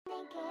Hey,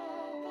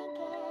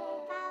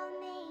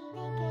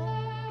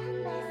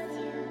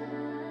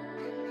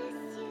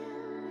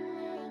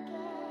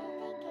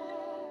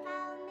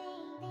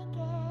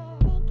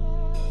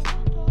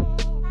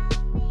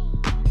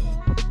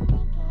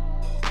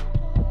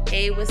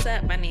 what's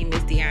up? My name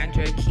is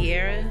Deandra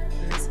Kiera.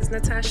 This is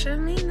Natasha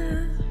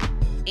Amina.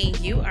 And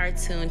you are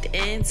tuned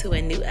in to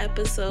a new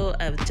episode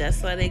of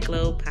Just Let It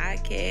Glow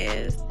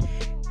podcast.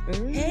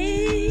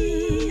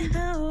 Hey,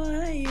 how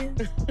are you?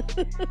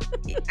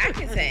 I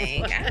can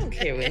sing. I don't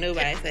care what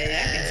nobody say.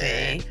 I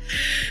can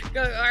sing.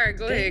 All right,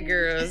 go ahead,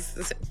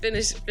 girls.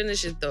 Finish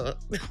your thought.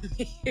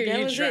 That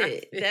was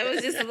it. That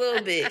was just a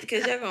little bit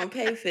because y'all gonna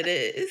pay for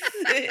this.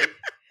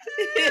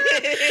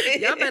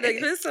 Y'all better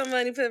put some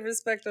money, put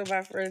respect on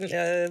my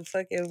friend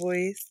fucking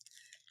voice.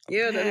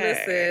 Yeah,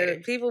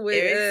 listen, people with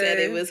Eric said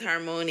it was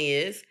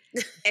harmonious.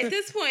 At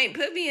this point,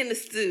 put me in the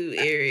stew,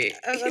 Eric.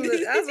 I was about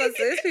to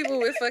say, it's people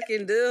with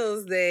fucking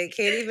deals that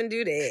can't even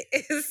do that.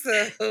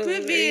 So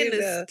put me in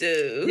the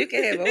stew. You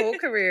can have a whole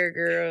career,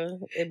 girl,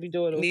 and be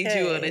doing okay. Need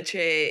you on a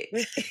track.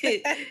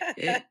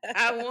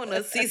 I want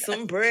to see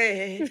some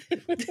bread.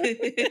 But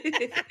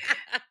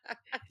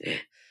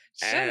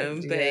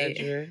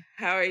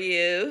how are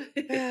you?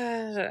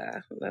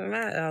 My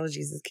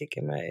allergies is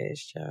kicking my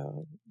ass,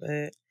 child.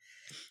 But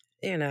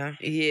you know,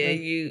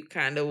 you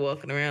kind of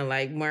walking around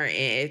like Martin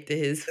after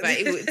his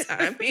fight with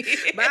Tommy.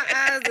 My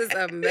eyes is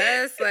a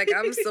mess. Like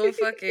I'm so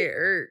fucking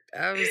irked.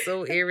 I'm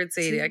so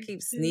irritated. I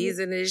keep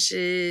sneezing and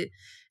shit.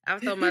 I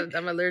thought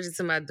I'm allergic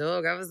to my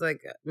dog. I was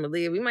like,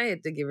 Malia, we might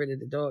have to get rid of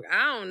the dog.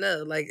 I don't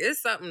know. Like,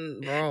 it's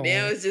something wrong.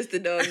 Now it's just the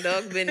dog.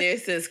 Dog been there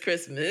since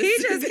Christmas. He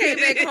just came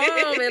back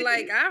home. And,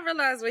 like, I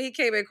realized when he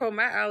came back home,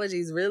 my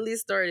allergies really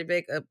started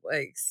back up,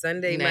 like,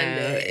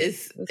 Monday.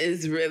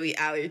 It's really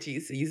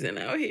allergy season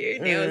out here.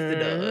 Now it's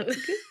the dog.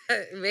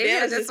 Maybe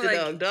now it's just the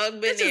dog.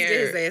 Dog been there.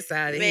 Just get his ass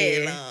out of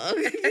here.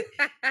 Long.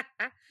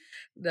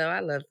 No,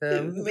 I love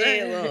him.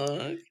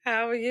 Long.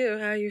 How are you?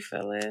 How you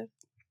feeling?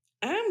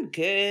 I'm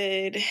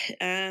good.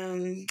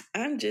 I'm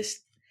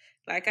just,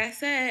 like I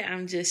said,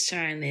 I'm just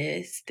trying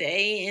to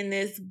stay in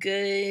this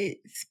good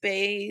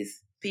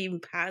space, be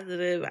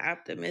positive,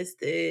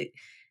 optimistic.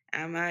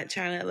 I'm not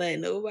trying to let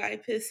nobody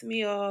piss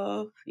me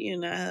off, you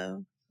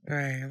know.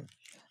 Right.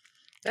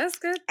 That's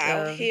good, though.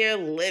 Out here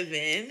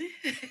living.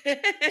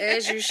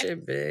 As you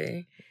should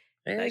be.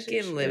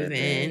 Fucking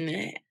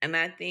living. And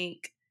I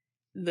think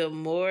the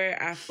more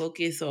I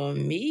focus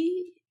on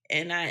me,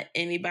 and not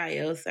anybody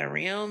else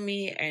around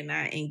me and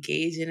not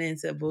engaging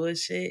into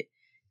bullshit,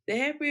 the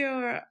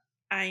happier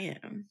I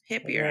am.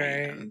 Happier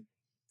I am.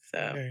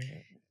 So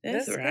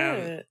that's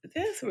where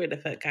that's where the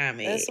fuck I'm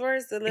at. That's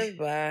words to live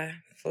by.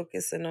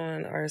 Focusing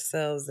on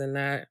ourselves and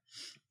not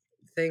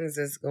things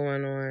that's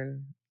going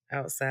on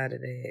outside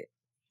of that.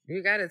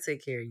 You gotta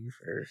take care of you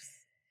first.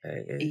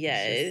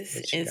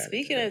 Yes. And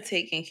speaking of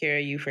taking care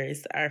of you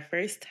first, our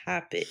first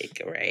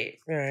topic, right?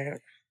 Right.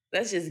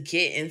 Let's just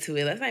get into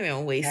it. Let's not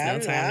even waste no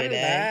time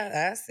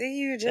today. I see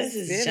you just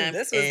jump.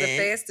 This was the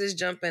fastest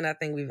jumping I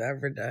think we've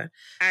ever done.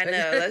 I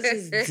know.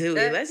 Let's just do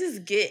it. Let's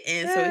just get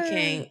in so we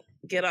can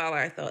get all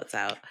our thoughts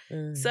out.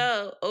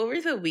 So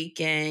over the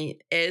weekend,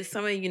 as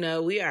some of you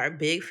know, we are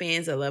big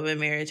fans of Love and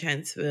Marriage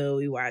Huntsville.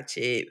 We watch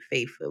it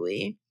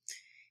faithfully.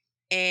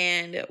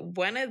 And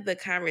one of the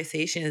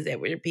conversations that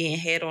were being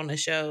had on the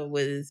show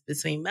was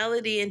between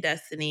Melody and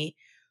Destiny.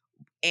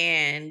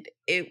 And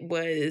it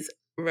was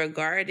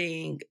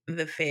regarding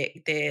the fact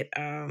that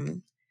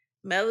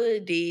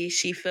Melody,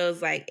 she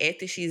feels like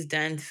after she's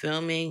done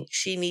filming,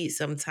 she needs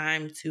some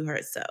time to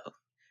herself.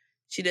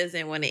 She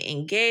doesn't want to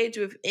engage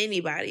with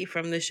anybody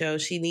from the show.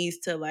 She needs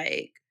to,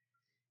 like,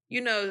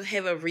 you know,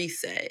 have a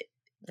reset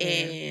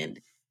and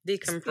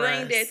decompress.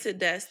 Explain that to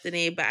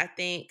Destiny. But I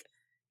think,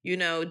 you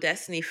know,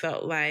 Destiny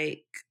felt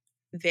like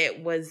that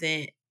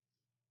wasn't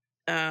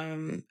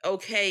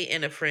okay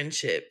in a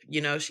friendship.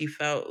 You know, she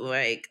felt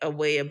like a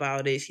way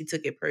about it. She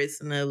took it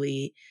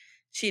personally.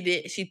 She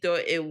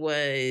thought it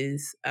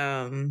was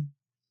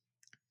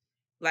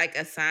like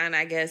a sign,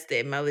 I guess,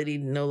 that Melody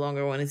no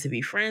longer wanted to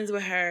be friends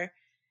with her.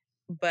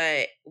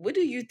 But what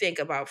do you think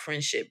about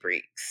friendship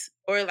breaks?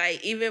 Or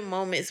like even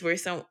moments where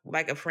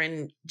a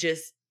friend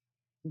just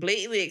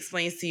blatantly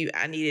explains to you,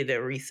 I needed a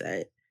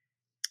reset?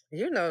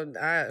 You know,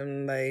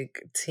 I'm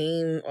like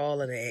team all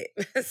of that.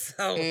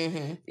 So,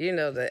 you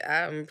know, that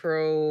I'm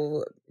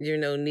pro, you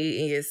know,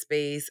 needing your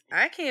space.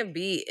 I can't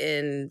be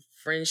in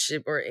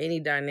friendship or any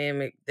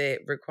dynamic that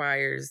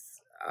requires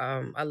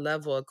a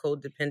level of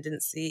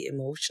codependency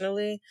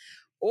emotionally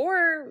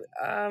or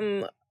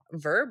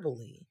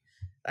verbally.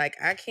 Like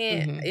I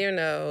can't, you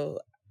know,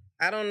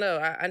 I don't know.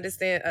 I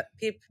understand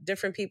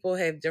different people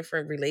have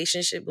different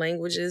relationship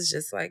languages,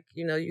 just like,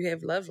 you know, you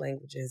have love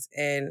languages.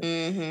 And,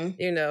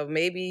 you know,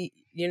 maybe,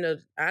 you know,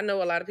 I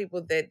know a lot of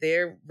people that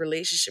their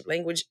relationship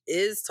language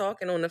is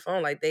talking on the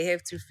phone. Like they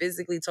have to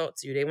physically talk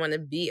to you. They want to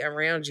be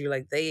around you.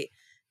 Like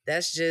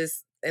that's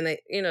just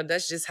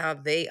how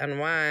they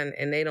unwind,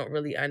 and they don't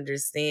really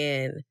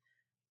understand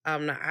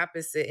the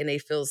opposite, and they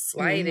feel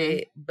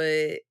slighted.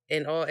 But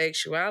in all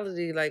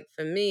actuality, like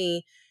for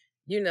me,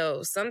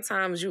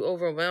 sometimes you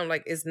overwhelm.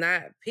 Like, it's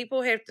not,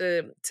 people have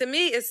to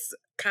me, it's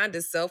kind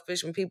of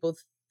selfish when people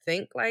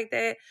think like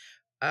that.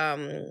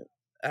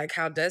 Like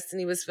how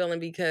Destiny was feeling,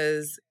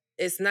 because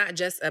it's not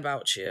just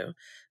about you.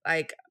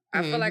 Like,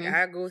 I feel like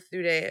I go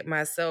through that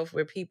myself,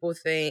 where people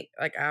think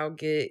like I'll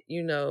get,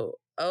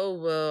 oh,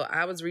 well,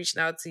 I was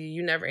reaching out to you,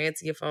 you never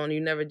answer your phone,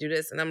 you never do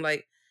this. And I'm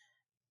like,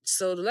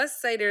 so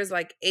let's say there's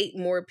like 8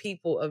 more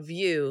people of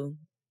you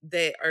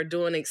that are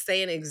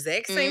saying the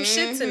exact same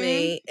shit to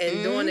me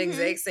and doing the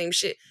exact same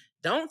shit.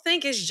 Don't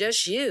think it's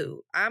just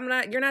you.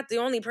 You're not the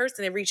only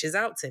person that reaches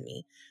out to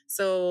me.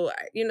 So,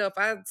 if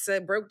I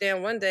broke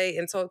down one day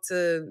and talked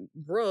to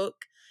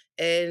Brooke,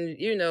 and,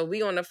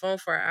 we on the phone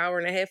for an hour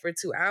and a half or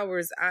 2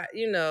 hours,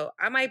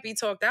 I might be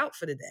talked out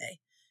for the day.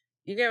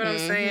 You get what I'm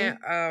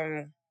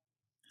saying?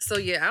 So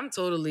yeah, I'm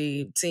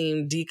totally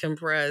team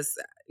decompress,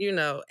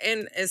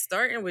 and it's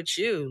starting with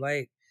you.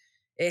 Like,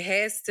 it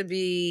has to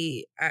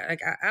be, I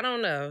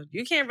don't know.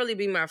 You can't really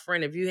be my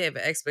friend if you have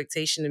an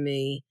expectation of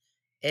me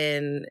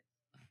and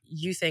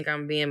you think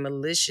I'm being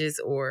malicious,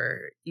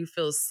 or you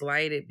feel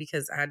slighted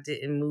because I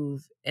didn't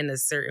move in a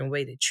certain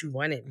way that you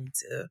wanted me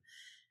to.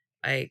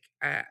 Like,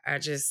 I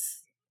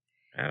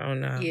don't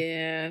know.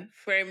 Yeah.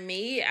 For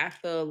me, I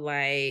feel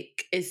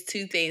like it's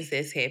 2 things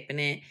that's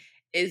happening.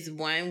 Is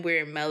one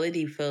where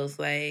Melody feels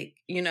like,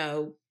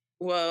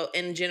 well,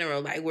 in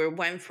general, like where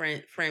one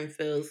friend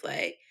feels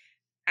like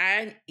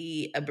I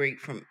need a break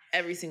from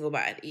every single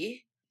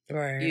body.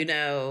 Right.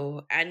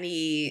 I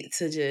need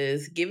to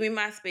just give me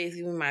my space,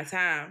 give me my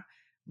time.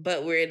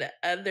 But where the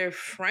other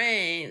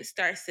friend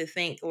starts to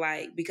think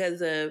like, because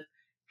of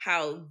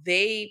how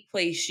they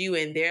place you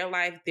in their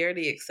life, they're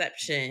the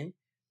exception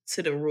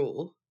to the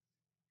rule.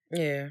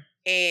 Yeah.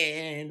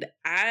 And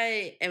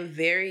I am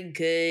very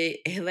good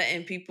at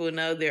letting people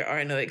know there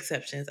are no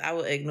exceptions. I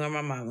will ignore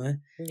my mama.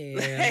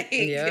 Yeah.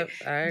 Yep.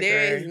 I agree.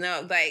 There is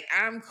no, like,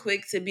 I'm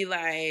quick to be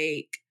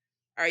like,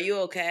 are you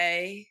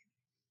okay?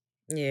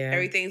 Yeah.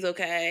 Everything's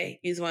okay.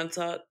 You just want to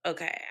talk?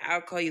 Okay, I'll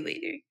call you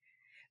later.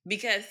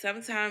 Because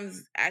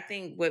sometimes I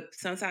think what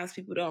sometimes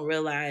people don't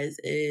realize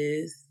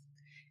is,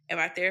 and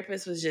my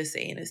therapist was just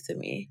saying this to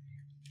me,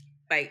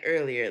 like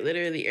earlier,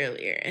 literally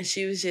earlier, and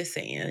she was just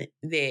saying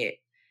that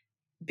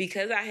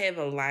because I have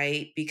a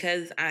light,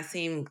 because I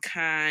seem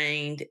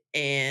kind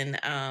and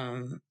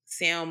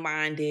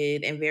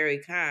sound-minded and very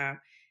calm,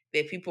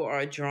 that people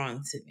are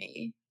drawn to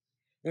me.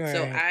 Right.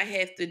 So I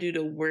have to do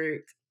the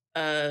work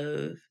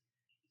of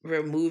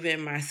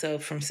removing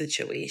myself from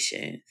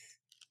situations.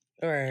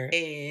 Right.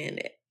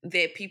 And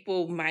that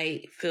people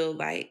might feel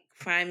like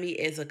find me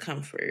as a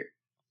comfort.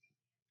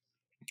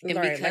 And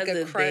right, because like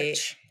a of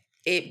crutch.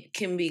 that, it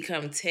can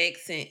become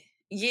taxing.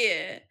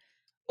 Yeah.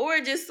 Or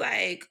just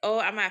like, oh,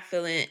 I'm not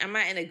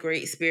in a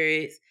great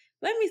spirits.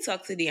 Let me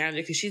talk to Deandra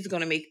because she's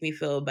gonna make me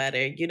feel better.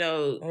 Right. You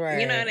know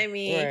what I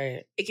mean?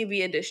 Right. It can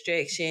be a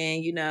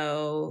distraction,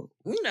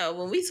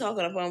 when we talk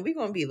on the phone, we're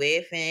gonna be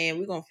laughing,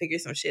 we're gonna figure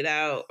some shit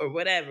out or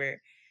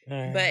whatever.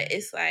 Right. But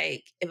it's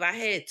like if I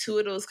had 2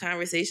 of those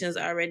conversations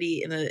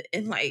already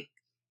in like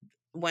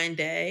one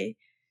day,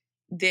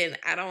 then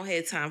I don't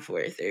have time for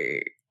a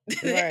third.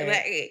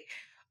 Right.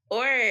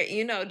 Or,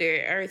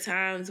 there are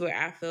times where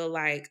I feel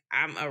like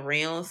I'm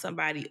around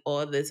somebody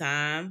all the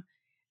time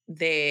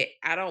that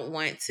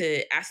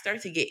I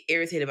start to get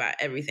irritated about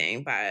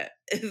everything. But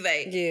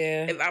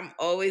if I'm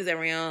always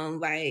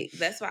around, like,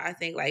 that's why I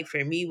think, like,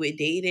 for me with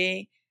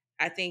dating,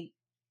 I think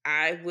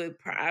I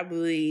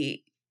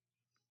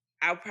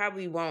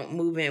probably won't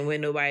move in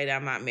with nobody that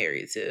I'm not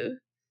married to.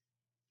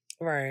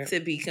 Right. To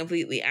be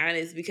completely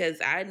honest,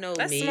 because I know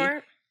that's me.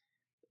 Smart.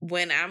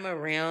 When I'm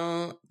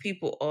around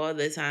people all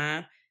the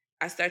time,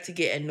 I start to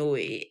get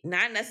annoyed.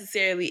 Not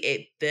necessarily at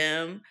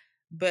them,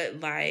 but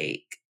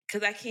like,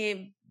 because I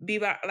can't be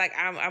like,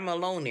 I'm a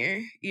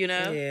loner,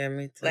 Yeah,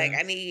 me too. Like,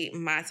 I need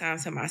my time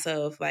to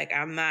myself. Like,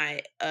 I'm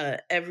not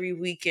every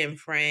weekend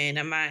friend.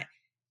 I'm not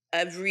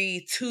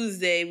every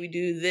Tuesday we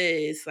do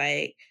this.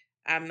 Like,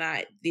 I'm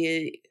not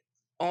the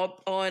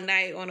all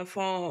night on the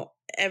phone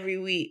every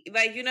week.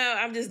 Like,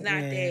 I'm just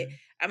not that.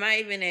 I'm not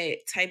even that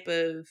type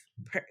of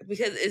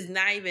because it's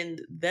not even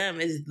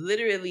them. It's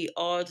literally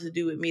all to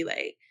do with me.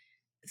 Like,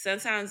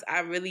 sometimes I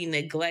really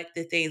neglect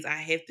the things I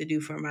have to do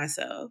for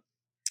myself.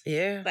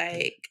 Yeah.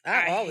 Like,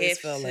 I always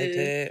felt like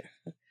that.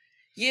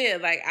 Yeah,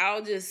 like,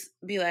 I'll just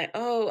be like,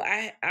 oh,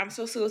 I'm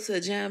supposed to go to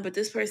the gym, but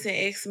this person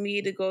asked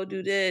me to go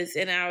do this.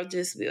 And I'll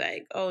just be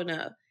like, oh,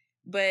 no.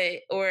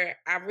 Or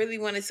I really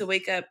wanted to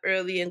wake up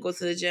early and go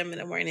to the gym in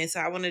the morning. So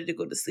I wanted to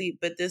go to sleep,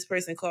 but this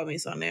person called me.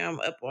 So now I'm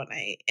up all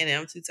night and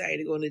I'm too tired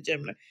to go to the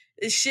gym.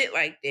 It's shit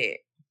like that.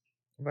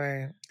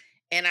 Right.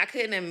 And I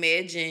couldn't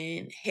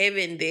imagine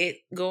having that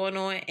going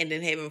on and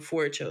then having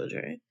 4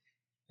 children.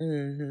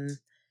 Mm-hmm.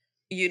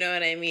 You know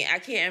what I mean? I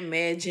can't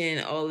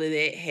imagine all of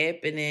that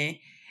happening.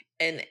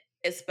 And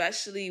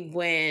especially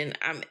when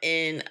I'm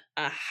in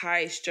a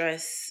high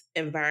stress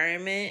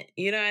environment,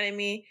 you know what I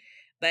mean?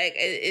 Like,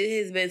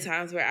 it has been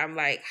times where I'm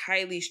like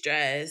highly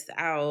stressed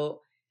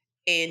out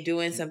and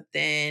doing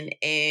something,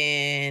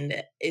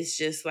 and it's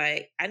just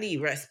like I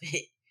need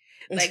respite.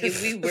 Like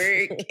if we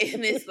work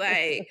and it's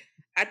like,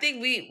 I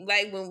think we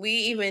like when we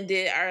even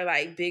did our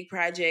like big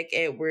project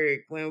at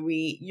work when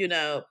we,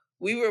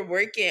 we were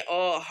working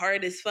all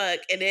hard as fuck,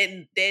 and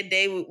then that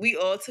day we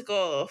all took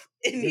off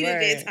and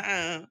needed that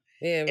time.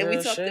 Yeah, and we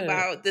real talked shit.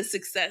 about the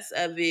success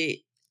of it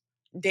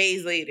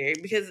days later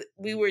because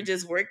we were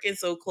just working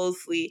so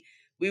closely.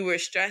 We were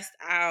stressed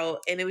out,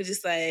 and it was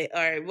just like,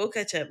 all right, we'll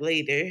catch up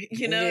later.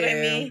 You know what I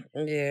mean?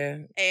 Yeah.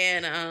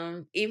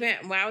 And even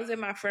when I was at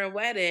my friend's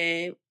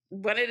wedding,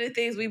 one of the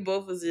things we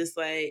both was just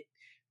like,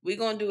 we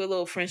gonna do a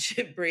little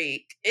friendship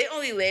break. It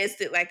only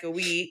lasted like a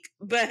week,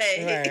 but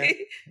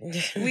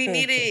we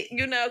needed,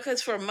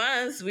 because for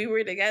months we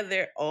were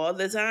together all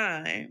the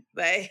time.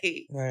 Like,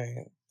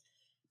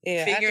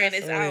 yeah, figuring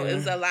this out. It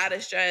was a lot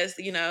of stress.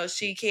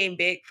 She came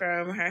back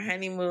from her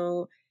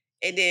honeymoon,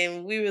 and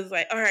then we was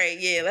like, all right,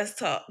 yeah, let's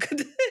talk.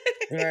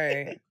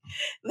 Right.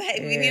 Like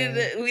we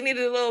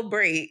needed a little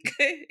break.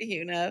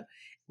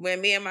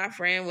 When me and my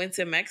friend went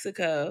to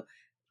Mexico,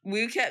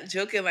 we kept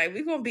joking like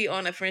we're gonna be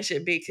on a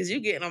friendship break because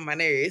you're getting on my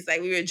nerves. Like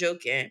we were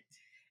joking.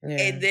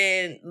 Yeah. And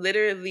then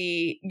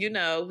literally,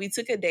 we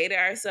took a day to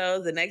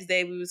ourselves. The next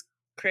day we was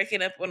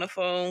cracking up on the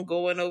phone,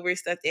 going over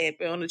stuff that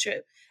happened on the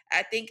trip.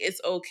 I think it's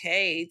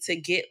okay to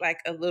get like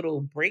a little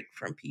break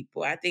from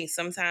people. I think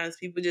sometimes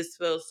people just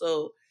feel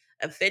so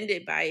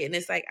offended by it. And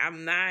it's like,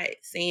 I'm not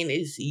saying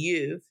it's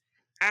you.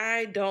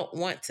 I don't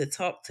want to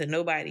talk to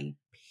nobody,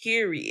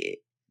 period.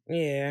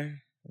 Yeah.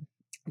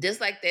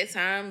 Just like that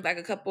time, like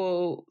I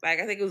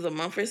think it was a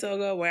month or so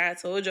ago where I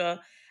told y'all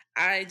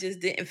I just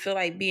didn't feel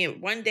like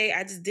one day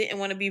I just didn't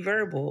want to be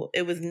verbal.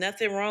 It was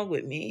nothing wrong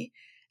with me.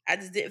 I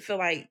just didn't feel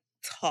like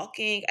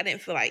talking. I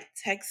didn't feel like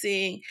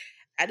texting.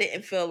 I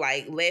didn't feel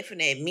like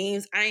laughing at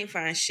memes. I ain't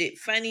find shit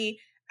funny.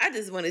 I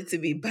just wanted to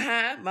be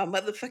by my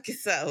motherfucking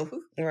self.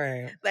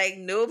 Right. Like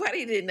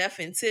nobody did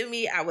nothing to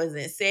me. I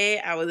wasn't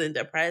sad. I wasn't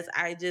depressed.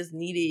 I just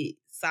needed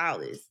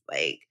solace,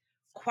 like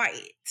quiet.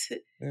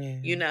 Yeah.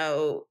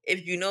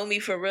 If you know me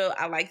for real,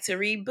 I like to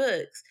read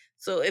books.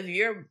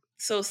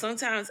 So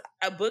sometimes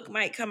a book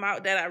might come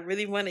out that I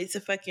really wanted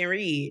to fucking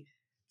read.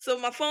 So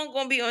my phone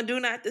gonna be on do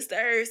not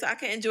disturb so I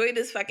can enjoy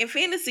this fucking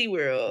fantasy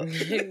world.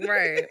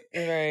 Right.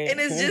 And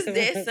it's just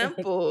that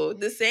simple.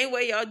 The same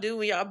way y'all do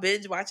when y'all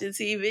binge watching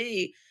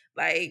TV.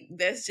 Like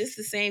that's just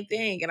the same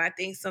thing. And I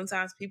think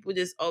sometimes people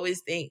just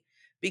always think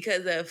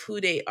because of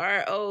who they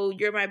are, oh,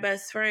 you're my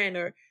best friend,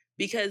 or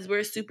because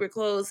we're super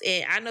close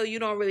and I know you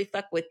don't really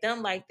fuck with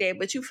them like that,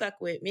 but you fuck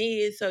with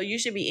me, so you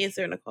should be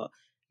answering the call.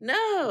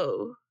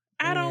 No,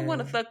 I don't want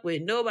to fuck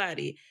with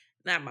nobody.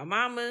 Not my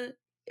mama.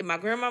 If my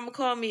grandmama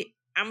call me,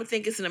 I'm going to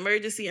think it's an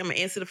emergency. I'm going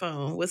to answer the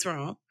phone. What's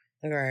wrong?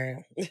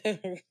 Right. All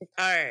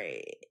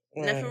right.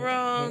 Nothing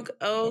wrong.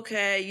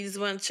 Okay. You just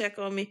want to check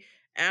on me.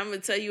 And I'm going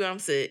to tell you I'm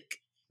sick.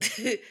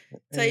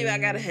 Tell you I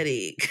got a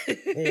headache.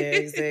 Yeah,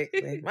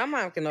 exactly. My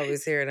mom can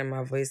always hear it in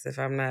my voice if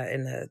I'm not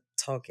in a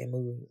talking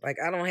mood. Like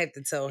I don't have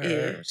to tell her.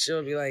 Yeah.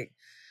 She'll be like,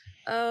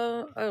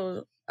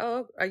 oh,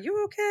 are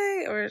you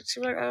okay? Or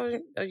she'll be like,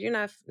 oh, you're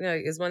not,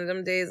 it's one of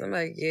them days. I'm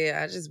like,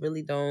 yeah, I just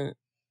really don't,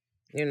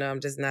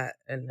 I'm just not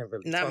in the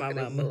really not talkative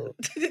my mama. mood.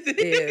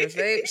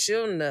 Yeah,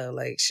 she'll know.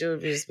 Like she'll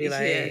just be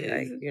like,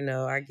 yes.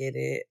 I get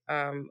it.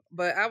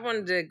 But I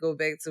wanted to go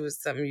back to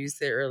something you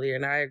said earlier,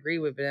 and I agree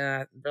with it.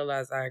 And I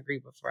realized I agree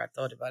before I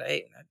thought about it.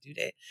 Hey, when I do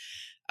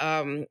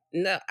that.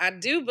 No, I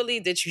do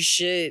believe that you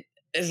should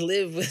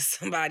live with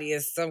somebody in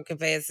some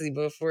capacity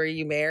before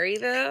you marry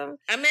them.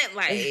 I meant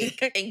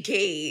like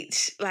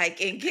engage. Not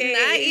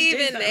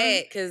even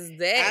that, because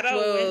that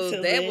will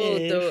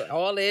throw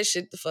all that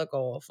shit the fuck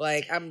off.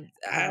 Like I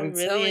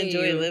really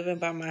enjoy living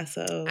by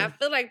myself. I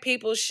feel like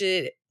people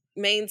should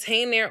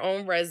maintain their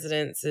own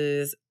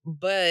residences,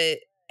 but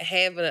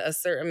have a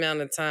certain amount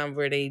of time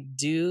where they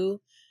do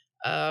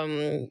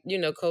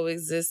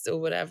coexist or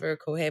whatever,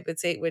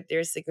 cohabitate with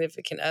their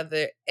significant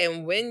other.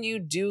 And when you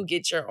do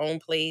get your own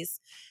place,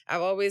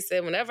 I've always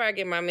said whenever I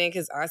get my man,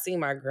 because I see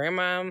my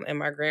grandma and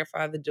my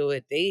grandfather do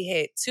it, they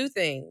had two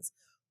things.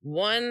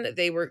 One,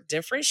 they worked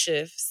different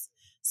shifts.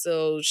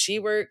 So she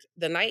worked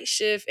the night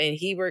shift and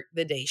he worked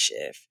the day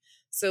shift.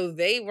 So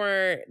they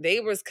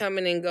was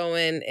coming and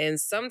going, and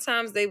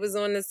sometimes they was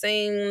on the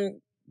same,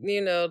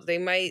 they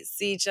might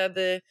see each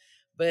other.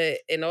 But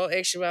in all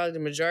actuality, the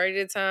majority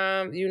of the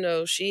time,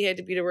 she had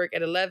to be to work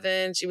at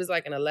 11. She was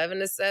like an 11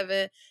 to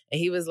 7, and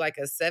he was like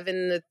a 7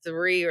 to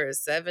 3 or a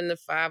 7 to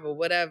 5 or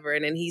whatever.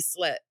 And then he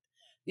slept.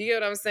 You get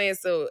what I'm saying?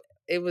 So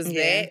it was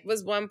that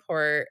was one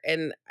part,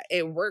 and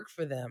it worked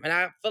for them. And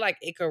I feel like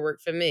it could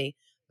work for me.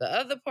 The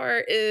other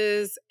part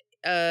is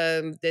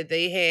that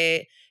they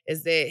had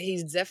is that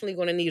he's definitely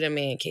going to need a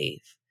man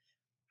cave.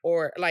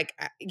 Or like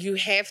you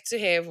have to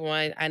have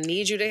one. I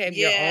need you to have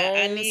your own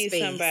I need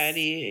space.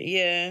 Somebody.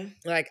 Yeah.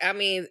 Like I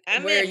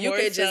where you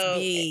could just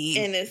be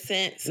in a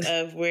sense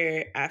of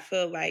where I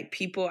feel like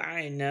people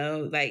I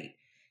know, like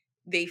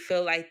they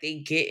feel like they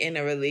get in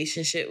a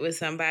relationship with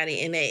somebody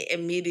and they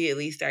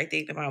immediately start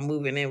thinking about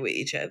moving in with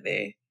each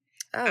other.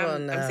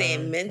 I'm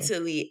saying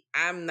mentally,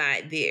 I'm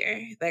not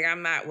there. Like,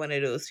 I'm not one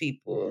of those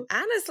people.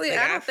 Honestly, like,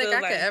 I don't think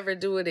I could ever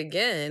do it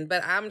again,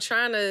 but I'm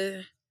trying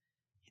to.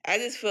 I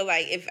just feel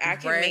like if I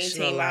can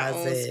maintain my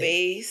own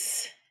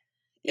space,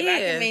 if I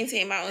can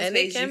maintain my own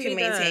space, you can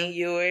maintain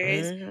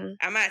yours. Mm-hmm.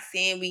 I'm not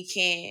saying we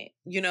can't,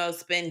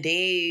 spend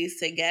days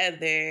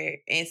together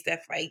and stuff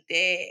like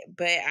that,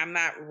 but I'm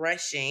not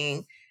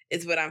rushing,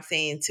 is what I'm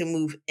saying, to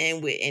move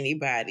in with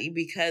anybody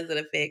because of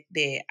the fact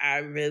that I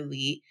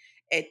really,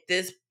 at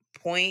this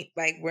point,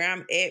 like where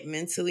I'm at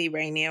mentally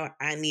right now,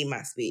 I need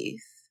my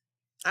space.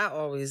 I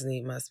always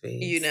need my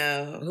space.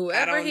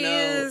 Whoever he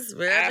is,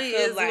 wherever he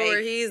is, like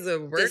Lord, he's a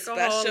workaholic. The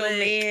special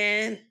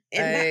man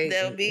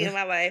that'll be in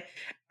my life.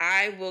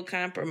 I will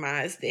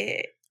compromise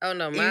that. Oh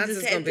no, mine's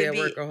is gonna be a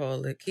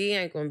workaholic. He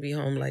ain't gonna be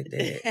home like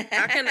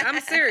that.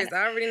 I'm serious.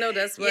 I already know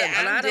that's what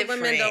a lot of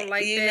women don't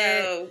like.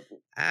 That.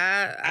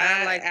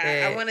 I like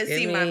that. I want to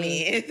see my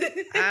man.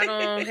 I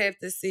don't have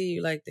to see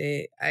you like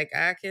that. Like,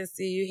 I can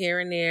see you here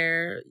and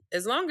there,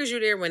 as long as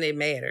you're there when it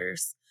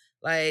matters.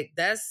 Like,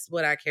 that's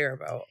what I care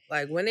about.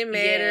 Like, when it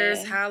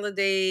matters,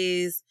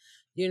 holidays,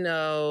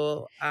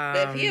 But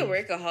if he a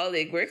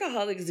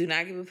workaholics do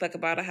not give a fuck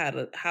about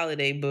a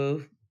holiday,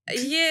 boo.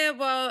 Yeah,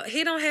 well,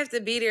 he don't have to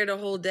be there the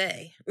whole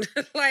day.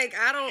 Like,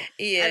 I don't.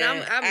 Yeah,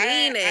 and I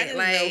mean it.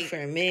 Like, know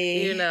for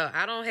me,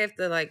 I don't have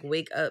to like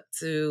wake up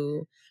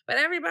to. But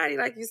everybody,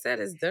 like you said,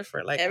 is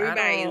different. Like,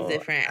 everybody is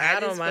different. I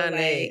don't mind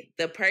like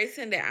the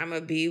person that I'm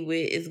gonna be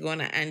with is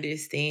gonna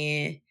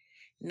understand.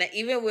 Now,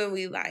 even when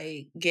we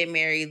like get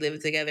married,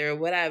 live together, or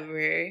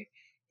whatever,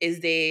 is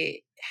that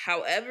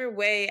however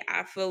way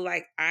I feel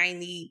like I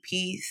need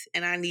peace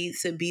and I need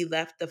to be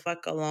left the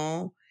fuck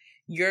alone,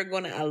 you're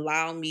going to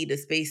allow me the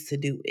space to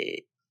do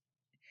it.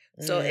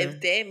 So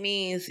if that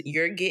means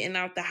you're getting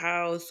out the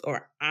house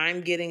or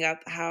I'm getting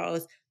out the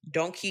house,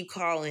 don't keep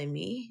calling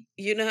me.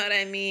 You know what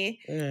I mean?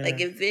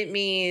 Like, if it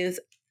means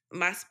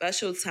my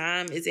special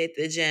time is at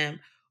the gym,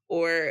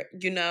 or,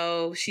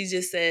 she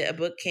just said a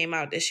book came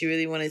out that she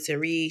really wanted to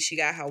read. She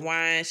got her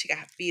wine. She got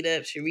her feet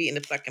up. She reading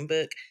the fucking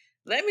book.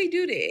 Let me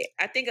do that.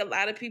 I think a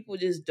lot of people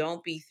just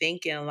don't be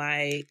thinking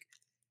like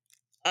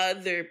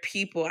other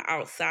people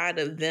outside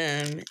of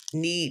them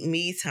need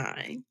me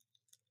time.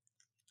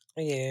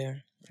 Yeah.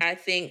 I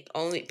think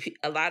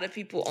a lot of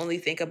people only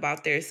think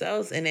about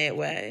themselves in that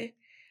way.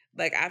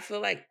 Like, I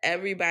feel like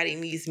everybody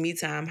needs me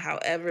time,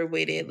 however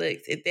way that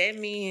looks. If that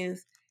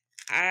means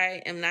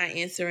I am not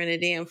answering a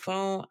damn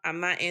phone, I'm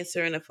not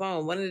answering the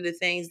phone. One of the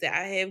things that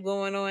I have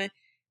going on,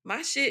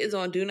 my shit is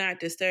on Do Not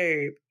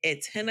Disturb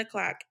at 10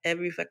 o'clock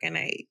every fucking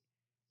night.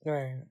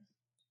 Right.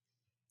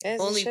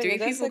 Only 3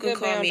 people can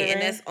call me,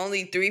 and that's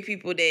only 3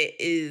 people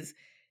that is,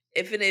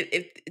 if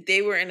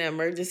they were in an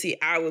emergency,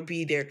 I would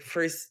be their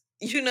first,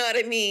 you know what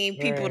I mean,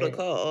 people to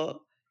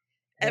call.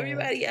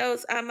 Everybody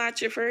else, I'm not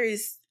your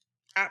first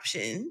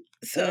option.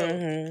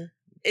 So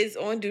it's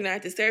on Do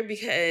Not Disturb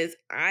because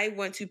I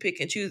want to pick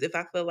and choose if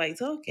I feel like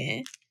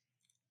talking.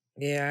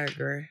 Yeah, I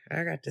agree.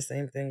 I got the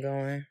same thing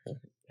going.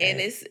 And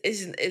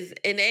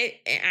and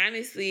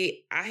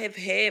honestly, I have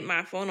had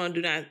my phone on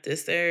Do Not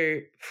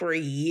Disturb for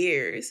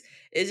years.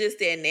 It's just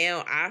that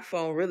now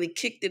iPhone really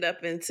kicked it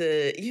up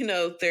into,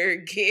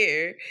 third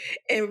gear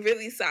and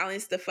really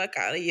silenced the fuck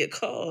out of your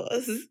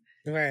calls.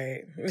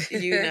 Right.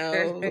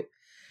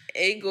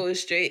 It goes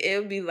straight.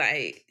 It'll be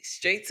like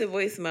straight to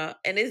voicemail.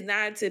 And it's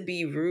not to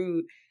be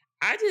rude.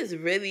 I just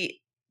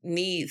really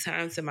need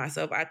time to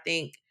myself. I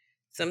think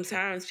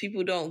sometimes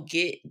people don't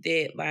get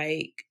that,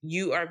 like,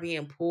 you are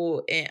being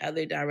pulled in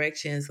other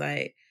directions.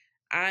 Like,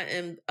 I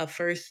am a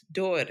first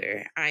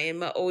daughter. I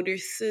am an older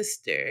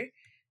sister.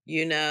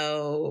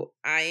 I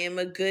am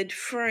a good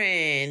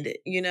friend.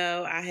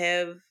 I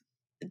have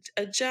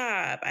a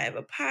job. I have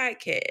a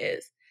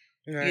podcast.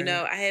 Right.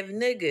 I have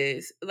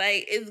niggas.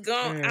 Like, it's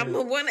gone. I'm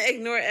going to want to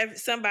ignore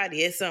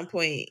somebody at some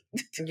point.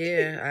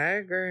 Yeah, I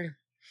agree.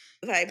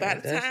 Like, by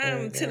the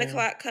time 10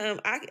 o'clock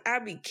come,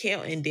 I'll be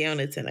counting down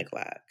to 10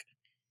 o'clock.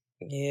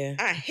 Yeah.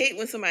 I hate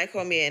when somebody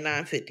call me at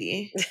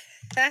 9:50.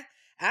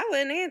 I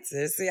wouldn't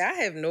answer. See, I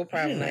have no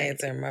problem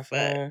answering my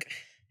phone.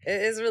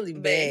 It's really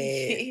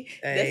bad.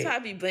 That's why I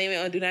be blaming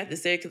on Do Not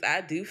Disturb, because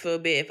I do feel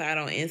bad if I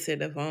don't answer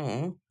the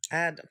phone.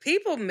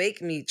 People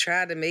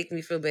try to make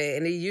me feel bad,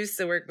 and it used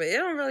to work, but it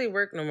don't really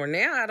work no more.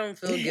 Now I don't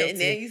feel guilty. And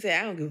then you say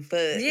I don't give a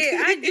fuck.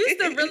 Yeah, I used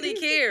to really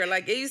care.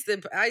 Like, I used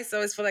to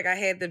always feel like I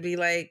had to be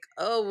like,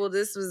 oh, well,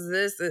 this was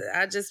this.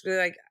 I just be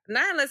like,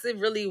 not unless it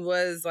really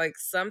was like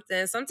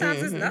something.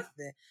 Sometimes it's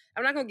nothing.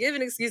 I'm not gonna give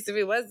an excuse if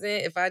it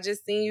wasn't. If I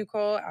just seen you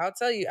call, I'll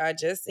tell you I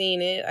just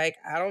seen it. Like,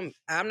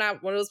 I'm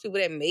not one of those people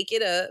that make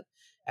it up.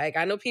 Like,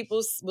 I know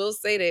people will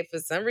say that for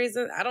some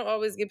reason. I don't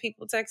always get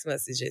people text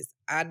messages.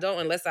 I don't,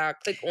 unless I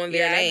click on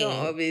their name. I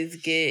don't always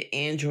get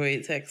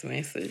Android text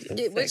messages.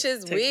 Yeah, which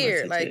is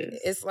weird. Messages.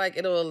 Like, it's like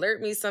it'll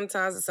alert me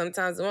sometimes and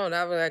sometimes it won't.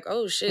 I'll be like,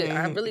 oh shit,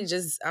 I'm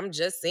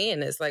just seeing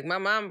this. Like, my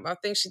mom, I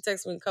think she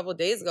texted me a couple of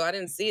days ago. I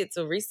didn't see it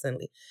till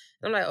recently.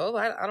 I'm like, oh,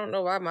 I don't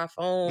know why my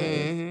phone, but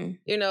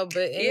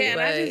anyway,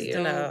 and I just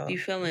don't be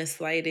feeling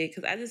slighted,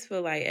 because I just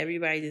feel like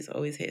everybody just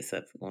always has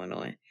something going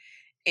on.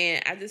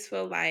 And I just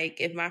feel like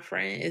if my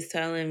friend is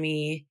telling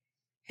me,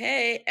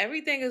 hey,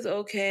 everything is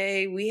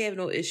okay, we have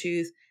no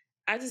issues,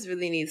 I just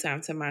really need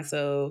time to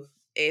myself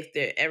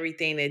after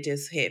everything that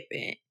just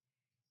happened.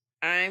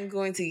 I'm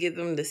going to give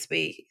them the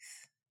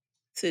space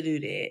to do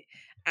that.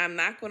 I'm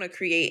not going to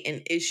create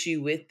an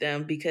issue with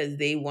them because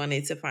they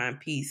wanted to find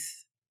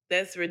peace.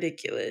 That's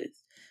ridiculous.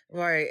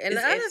 Right. And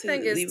It's the other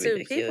thing absolutely is too,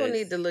 people ridiculous.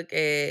 need to look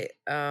at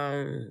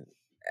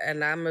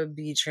and I'm gonna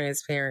be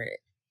transparent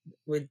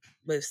with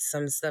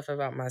some stuff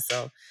about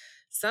myself.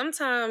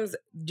 Sometimes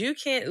you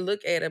can't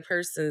look at a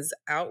person's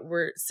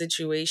outward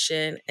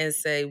situation and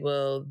say,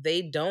 well,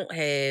 they don't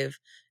have,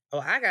 oh,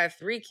 I got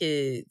 3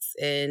 kids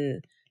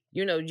and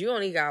you know, you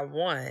only got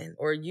 1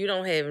 or you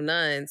don't have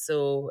none.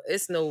 So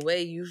it's no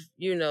way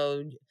you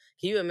know,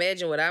 can you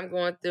imagine what I'm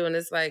going through? And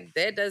it's like,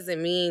 that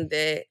doesn't mean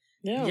that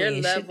your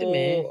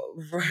level,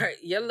 right,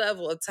 your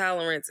level of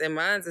tolerance and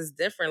mine is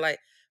different. Like,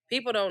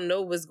 people don't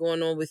know what's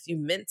going on with you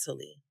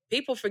mentally.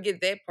 People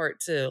forget that part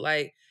too.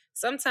 Like,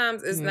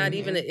 sometimes it's not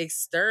even the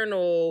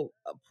external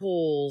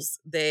pulls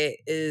that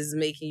is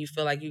making you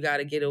feel like you got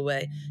to get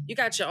away. You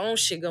got your own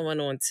shit going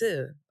on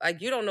too.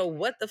 Like, you don't know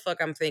what the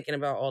fuck I'm thinking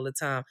about all the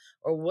time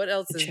or what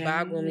else is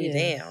boggling me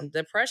down.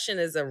 Depression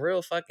is a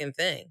real fucking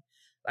thing.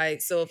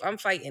 Like, so if I'm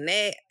fighting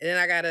that, and then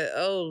I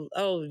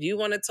gotta, you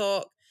want to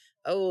talk?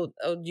 Oh,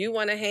 you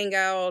want to hang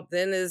out?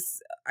 Then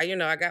is, you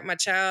know, I got my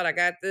child, I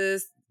got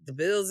this, the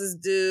bills is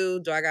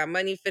due. Do I got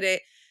money for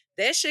that?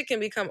 That shit can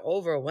become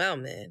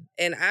overwhelming.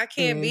 And I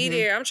can't be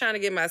there. I'm trying to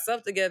get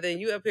myself together and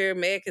you up here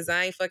mad because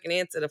I ain't fucking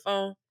answer the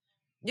phone.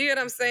 You get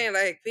what I'm saying?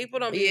 Like, people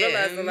don't be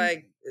realizing,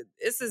 like,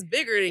 this is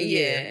bigger than you.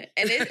 Yeah.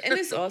 And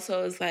it's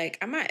also, it's like,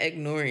 I'm not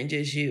ignoring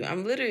just you.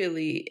 I'm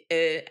literally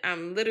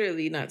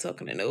not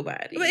talking to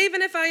nobody. But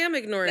even if I am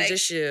ignoring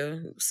just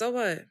you, so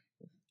what?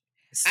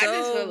 I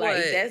just feel like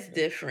that's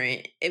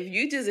different. If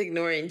you just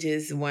ignoring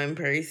just one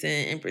person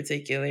in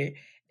particular,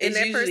 and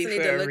that person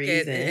need to look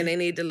at, and they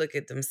need to look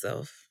at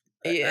themselves.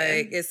 Yeah,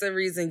 like, it's a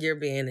reason you're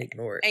being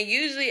ignored. And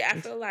usually, I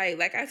feel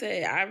like I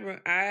said,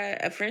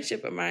 a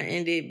friendship of mine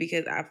ended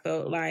because I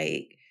felt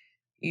like,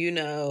 you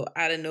know,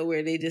 out of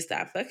nowhere they just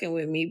stopped fucking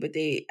with me. But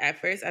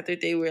at first I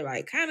thought they were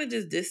like kind of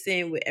just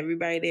distant with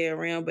everybody there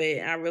around. But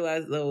I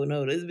realized, oh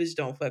no, this bitch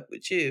don't fuck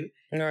with you.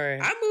 Right.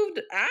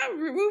 I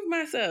removed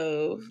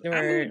myself. Right.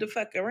 I moved the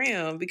fuck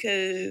around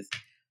because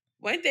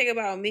one thing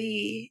about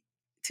me,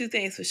 2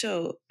 things for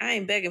sure, I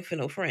ain't begging for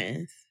no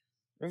friends.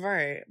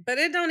 Right. But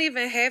it don't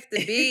even have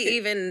to be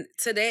even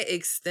to that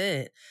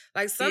extent.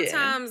 Like,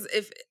 sometimes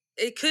if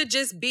it could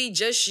just be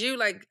just you,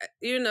 like,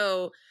 you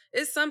know,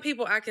 it's some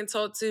people I can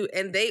talk to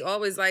and they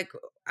always, like,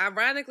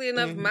 ironically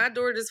enough, my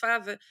daughter's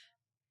father,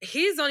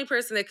 he's the only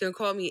person that can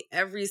call me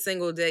every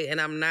single day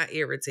and I'm not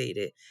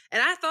irritated.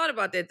 And I thought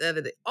about that the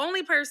other day.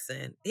 Only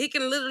person. He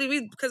can literally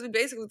be, because we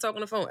basically talk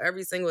on the phone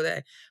every single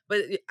day.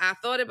 But I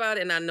thought about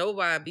it and I know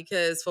why.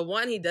 Because for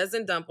one, he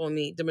doesn't dump on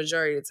me the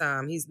majority of the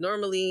time. He's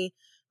normally,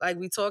 like,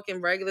 we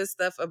talking regular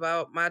stuff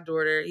about my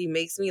daughter. He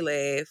makes me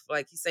laugh.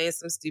 Like, he's saying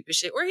some stupid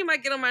shit. Or he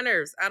might get on my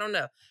nerves. I don't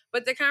know.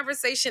 But the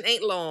conversation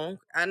ain't long.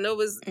 I know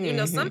it's, you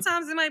know,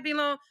 sometimes it might be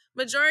long.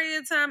 Majority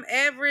of the time,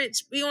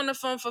 average, we on the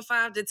phone for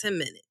 5 to 10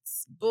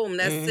 minutes. Boom,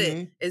 that's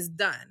it. It's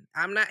done.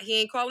 He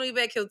ain't calling me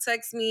back. He'll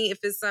text me if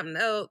it's something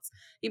else.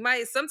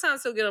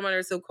 Sometimes he'll get on my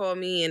nerves, he'll call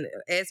me and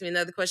ask me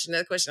another question.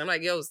 I'm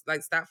like, yo,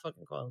 like, stop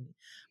fucking calling me.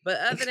 But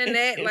other than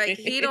that, like,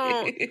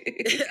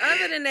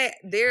 other than that,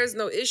 there's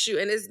no issue.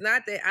 And it's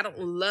not that I don't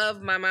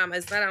love my mom.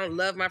 It's not I don't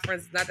love my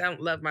friends. It's not that I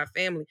don't love my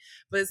family.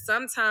 But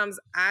sometimes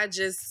I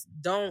just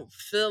don't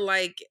feel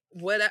like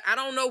I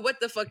don't know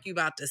what the fuck you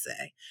about to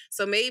say.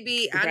 So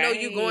maybe I know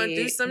you going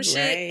through some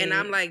shit and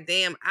I'm like,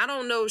 damn, I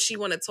don't know if she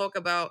want to talk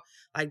about,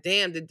 like,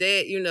 damn,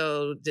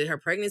 did her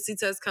pregnancy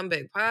test come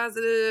back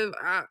positive?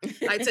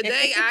 Like,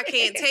 today I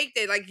can't take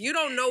that. Like, you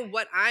don't know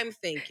what I'm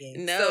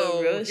thinking. No,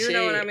 so, real you shit.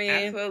 know what I mean?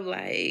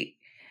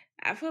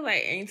 I feel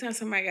like anytime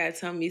somebody gotta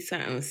tell me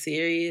something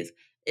serious,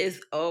 it's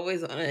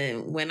always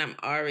when I'm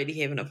already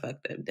having a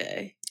fucked up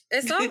day.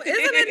 Isn't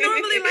it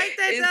normally like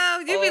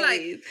that, though? You be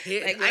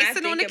like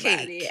icing on the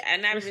cake.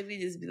 And I really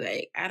just be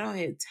like, I don't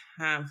have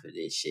time for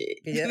this shit.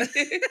 Yeah.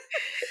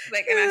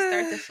 Like, and I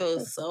start to feel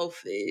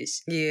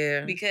selfish.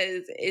 Yeah.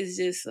 Because it's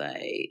just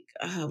like,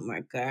 oh my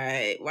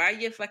God, why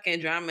your fucking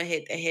drama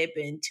had to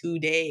happen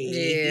today?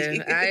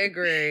 Yeah, I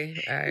agree.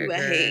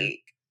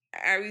 Like,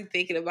 I be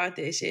thinking about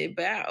that shit,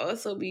 but I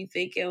also be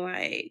thinking,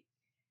 like,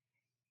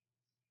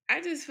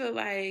 I just feel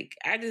like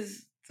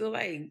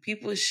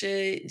people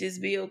should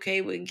just be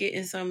okay with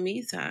getting some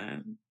me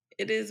time.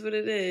 It is what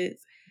it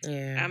is.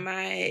 Yeah.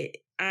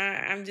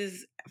 I'm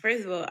just,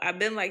 first of all, I've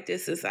been like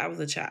this since I was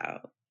a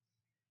child.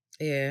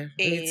 Yeah,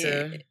 me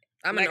too.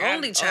 I'm like, an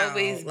only child. I've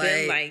always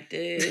been like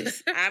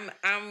this.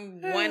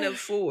 I'm one of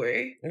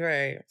 4.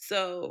 Right.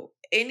 So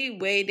any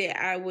way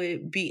that I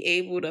would be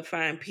able to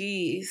find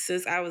peace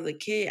since I was a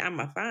kid,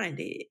 I'ma find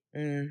it.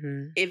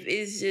 If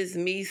it's just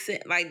me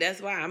sitting, like,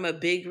 that's why I'm a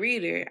big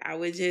reader. I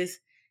would just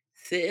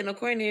sit in a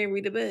corner and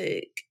read a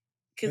book.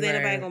 Cause ain't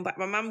nobody gonna buy.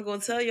 My mama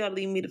gonna tell y'all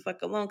leave me the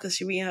fuck alone because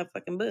she reading her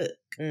fucking book.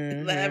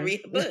 Let her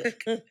read her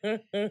book.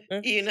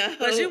 You know.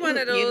 But you one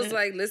of those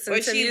like listen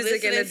to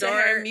music in the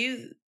dark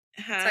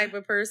type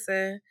of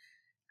person.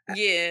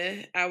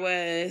 Yeah, I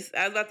was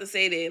about to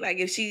say that. Like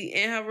if she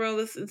in her room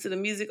listening to the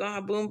music on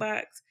her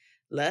boombox,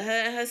 let her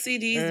and her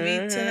CDs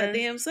be to her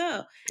damn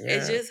self. Yeah.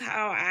 It's just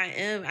how I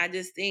am. I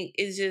just think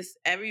it's just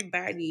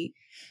everybody.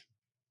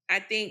 I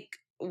think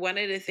one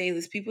of the things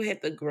is people have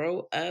to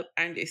grow up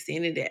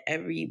understanding that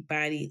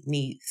everybody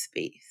needs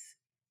space.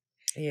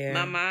 Yeah.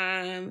 My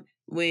mom,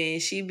 when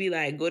she be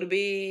like, go to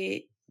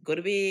bed, go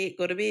to bed,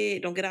 go to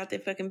bed, don't get out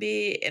that fucking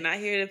bed, and I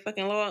hear the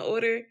fucking Law and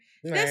Order,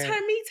 that's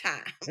her me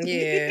time.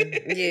 Yeah,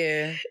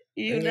 yeah.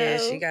 You know,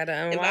 she gotta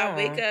unwind. If I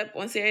wake up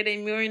on Saturday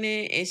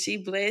morning and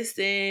she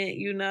blasting,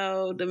 you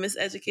know, the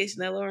Miseducation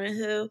of Lauryn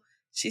Hill,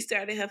 she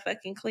started her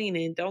fucking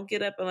cleaning. Don't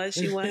get up unless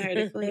you want her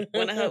to clean.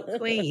 Want to help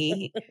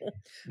clean.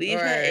 Leave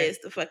her ass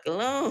the fuck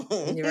alone.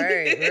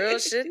 Right, real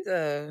shit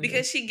though.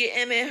 Because she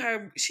getting in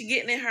her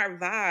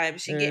vibe.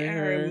 She getting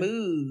her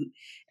mood.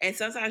 And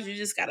sometimes you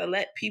just gotta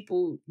let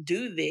people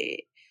do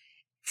that.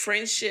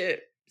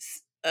 Friendship,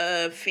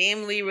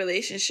 family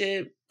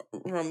relationship,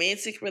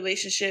 romantic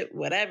relationship,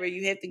 whatever.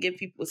 You have to give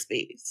people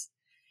space.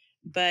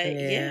 But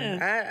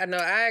yeah. I know,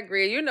 I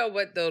agree. You know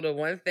what though, the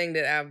one thing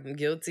that I'm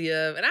guilty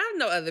of, and I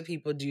know other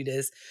people do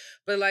this,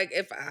 but like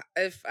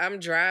if I'm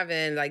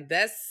driving, like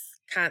that's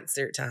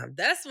concert time.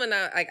 That's when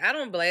I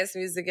don't blast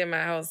music in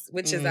my house,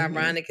 which is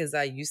ironic because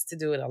I used to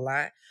do it a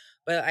lot.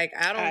 But like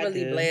I don't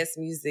really blast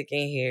music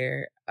in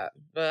here.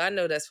 But I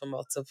know that's for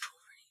multiple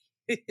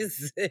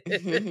reasons.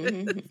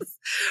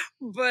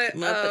 But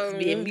motherfuckers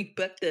being me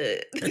fucked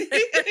up.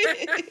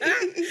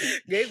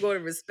 They're going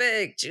to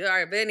respect you. All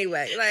right, but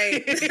anyway,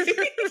 like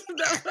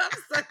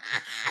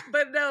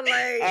but no,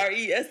 like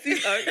R-E-S-C.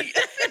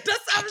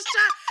 That's how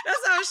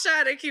I was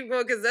trying to keep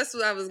going because that's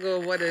what I was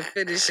going to want to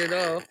finish it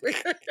off.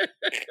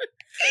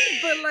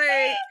 But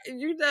like,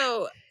 you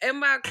know, in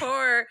my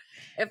car,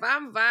 if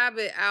I'm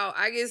vibing out,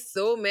 I get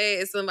so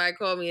mad if somebody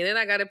call me. And then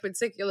I got a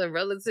particular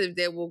relative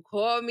that will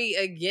call me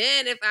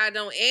again if I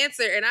don't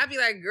answer. And I'll be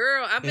like,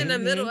 girl, I'm in the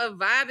middle of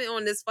vibing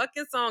on this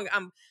fucking song.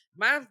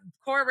 My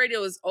car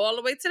radio is all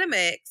the way to the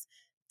max.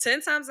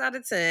 10 times out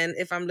of 10,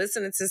 if I'm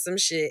listening to some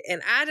shit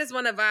and I just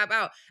want to vibe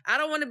out, I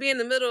don't want to be in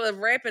the middle of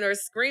rapping or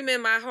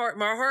screaming my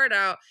heart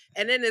out.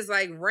 And then it's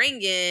like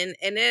ringing.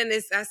 And then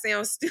I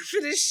sound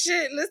stupid as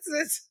shit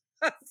listening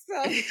to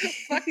myself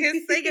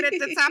fucking singing at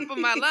the top of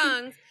my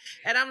lungs.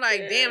 And I'm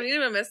like, damn, you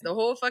done messed the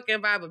whole fucking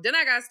vibe up. Then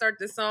I gotta start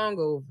the song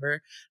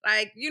over.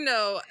 Like, you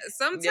know,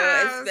 sometimes.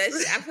 Yo,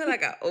 especially, I feel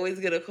like I always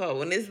get a call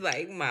when it's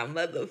like my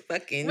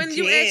motherfucking when jam.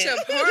 you at your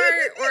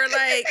part or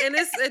like, and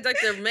it's like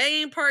the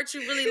main part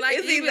you really like.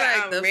 It's either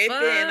like, I'm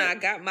rapping and I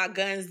got my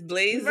guns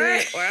blazing,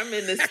 right? Or I'm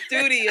in the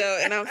studio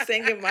and I'm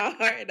singing my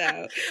heart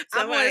out.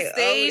 I'm on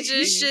stage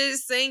and shit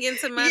singing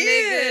to my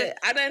nigga.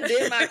 I done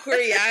did my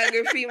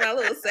choreography, my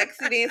little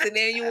sexy dance, and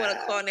then you want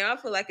to call. Now I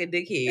feel like a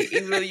dickhead,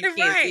 even though you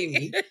can't see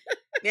me.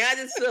 Now I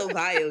just feel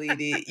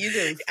violated. You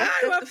done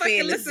fucked up the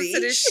fantasy. Listen to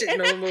this shit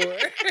no more.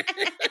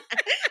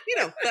 You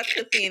done fucked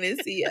the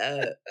fantasy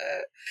up.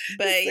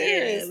 But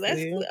seriously.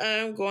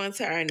 Yeah, let's go on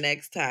to our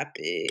next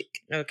topic.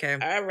 Okay.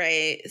 All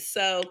right.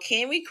 So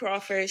Cammy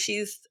Crawford,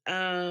 she's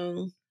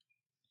one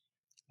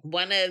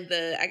of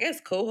the, I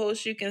guess,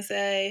 co-hosts you can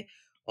say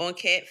on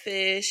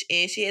Catfish,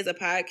 and she has a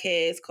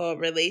podcast called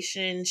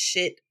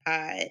Relationship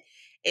Pod,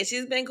 and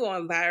she's been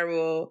going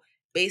viral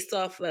based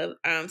off of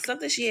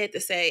something she had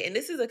to say. And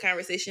this is a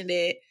conversation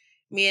that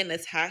me and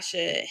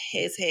Natasha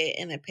has had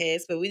in the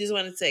past, but we just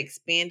wanted to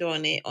expand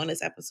on it on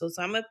this episode.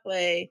 So I'm going to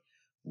play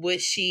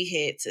what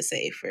she had to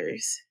say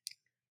first.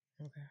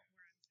 Okay.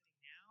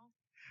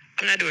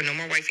 I'm not doing no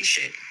more wifey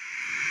shit.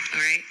 All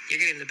right? You're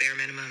getting the bare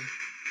minimum.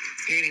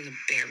 You're getting the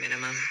bare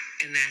minimum,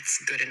 and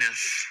that's good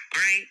enough.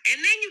 All right? And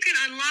then you can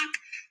unlock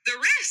the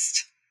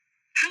rest.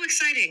 How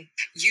exciting.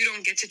 You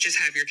don't get to just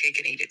have your cake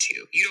and eat it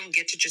too. You don't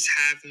get to just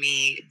have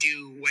me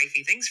do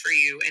wifey things for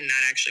you and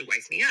not actually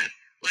wife me up.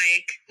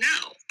 Like,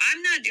 no,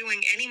 I'm not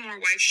doing any more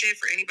wife shit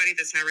for anybody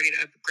that's not ready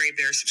to upgrade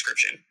their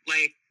subscription.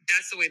 Like,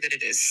 that's the way that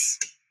it is.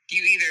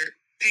 You either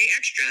pay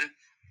extra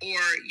or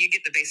you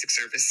get the basic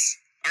service.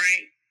 All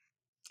right?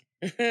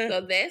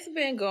 So that's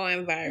been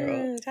going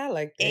viral. I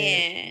like that.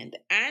 And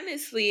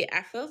honestly,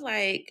 I feel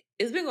like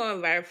it's been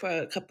going viral for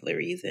a couple of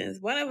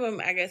reasons. One of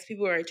them, I guess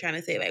people are trying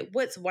to say, like,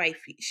 what's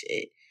wifey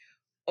shit?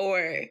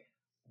 Or,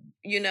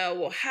 you know,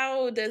 well,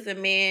 how does a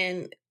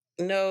man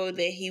know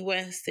that he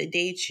wants to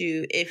date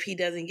you if he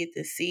doesn't get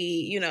to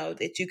see, you know,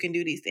 that you can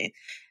do these things?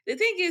 The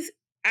thing is,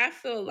 I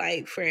feel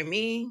like for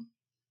me,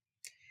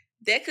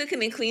 that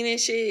cooking and cleaning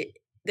shit,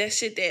 that's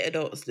shit that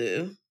adults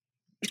do.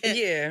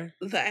 Yeah.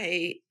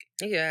 Like,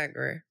 yeah, I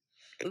agree.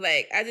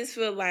 Like, I just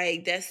feel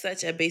like that's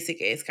such a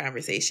basic ass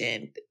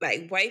conversation.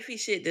 Like, wifey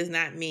shit does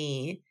not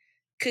mean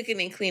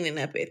cooking and cleaning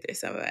up after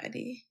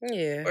somebody.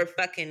 Yeah. Or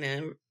fucking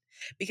them.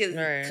 Because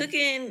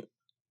cooking,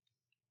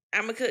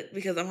 I'm going to cook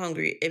because I'm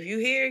hungry. If you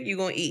here, you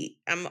going to eat.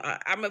 I'm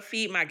going to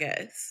feed my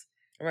guests.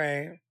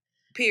 Right.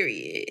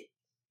 Period.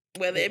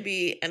 Whether it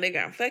be a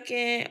nigga I'm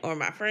fucking or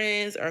my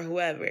friends or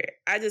whoever.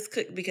 I just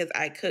cook because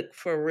I cook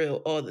for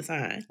real all the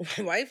time.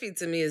 Wifey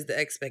to me is the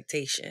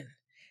expectation.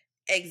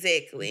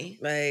 Exactly.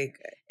 Like,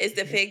 it's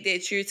the fact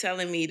that you're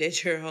telling me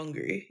that you're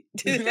hungry.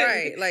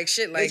 Right. Like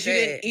shit like that. You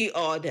didn't eat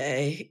all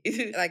day.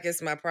 Like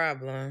it's my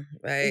problem.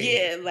 Like,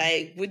 yeah,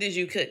 like what did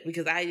you cook?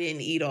 Because I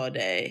didn't eat all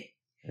day.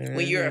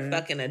 When you're a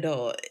fucking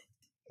adult.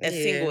 A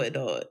single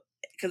adult.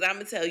 Because I'm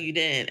going to tell you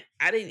then,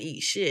 I didn't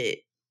eat shit.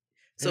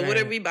 So what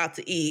are we about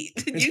to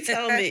eat? You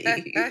tell me.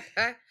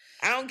 I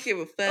don't give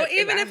a fuck. Or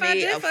even if I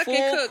did fucking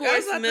cook, I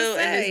was about to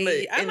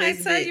say, I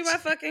might tell you I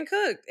fucking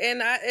cooked,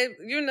 and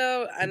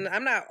and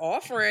I'm not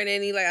offering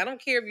any. Like, I don't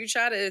care if you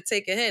try to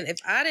take a hint. If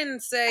I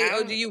didn't say,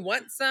 "Oh, do you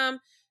want some?"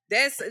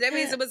 That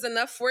means it was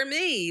enough for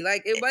me.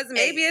 Like it wasn't.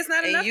 Maybe it's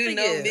not enough for you. You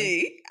know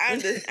me.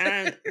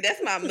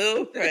 That's my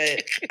meal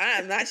prep.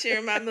 I'm not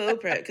sharing my meal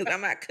prep because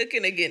I'm not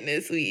cooking again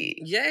this week.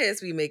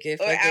 Yes, we making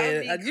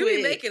fucking. You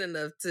be making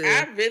enough too.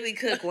 I really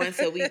cook once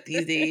a week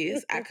these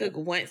days. I cook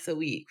once a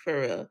week for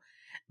real.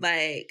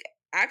 Like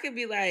I could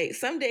be like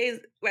some days.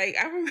 Like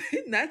I remember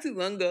not too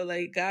long ago.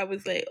 Like God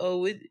was like, "Oh,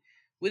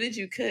 what did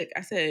you cook?"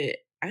 I said,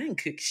 I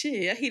didn't cook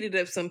shit. I heated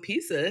up some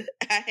pizza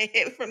I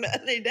had from the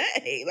other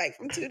day, like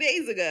from 2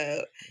 days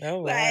ago. Oh,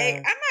 wow. Like,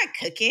 I'm not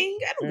cooking.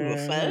 I don't give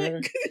a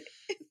fuck.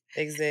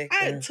 Exactly.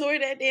 I tore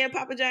that damn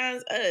Papa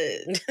John's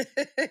up.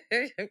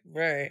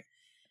 Right.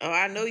 Oh,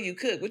 I know you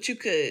cook. What you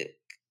cook?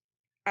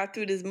 I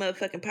threw this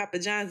motherfucking Papa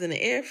John's in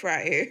the air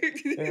fryer.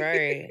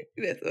 Right.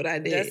 That's what I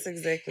did. That's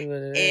exactly what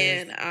it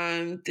is.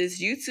 And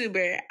this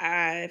YouTuber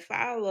I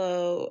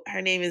follow,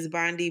 her name is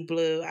Bondi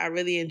Blue. I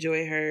really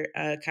enjoy her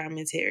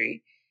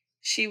commentary.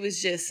 She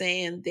was just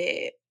saying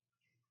that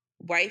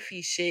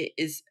wifey shit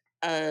is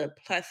a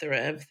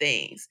plethora of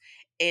things.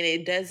 And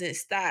it doesn't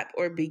stop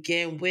or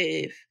begin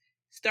with,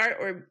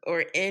 start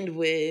or end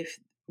with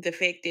the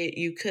fact that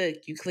you cook,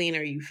 you clean,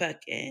 or you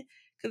fucking.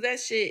 Because that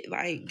shit,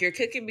 like, you're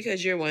cooking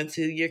because you're one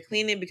to, you're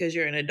cleaning because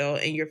you're an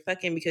adult, and you're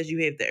fucking because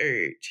you have the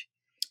urge.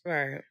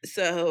 Right.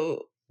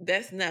 So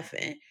that's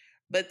nothing.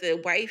 But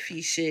the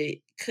wifey shit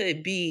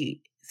could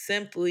be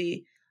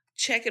simply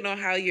checking on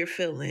how you're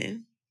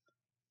feeling.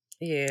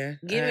 Yeah.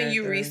 Giving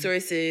you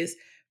resources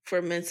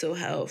for mental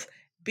health.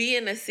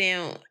 Being a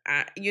sound,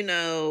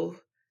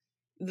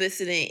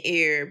 listening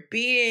ear.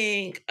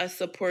 Being a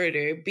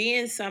supporter.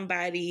 Being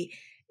somebody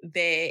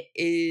that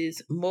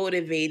is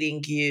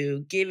motivating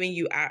you, giving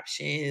you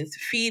options,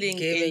 feeding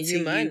into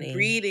you, money,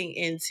 breathing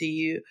into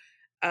you,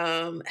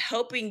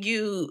 helping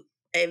you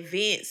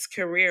advance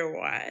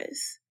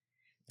career-wise,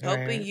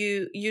 helping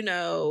you,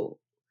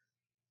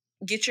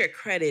 get your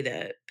credit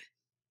up.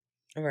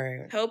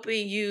 Right.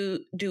 Helping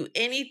you do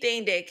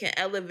anything that can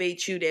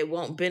elevate you that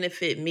won't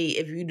benefit me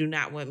if you do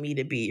not want me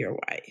to be your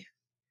wife.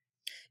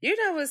 You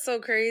know what's so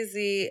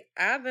crazy?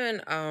 I've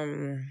been,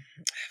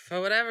 for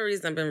whatever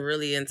reason, I've been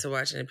really into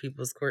watching the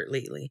People's Court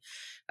lately,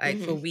 like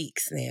for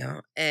weeks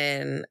now.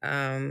 And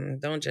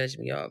don't judge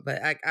me, y'all,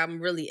 but I'm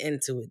really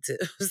into it too.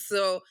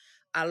 So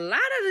a lot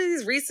of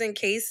these recent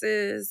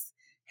cases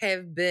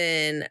have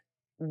been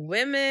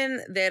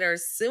women that are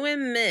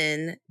suing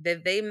men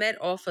that they met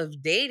off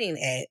of dating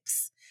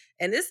apps.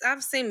 And this,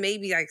 I've seen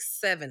maybe like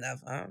 7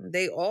 of them.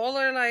 They all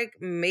are like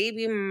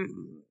maybe,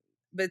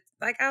 but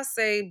like I'll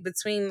say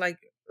between like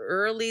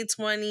early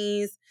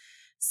 20s,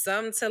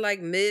 some to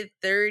like mid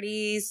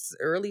 30s,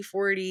 early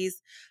 40s,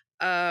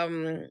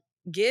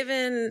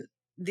 giving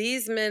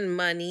these men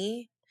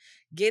money,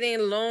 getting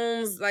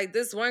loans. Like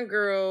this one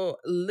girl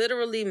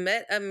literally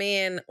met a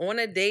man on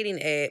a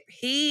dating app.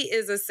 He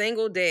is a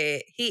single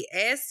dad. He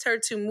asked her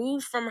to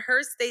move from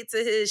her state to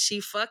his. She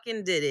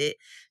fucking did it.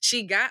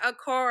 She got a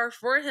car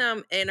for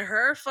him in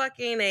her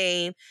fucking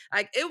name.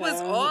 Like it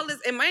was all this.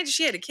 And mind you,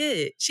 she had a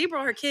kid. She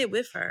brought her kid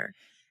with her.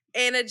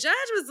 And a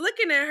judge was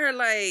looking at her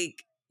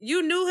like,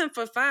 you knew him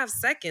for 5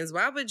 seconds.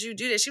 Why would you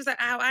do that? She was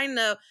like, oh, I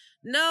know.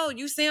 No,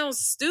 you sound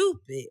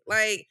stupid.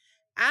 Like,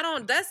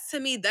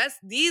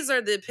 these are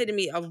the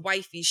epitome of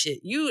wifey shit.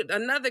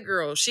 Another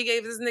girl, she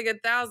gave this nigga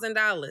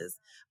 $1,000.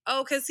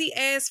 Oh, because he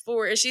asked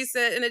for it. And she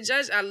said, and the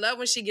judge, I love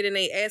when she get in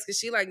they ask, because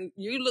she like,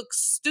 you look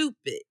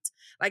stupid.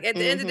 Like at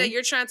the end of the day,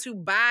 you're trying to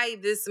buy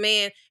this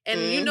man. And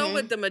you know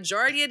what the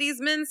majority of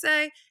these men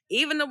say?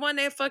 Even the one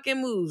that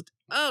fucking moved.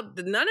 Oh,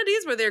 none of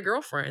these were their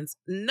girlfriends.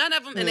 None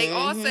of them. And they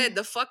all said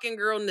the fucking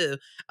girl knew.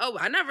 Oh,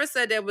 I never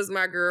said that was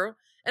my girl.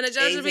 And the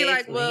judge would be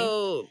like,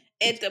 well...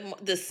 At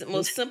the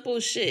most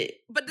simple shit.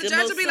 But the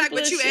judge would be like,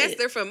 but you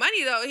asked her for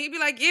money, though. He'd be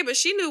like, yeah, but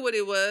she knew what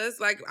it was.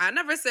 Like, I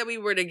never said we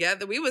were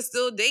together. We were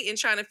still dating,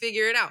 trying to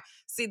figure it out.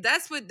 See,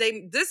 this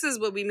is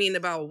what we mean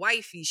about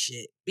wifey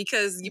shit.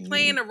 Because you're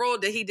playing a role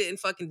that he didn't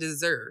fucking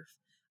deserve.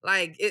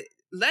 Like,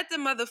 let the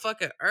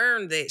motherfucker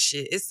earn that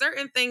shit. It's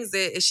certain things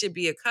that it should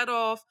be a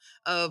cutoff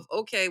of,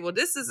 okay, well,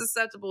 this is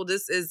acceptable,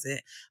 this isn't.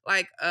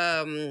 Like,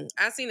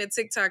 I seen a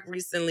TikTok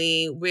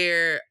recently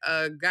where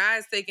a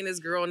guy's taking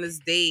his girl on this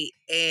date,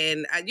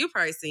 and you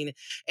probably seen it.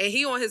 And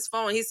he on his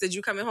phone, he said,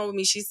 you coming home with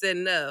me? She said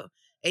no.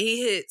 And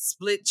he hit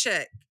split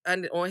check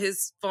on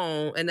his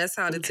phone, and that's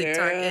how the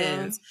TikTok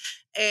ends.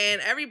 And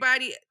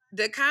everybody...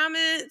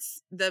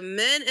 the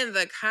men in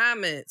the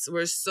comments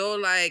were so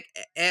like,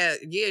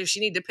 yeah, she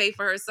need to pay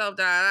for herself,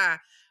 da da.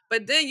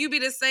 But then you be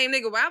the same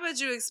nigga. Why would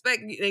you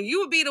expect? And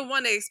you would be the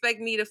one that expect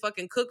me to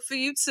fucking cook for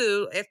you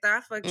too after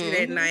I fucked you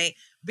that night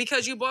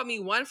because you bought me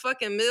one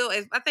fucking meal.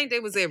 I think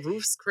they was at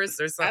Ruth's Chris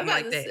or something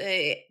like that.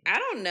 Say, I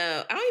don't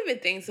know. I don't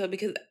even think so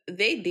because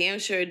they damn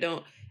sure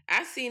don't.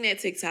 I seen that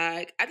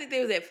TikTok. I think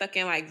they was at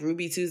fucking like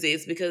Ruby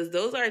Tuesdays because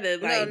those are the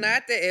like. No,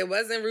 not that. It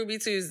wasn't Ruby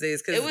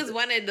Tuesdays because it was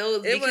one of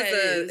those.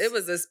 It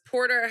was a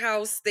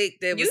porterhouse steak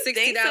that was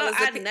 $60. So?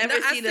 I never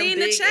seen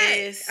the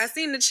chat. I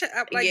seen the chat.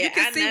 Like you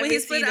can see when he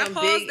split. I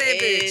paused that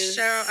bitch.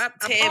 Cheryl, I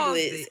paused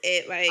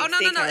it. At, like, oh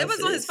no! It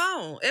was on his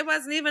phone. It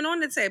wasn't even on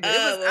the table.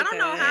 I don't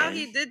know how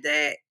he did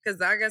that because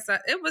I guess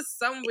it was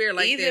somewhere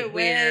like either that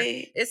way, where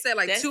it said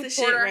like 2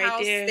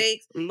 porterhouse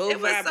steaks. Low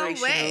vibrational.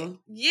 So wet.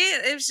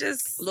 Yeah, it was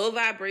just low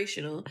vibrational.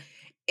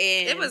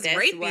 And it was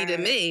rapey to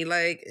me.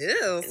 Like,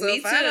 ew. So me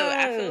too.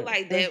 I feel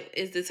like that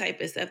is the type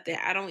of stuff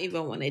that I don't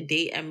even want to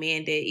date a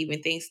man that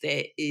even thinks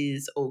that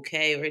is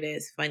okay or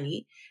that's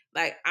funny.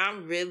 Like,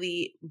 I'm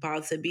really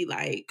about to be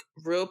like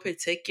real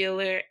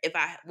particular. If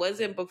I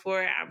wasn't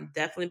before, I'm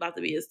definitely about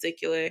to be a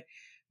stickler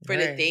for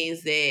the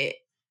things that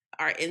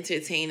are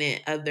entertaining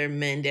other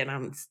men that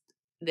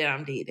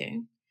I'm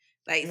dating.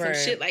 Like some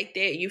shit like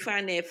that. You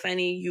find that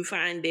funny. You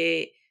find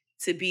that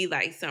to be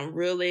like some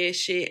real ass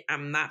shit.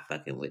 I'm not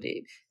fucking with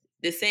it.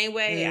 The same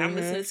way I'm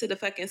listening to the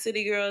fucking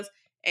City Girls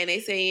and they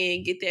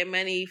saying get that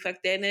money, fuck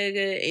that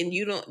nigga, and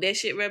you don't that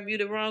shit rub you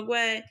the wrong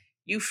way.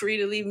 You free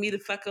to leave me the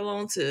fuck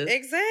alone too.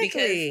 Exactly.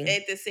 Because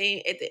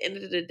at the end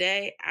of the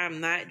day, I'm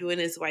not doing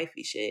this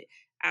wifey shit.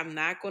 I'm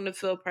not going to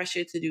feel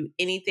pressure to do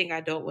anything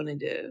I don't want to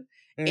do.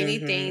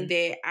 Anything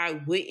that I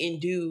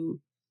wouldn't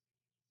do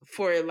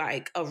for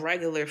like a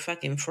regular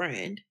fucking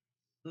friend.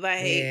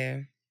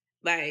 Like,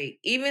 like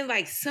even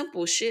like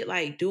simple shit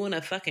like doing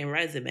a fucking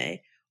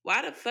resume.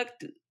 Why the fuck?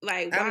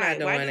 Why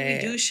do we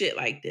do shit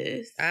like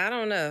this? I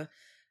don't know.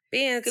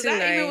 Because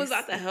I even was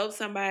about to help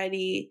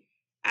somebody.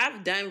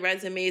 I've done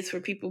resumes for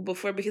people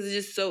before because it's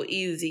just so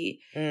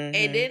easy.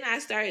 And then I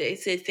started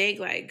to think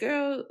like,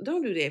 girl,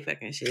 don't do that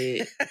fucking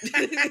shit.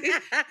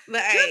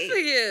 Like, good for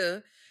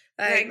you.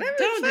 Like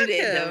don't do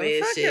that dumb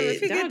ass shit.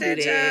 If he don't get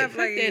that job.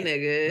 Fuck that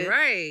nigga.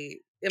 Right.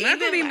 Am I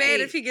gonna be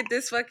mad if he get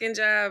this fucking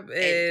job?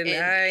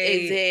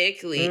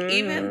 Exactly.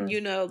 Even,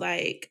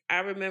 like I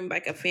remember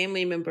like a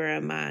family member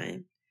of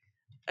mine,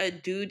 a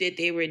dude that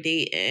they were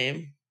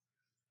dating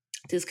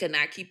just could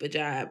not keep a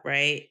job,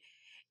 right?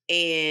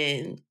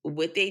 And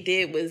what they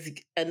did was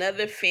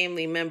another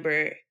family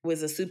member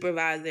was a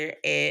supervisor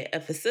at a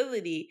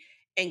facility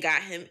and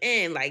got him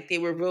in. Like they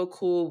were real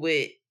cool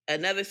with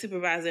another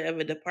supervisor of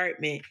a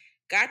department,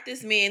 got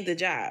this man the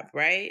job,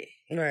 right?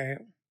 Right.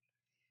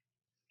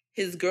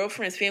 His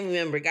girlfriend's family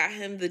member got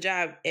him the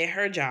job at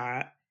her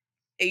job.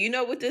 And you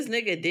know what this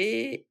nigga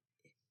did?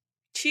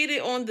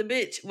 Cheated on the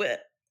bitch with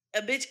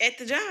a bitch at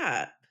the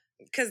job.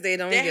 Because they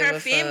don't give a fuck. That her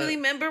family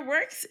member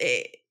works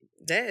at.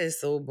 That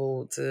is so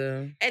bold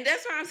too. And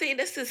that's why I'm saying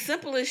that's the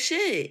simplest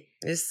shit.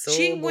 It's so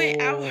She bold.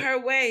 went out her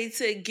way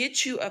to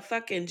get you a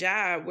fucking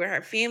job where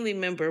her family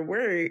member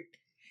worked,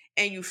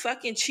 and you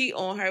fucking cheat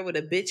on her with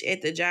a bitch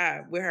at the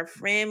job where her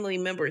family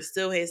member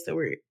still has to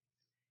work.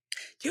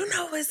 You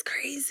know what's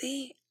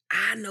crazy?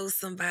 I know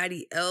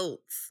somebody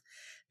else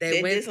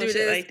that went through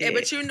this. Like that.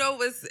 But you know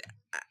what's,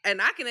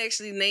 and I can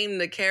actually name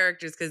the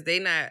characters because they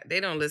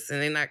don't listen.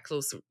 They're not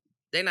close.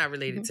 They're not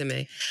related to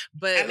me.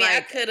 But I mean,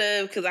 I could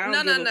have because I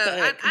don't give a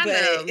fuck. I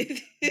know.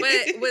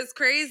 But what's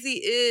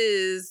crazy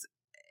is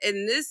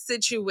in this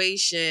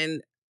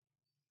situation,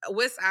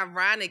 what's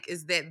ironic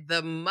is that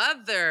the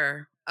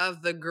mother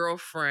of the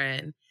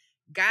girlfriend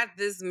got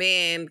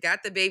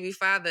the baby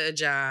father a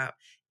job,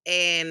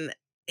 and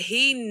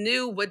he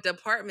knew what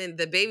department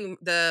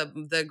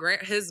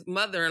his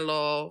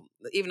mother-in-law,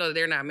 even though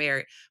they're not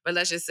married, but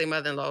let's just say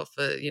mother-in-law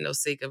for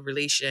sake of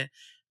relation.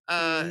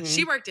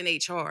 She worked in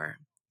HR.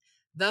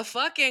 The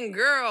fucking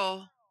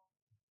girl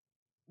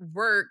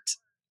worked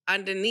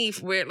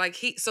underneath where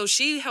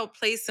she helped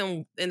place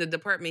him in the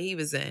department he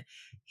was in.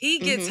 He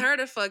gets her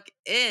to fuck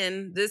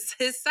in his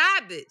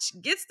side bitch.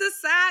 Gets the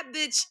side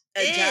bitch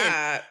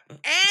job.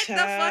 At the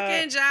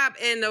fucking job.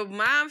 And the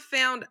mom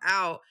found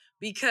out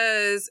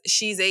because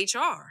she's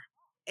HR.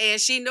 And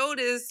she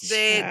noticed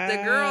that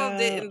the girl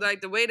didn't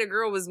like the way the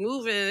girl was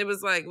moving. It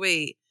was like,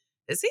 wait,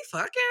 is he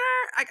fucking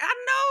her? Like, I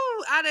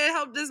know I didn't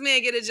help this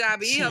man get a job,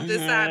 but he helped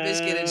this side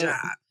bitch get a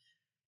job.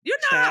 You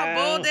know how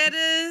bold that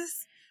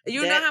is?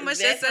 You know how much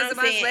that says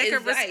about lack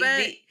of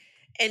respect?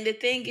 And the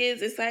thing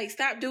is, it's like,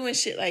 stop doing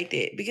shit like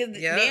that. Because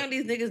now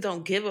these niggas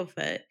don't give a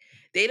fuck.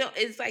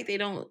 It's like they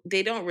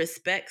don't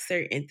respect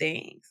certain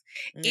things.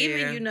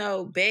 Yeah.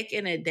 Even, back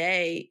in the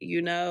day,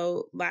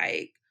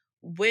 like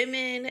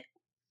women,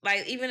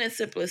 like even in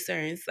simplest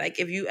terms, like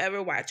if you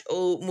ever watch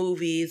old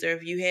movies or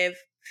if you have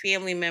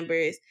family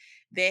members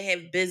that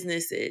have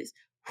businesses,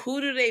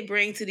 who do they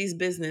bring to these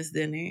business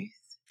dinners?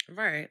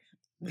 Right.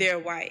 Their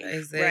wife.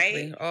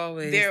 Exactly. Right?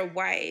 Always. Their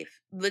wife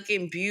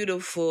looking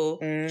beautiful,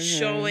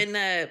 showing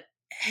up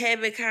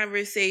having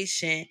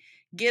conversation,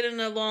 getting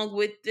along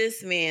with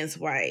this man's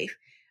wife,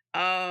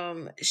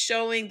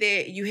 showing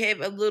that you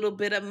have a little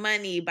bit of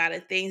money by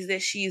the things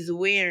that she's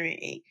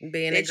wearing,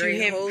 being that a great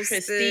you have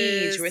hostess,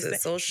 prestige,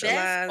 respect. socializing.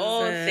 That's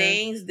all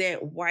things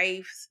that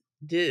wives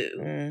do.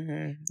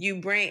 Mm-hmm.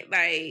 You bring,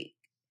 like,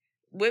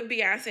 what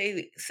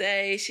Beyonce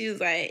say, she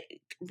was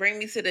like, bring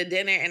me to the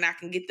dinner and I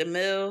can get the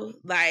meal.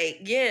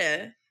 Like,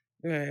 yeah,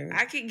 right.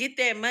 I can get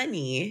that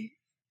money.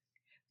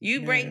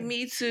 You bring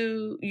me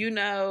to,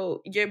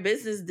 your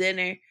business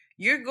dinner,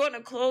 you're going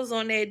to close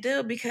on that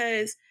deal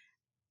because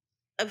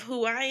of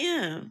who I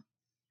am.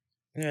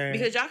 Right.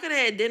 Because y'all could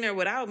have had dinner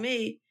without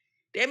me.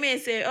 That man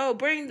said, oh,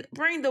 bring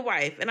the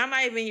wife. And I'm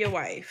not even your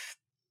wife.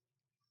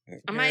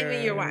 I'm not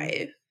even your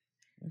wife.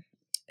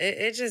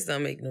 It just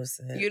don't make no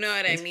sense. You know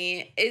what I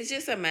mean? It's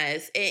just a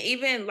mess. And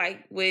even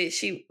like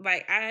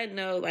I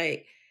know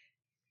like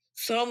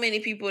so many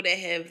people that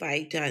have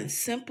like done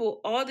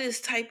all this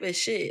type of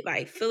shit,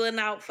 like filling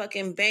out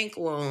fucking bank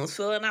loans,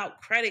 filling out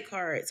credit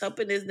cards,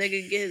 helping this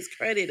nigga get his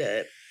credit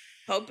up,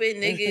 helping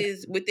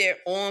niggas with their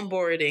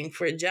onboarding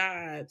for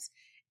jobs.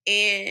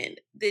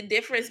 And the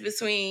difference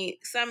between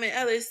some and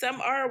others, some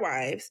are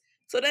wives.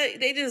 So that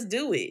they just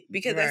do it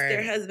because that's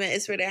their husband,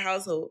 it's for their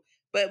household.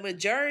 But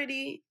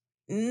majority,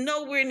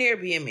 nowhere near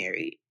being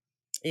married.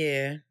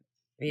 Yeah.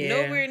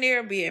 Nowhere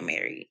near being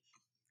married.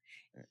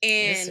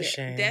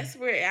 And that's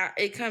where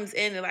it comes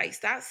in, and like,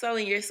 stop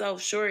selling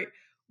yourself short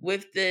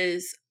with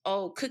this,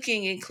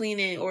 cooking and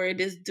cleaning, or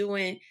just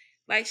doing,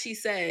 like she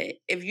said,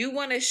 if you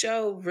want to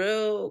show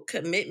real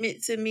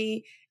commitment to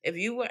me, if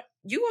you want,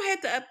 you gonna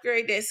have to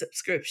upgrade that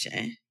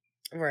subscription.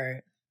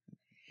 Right.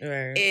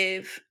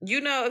 If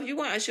you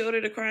want a shoulder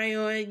to cry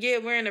on, yeah,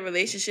 we're in a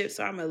relationship,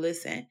 so I'm gonna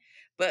listen.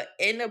 But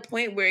in the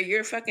point where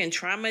you're fucking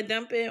trauma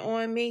dumping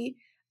on me,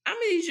 I'm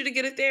gonna need you to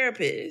get a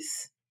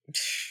therapist.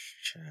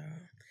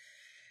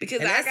 Because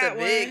that's I got a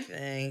big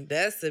thing.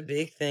 That's a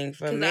big thing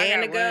for a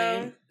man to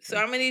go. So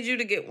I'm gonna need you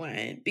to get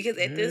one. Because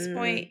at this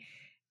point,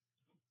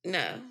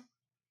 no.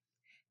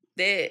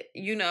 That,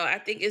 I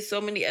think it's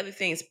so many other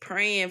things.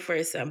 Praying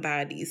for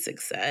somebody's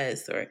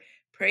success, or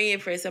praying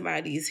for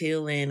somebody's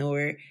healing,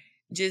 or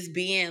just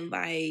being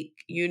like,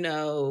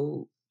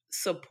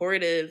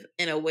 supportive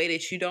in a way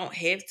that you don't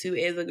have to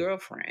as a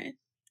girlfriend.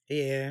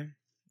 Yeah,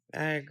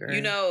 I agree.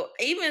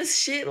 Even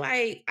shit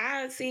like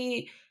I've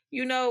seen,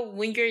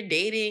 when you're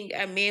dating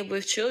a man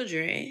with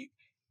children,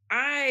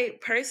 I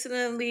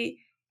personally,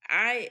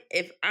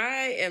 if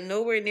I am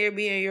nowhere near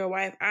being your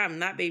wife, I'm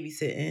not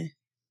babysitting.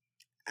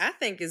 I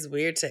think it's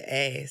weird to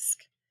ask.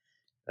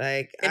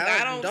 Like, if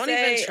I don't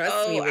say, even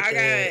trust me with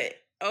that.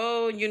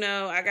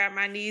 I got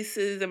my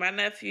nieces and my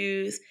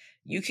nephews,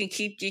 you can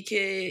keep your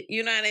kid,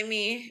 you know what I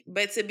mean?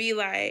 But to be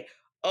like,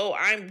 oh,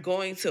 I'm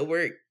going to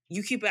work,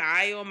 you keep an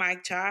eye on my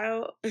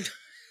child?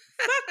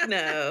 Fuck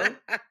no.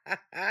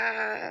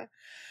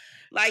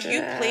 Like,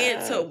 you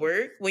plan to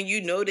work when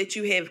you know that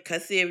you have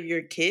custody of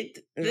your kid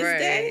this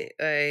day?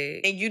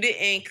 Right. And you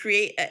didn't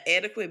create an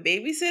adequate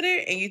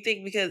babysitter, and you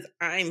think because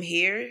I'm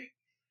here,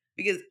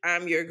 because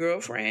I'm your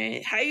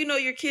girlfriend, how you know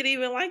your kid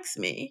even likes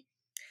me?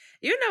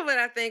 You know what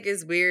I think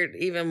is weird,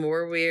 even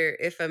more weird?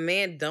 If a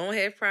man don't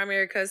have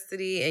primary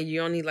custody and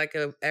you only like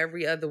a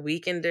every other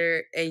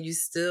weekender, and you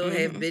still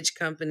have bitch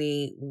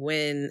company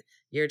when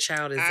your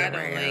child is around. I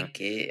don't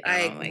like it.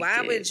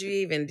 Why would you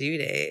even do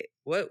that?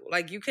 What,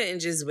 like, you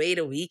couldn't just wait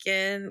a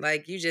weekend?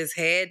 Like, you just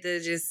had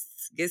to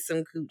just get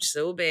some cooch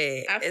so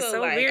bad. I feel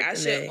so like weird I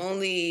should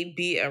only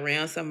be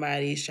around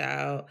somebody's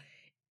child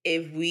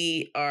if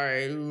we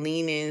are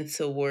leaning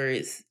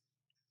towards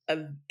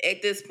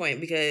at this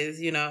point, because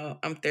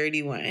I'm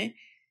 31,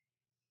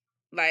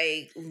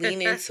 like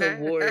leaning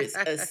towards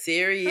a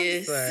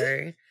serious,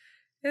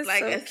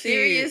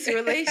 serious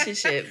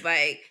relationship.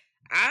 Like,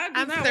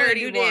 I'm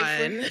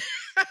 31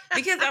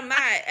 because I'm not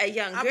a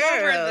young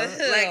girl.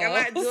 Like, I'm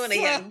not doing a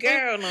young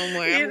girl no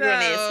more. I'm a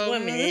grown-ass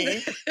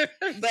woman.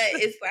 But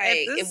it's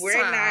like, if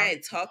we're not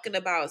talking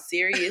about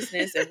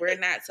seriousness, if we're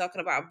not talking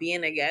about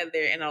being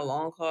together in a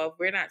long haul, if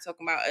we're not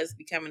talking about us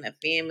becoming a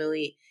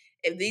family,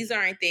 if these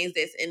aren't things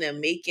that's in the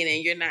making,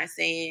 and you're not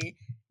saying,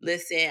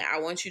 listen, I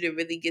want you to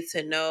really get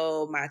to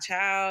know my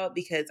child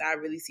because I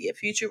really see a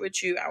future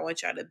with you. I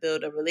want y'all to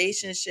build a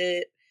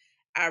relationship.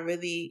 I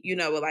really,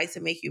 would like to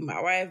make you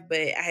my wife, but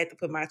I have to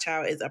put my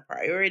child as a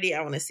priority.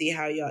 I want to see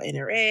how y'all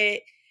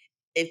interact.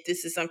 If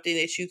this is something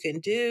that you can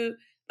do,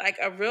 like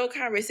a real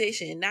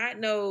conversation, not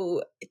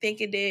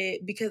thinking that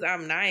because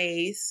I'm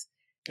nice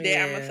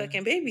that I'm a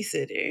fucking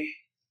babysitter.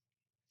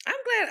 I'm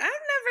glad I've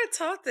never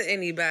talked to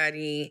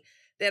anybody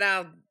that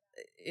I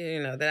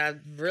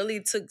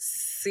really took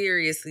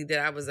seriously, that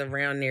I was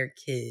around their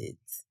kids.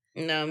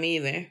 No, me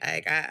either.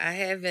 Like, I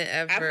haven't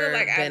ever. I feel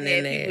like I've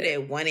had people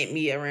that wanted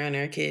me around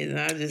their kids, and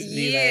I'll just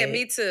be like,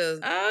 me too.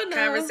 Oh no,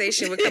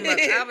 conversation would come up.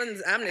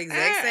 I'm the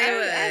exact same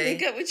way. I'll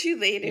link up with you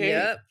later.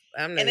 Yep.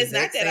 And it's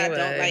not that I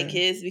don't like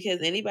kids, because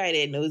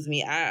anybody that knows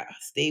me, I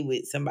stay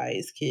with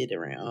somebody's kid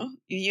around.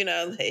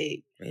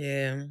 Like,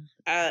 yeah.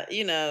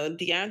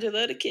 Deandra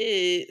love the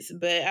kids,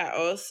 but I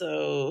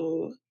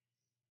also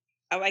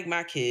I like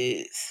my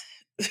kids.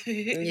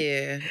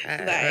 Yeah.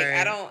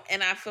 I don't,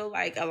 and I feel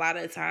like a lot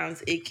of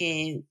times it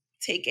can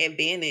take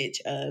advantage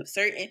of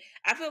certain.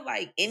 I feel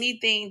like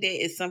anything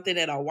that is something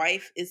that a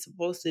wife is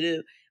supposed to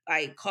do,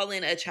 like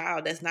calling a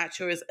child that's not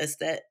yours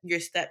your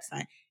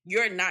stepson,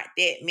 you're not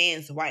that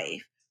man's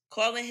wife.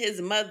 Calling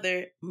his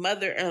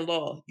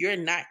mother-in-law, you're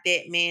not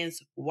that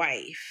man's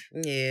wife.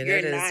 Yeah,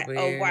 you're that is not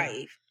weird. a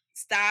wife.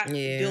 Stop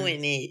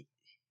doing it.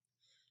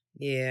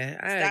 Yeah,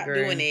 I Stop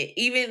agree. doing it.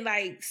 Even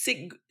like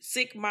sick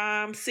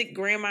mom, sick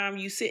grandmom,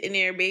 you sitting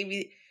there,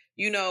 baby,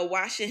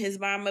 washing his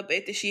mom up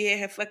after she had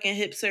her fucking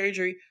hip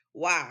surgery.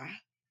 Why?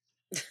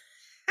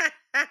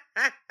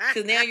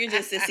 Because now you're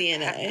just a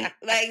CNA.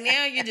 Like,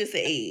 now you're just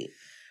an aide.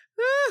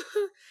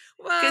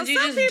 Well,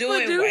 some people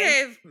do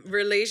have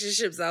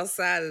relationships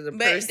outside of the person.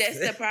 But that's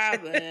the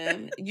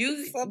problem.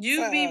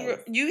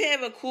 You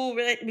have a cool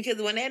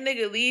because when that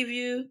nigga leave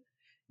you,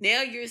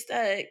 now you're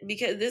stuck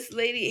because this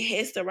lady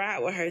has to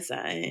ride with her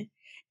son.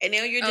 And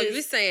now you're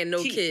you're saying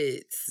no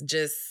kids,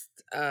 just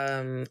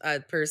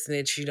a person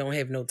that you don't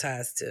have no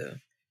ties to.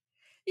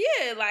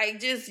 Yeah,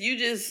 like you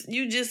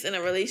just in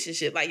a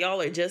relationship, like y'all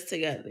are just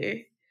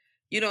together.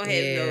 You don't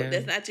have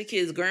that's not your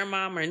kid's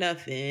grandmom or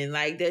nothing.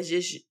 Like, that's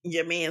just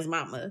your man's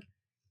mama.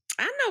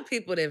 I know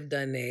people that have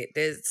done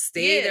that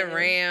stayed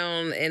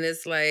around, and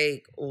it's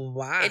like,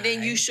 why? And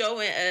then you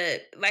showing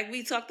up, like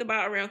we talked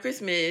about around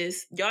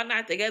Christmas. Y'all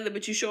not together,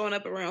 but you showing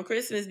up around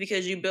Christmas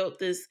because you built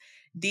this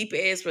deep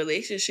ass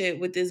relationship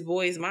with this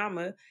boy's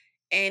mama.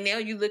 And now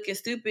you looking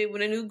stupid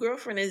when a new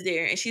girlfriend is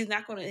there, and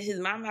his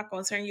mom not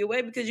gonna turn you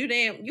away because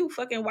you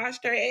fucking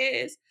washed her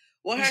ass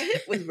when her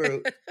hip was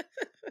broke.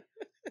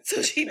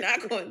 So she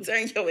not gonna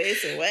turn your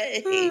ass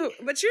away.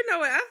 But you know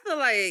what? I feel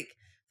like,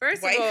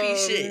 first of all,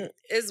 shit.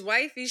 It's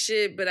wifey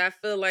shit, but I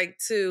feel like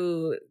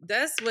too,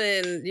 that's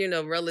when,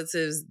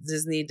 relatives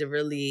just need to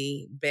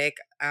really back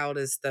out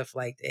of stuff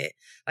like that.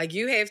 Like,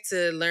 you have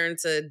to learn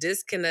to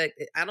disconnect.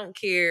 I don't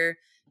care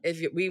if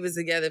we was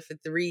together for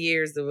 3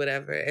 years or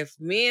whatever. If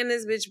me and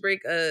this bitch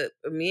break up,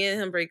 or me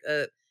and him break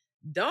up,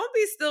 don't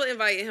be still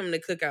inviting him to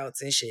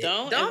cookouts and shit.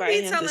 Don't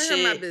be telling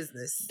him my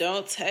business.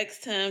 Don't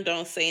text him.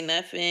 Don't say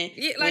nothing.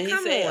 Yeah, like,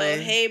 come on. Oh,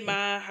 hey,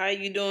 ma, how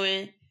you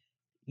doing?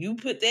 You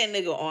put that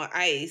nigga on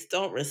ice.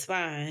 Don't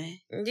respond.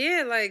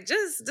 Yeah, like,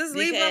 just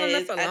leave well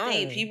enough alone. I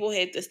think people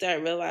have to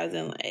start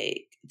realizing,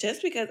 like,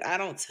 just because I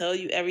don't tell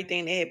you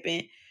everything that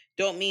happened,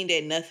 don't mean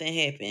that nothing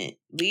happened.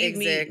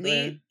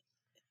 Leave.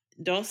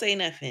 Don't say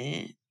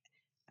nothing.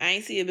 I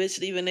ain't see a bitch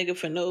leave a nigga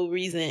for no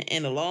reason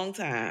in a long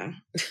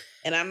time.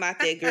 And I'm not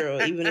that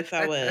girl, even if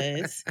I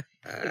was.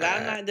 If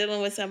I'm not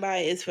dealing with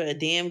somebody, it's for a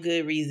damn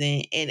good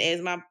reason. And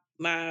as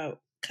my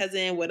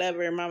cousin,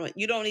 whatever, mama,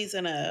 you don't need to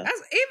know. Even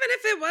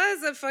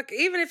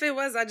if it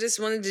was, I just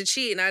wanted to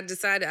cheat and I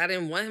decided I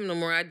didn't want him no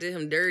more. I did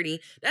him dirty.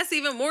 That's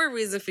even more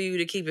reason for you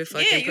to keep it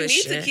fucking pushing. Yeah, you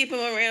need to keep him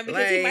around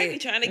because he might be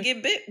trying to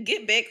get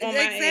back on my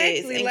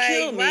ass and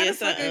kill me or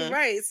something.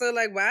 Right. So,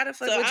 like, why the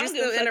fuck would you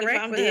still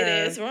interact with him?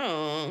 That's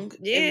wrong.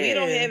 Yeah. If we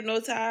don't have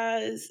no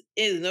ties,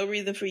 there's no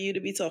reason for you to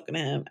be talking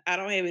to him. I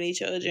don't have any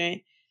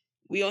children.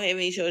 We don't have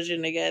any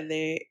children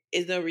together.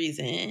 It's no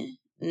reason.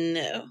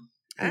 No.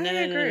 I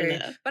agree.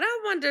 No. But I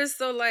wonder,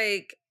 so,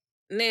 like,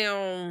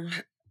 now,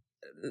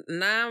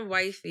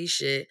 non-wifey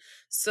shit.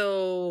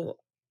 So,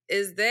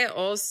 is that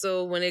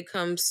also when it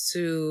comes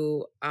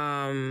to,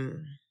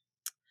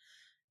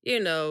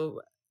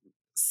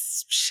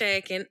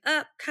 shacking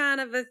up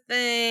kind of a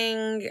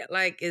thing?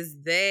 Like,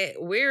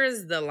 where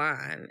is the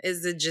line?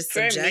 Is it just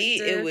subjective? For me,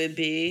 it would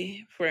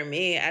be. For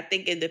me, I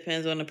think it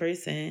depends on the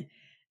person.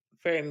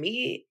 For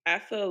me, I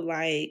feel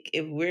like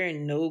if we're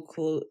in no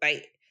clue,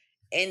 like,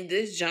 in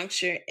this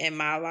juncture in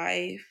my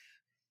life,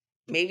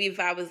 maybe if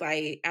I was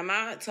like, I'm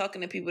not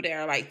talking to people that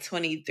are like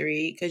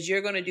 23, because you're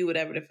going to do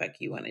whatever the fuck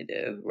you want to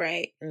do,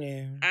 right?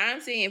 Yeah.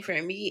 I'm saying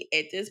for me,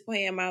 at this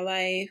point in my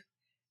life,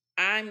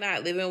 I'm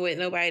not living with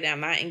nobody that I'm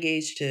not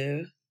engaged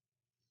to.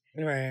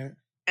 Right.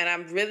 And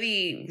I'm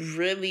really,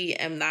 really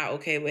am not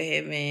okay with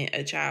having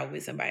a child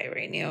with somebody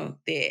right now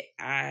that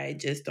I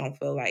just don't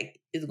feel like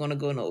is going to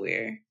go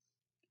nowhere.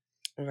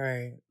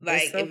 Right.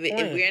 Like,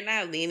 if we're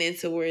not leaning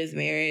towards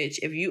marriage,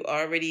 if you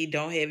already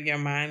don't have your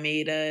mind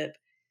made up,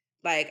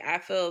 like, I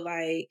feel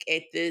like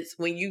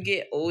when you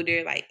get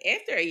older, like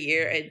after a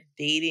year of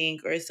dating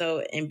or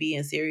so and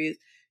being serious,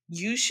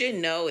 you should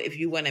know if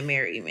you want to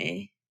marry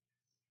me.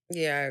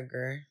 Yeah, I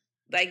agree.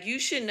 Like, you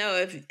should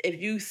know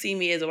if you see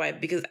me as a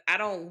wife, because I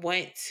don't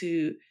want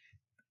to.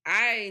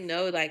 I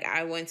know, like,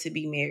 I want to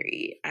be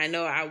married. I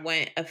know I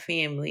want a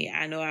family.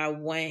 I know I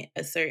want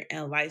a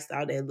certain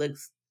lifestyle that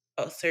looks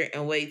a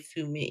certain way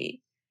to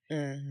me.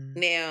 Mm-hmm.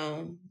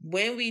 Now,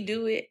 when we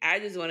do it, I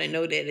just want to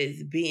know that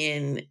it's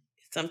being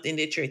something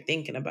that you're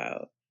thinking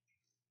about.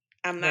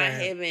 I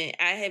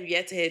have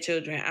yet to have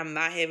children. I'm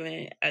not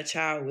having a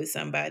child with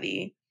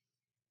somebody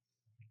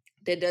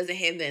that doesn't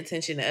have the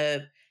intention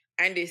of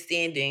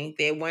understanding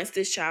that once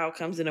this child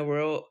comes in the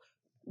world,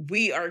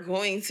 we are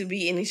going to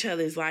be in each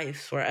other's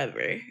lives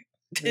forever.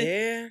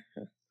 Yeah.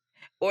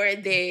 or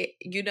that,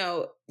 you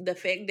know, the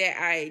fact that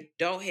I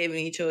don't have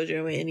any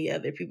children with any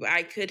other people,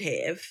 I could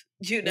have,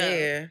 you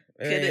know,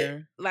 Yeah.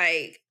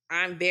 like,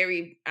 I'm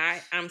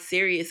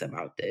serious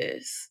about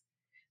this.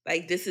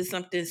 Like, this is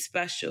something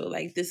special.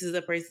 Like, this is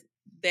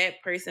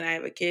that person I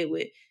have a kid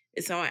with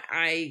is someone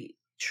I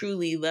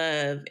truly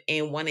love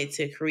and wanted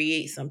to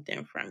create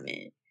something from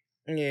it.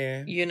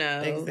 Yeah. You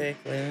know,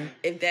 exactly.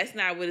 If that's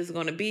not what it's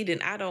going to be,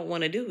 then I don't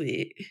want to do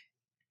it.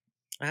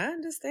 I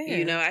understand.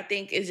 You know, I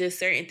think it's just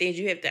certain things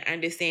you have to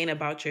understand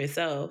about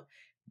yourself.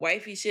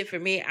 Wifey shit for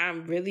me,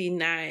 I'm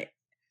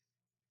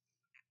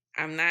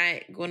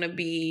not going to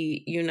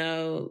be, you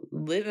know,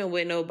 living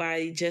with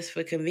nobody just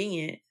for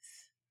convenience.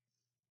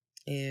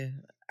 Yeah.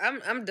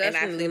 I'm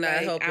definitely not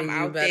like helping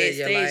you better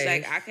your life.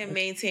 Like, I can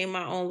maintain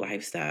my own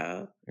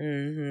lifestyle.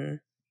 Mm-hmm.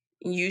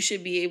 You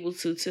should be able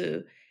to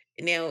too.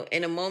 Now,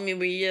 in a moment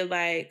where you're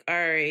like, all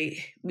right,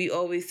 we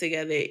always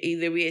together.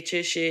 Either we at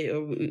your shit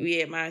or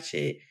we at my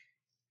shit.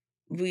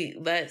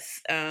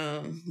 Let's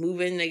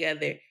move in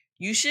together.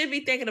 You should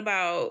be thinking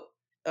about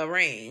a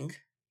ring.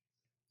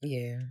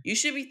 Yeah. You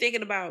should be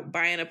thinking about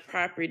buying a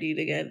property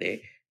together.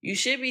 You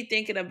should be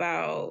thinking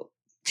about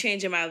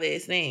changing my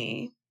last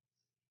name.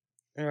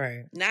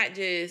 Right. Not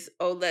just,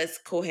 let's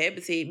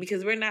cohabitate,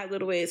 because we're not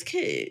little ass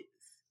kids.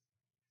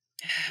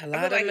 A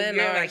lot of men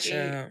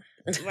are.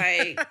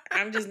 Like,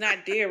 I'm just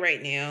not there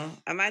right now.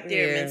 I'm not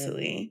there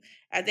mentally.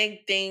 I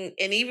think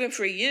and even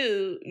for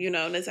you, you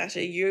know,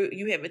 Natasha,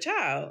 you have a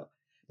child.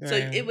 Right. So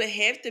it would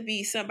have to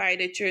be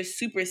somebody that you're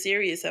super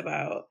serious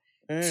about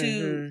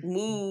to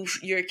move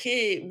your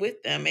kid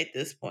with them at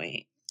this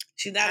point.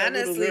 She's not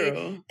honestly, a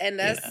little girl. And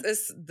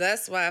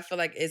that's why I feel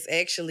like it's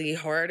actually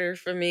harder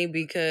for me,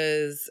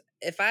 because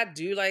if I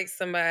do like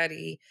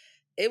somebody,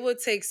 it would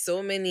take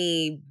so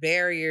many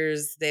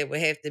barriers that would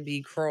have to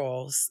be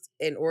crossed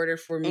in order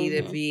for me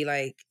to be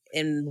like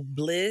in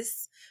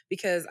bliss,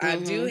 because I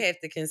do have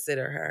to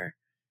consider her.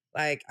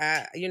 Like,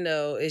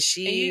 is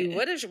she,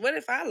 what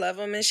if I love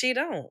him and she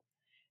don't?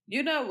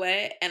 You know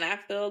what? And I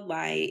feel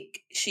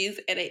like she's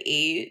at an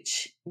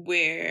age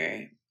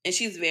where, and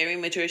she's very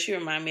mature. She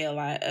reminds me a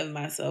lot of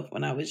myself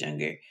when I was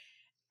younger.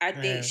 I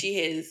think she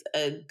is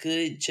a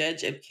good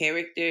judge of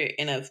character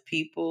and of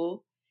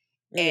people.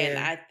 And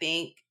I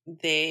think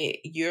that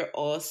you're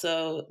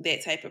also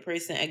that type of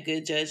person, a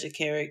good judge of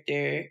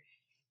character,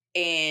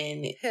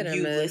 and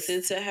you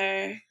listen to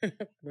her.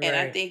 And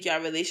I think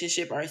your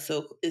relationship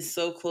is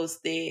so close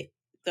that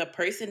the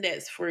person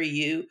that's for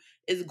you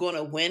is going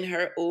to win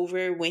her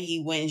over when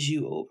he wins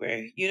you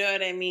over. You know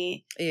what I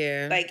mean?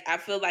 Yeah. Like, I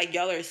feel like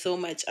y'all are so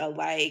much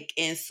alike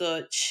and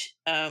such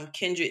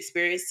kindred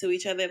spirits to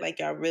each other. Like,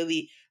 y'all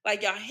really,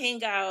 like, y'all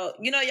hang out,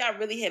 you know, y'all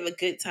really have a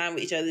good time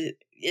with each other.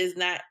 It's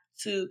not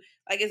too,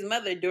 like, it's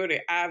mother-daughter,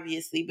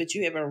 obviously, but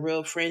you have a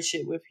real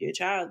friendship with your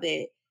child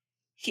that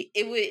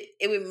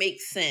it would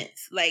make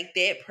sense. Like,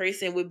 that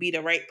person would be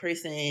the right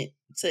person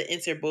to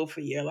enter both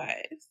of your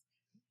lives.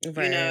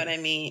 Right. You know what I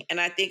mean?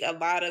 And I think a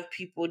lot of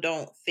people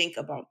don't think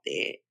about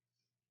that.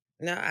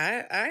 No,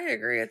 I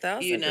agree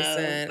 1,000%. You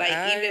know,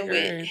 like, even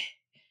with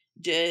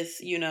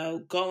just, you know,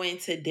 going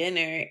to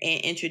dinner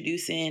and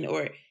introducing,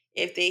 or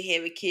if they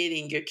have a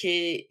kid and your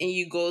kid and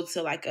you go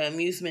to like an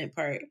amusement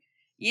park.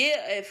 Yeah,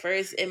 at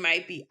first it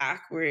might be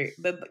awkward,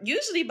 but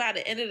usually by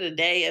the end of the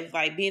day of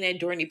like being at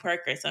Dorney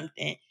Park or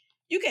something,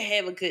 you can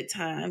have a good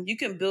time. You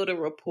can build a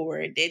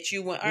rapport that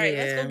you want. All right,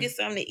 let's go get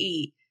something to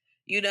eat,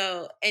 you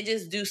know, and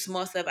just do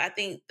small stuff. I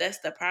think that's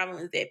the problem,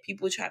 is that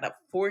people try to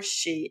force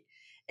shit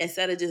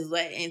instead of just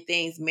letting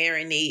things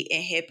marinate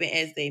and happen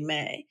as they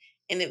may.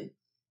 And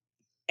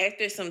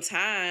after some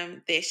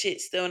time, that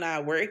shit's still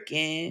not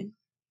working,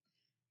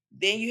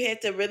 then you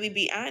have to really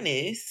be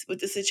honest with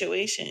the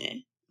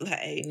situation.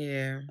 Like,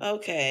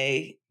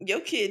 okay,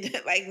 your kid,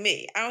 like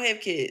me, I don't have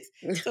kids.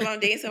 So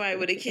I'm dating somebody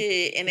with a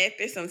kid, and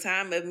after some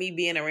time of me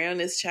being around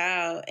this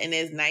child, and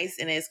as nice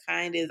and as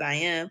kind as I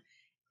am,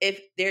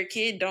 if their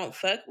kid don't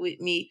fuck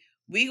with me,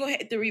 we gonna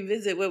have to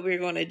revisit what we're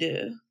gonna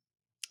do.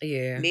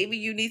 Yeah. Maybe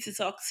you need to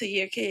talk to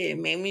your kid.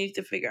 Maybe you need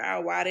to figure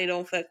out why they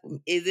don't fuck with me.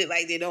 Is it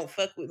like they don't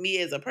fuck with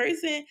me as a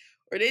person,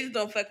 or they just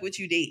don't fuck with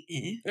you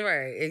dating?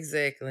 Right,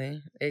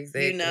 exactly.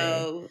 You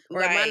know,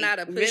 or am I not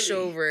a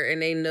pushover,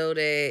 and they know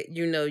that,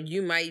 you know,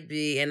 you might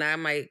be, and I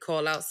might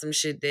call out some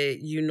shit that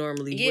you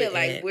normally wouldn't.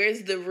 Like,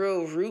 where's the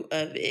real root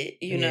of it?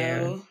 You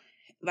know,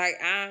 like,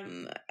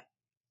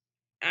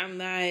 I'm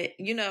not,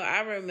 you know,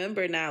 I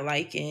remember not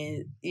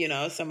liking, you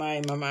know,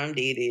 somebody my mom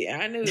dated.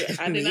 I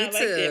did not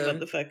like that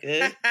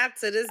motherfucker.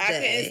 To this day. I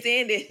couldn't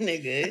stand that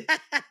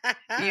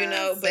nigga. You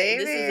know, but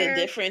this is a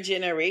different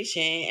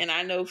generation. And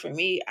I know for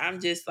me, I'm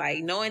just like,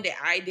 knowing that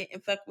I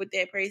didn't fuck with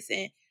that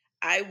person,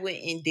 I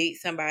wouldn't date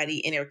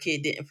somebody and their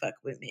kid didn't fuck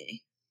with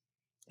me.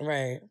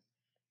 Right.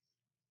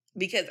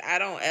 Because I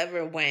don't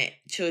ever want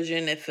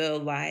children to feel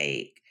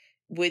like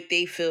what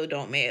they feel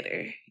don't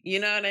matter. You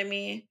know what I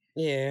mean?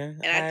 Yeah.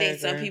 And I think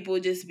some people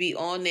just be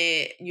on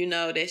that, you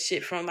know, that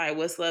shit from like,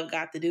 what's love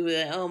got to do with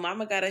it? Oh,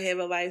 mama gotta have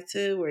a life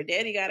too, or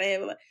daddy gotta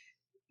have a life.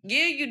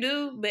 Yeah, you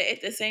do. But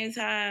at the same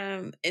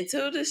time,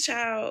 until this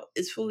child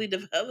is fully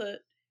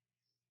developed,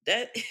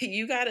 that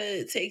you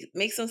gotta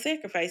make some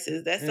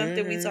sacrifices. That's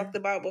something we talked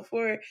about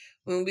before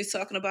when we was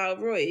talking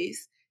about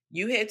Royce.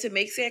 You had to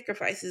make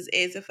sacrifices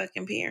as a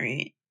fucking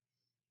parent.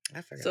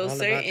 I forgot So all about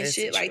certain that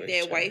shit like that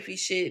situation. wifey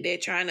shit, they're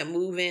trying to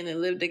move in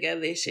and live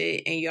together and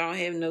shit, and y'all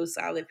have no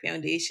solid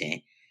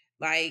foundation.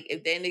 Like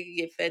if that nigga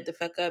get fed the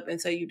fuck up and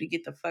tell you to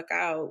get the fuck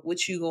out,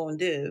 what you gonna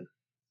do?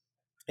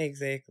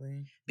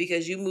 Exactly.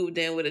 Because you moved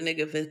in with a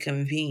nigga for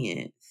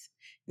convenience.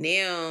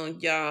 Now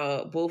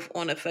y'all both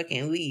on a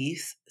fucking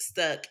lease,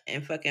 stuck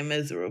and fucking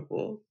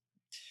miserable.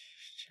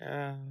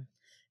 Child.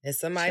 And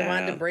somebody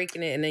wound up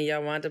breaking it, and then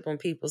y'all wound up on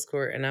People's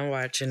Court, and I'm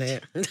watching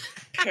it.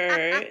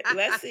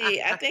 Let's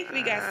see. I think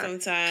we got some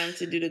time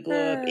to do the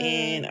glow up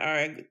and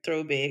our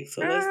throwback,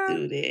 so let's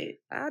do that.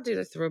 I'll do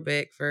the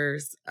throwback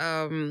first.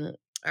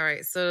 All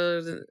right,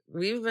 so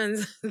we've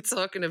been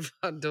talking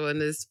about doing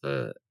this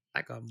for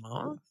like a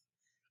month.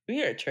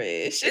 We are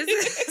trash.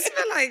 It's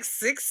been like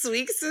 6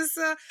 weeks or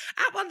so.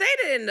 Well, they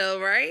didn't know,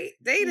 right?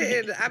 They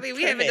didn't. I mean,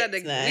 we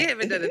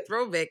haven't done a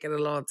throwback in a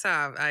long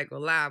time. I ain't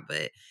gonna lie,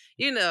 but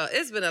you know,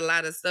 it's been a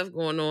lot of stuff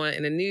going on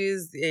in the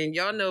news, and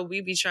y'all know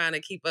we be trying to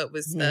keep up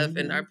with stuff,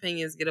 and our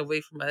opinions get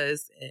away from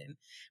us, and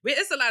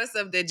it's a lot of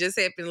stuff that just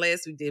happened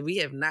last week that we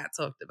have not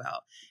talked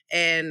about,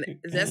 and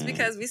that's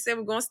because we said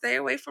we're gonna stay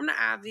away from the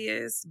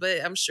obvious,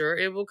 but I'm sure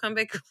it will come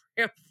back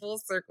full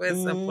circle at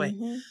some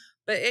point.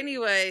 But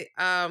anyway,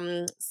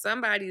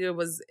 somebody that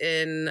was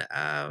in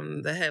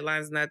the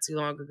headlines not too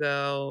long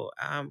ago,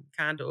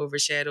 kind of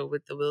overshadowed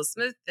with the Will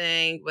Smith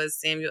thing, was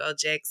Samuel L.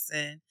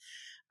 Jackson.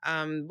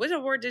 What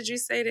award did you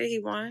say that he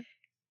won?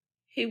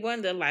 He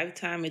won the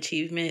Lifetime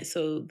Achievement,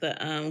 so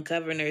the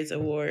Governor's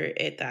Award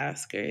at the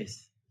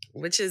Oscars.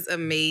 Which is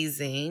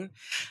amazing.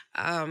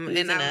 He's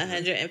in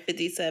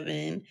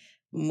 157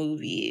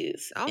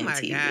 movies. Oh my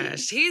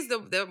gosh. He's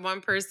the one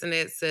person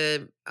that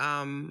said,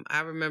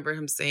 I remember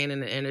him saying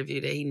in an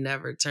interview that he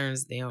never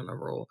turns down a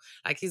role.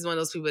 Like he's one of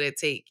those people that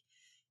take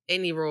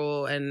any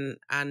role, and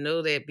I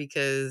know that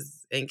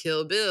because in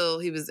Kill Bill,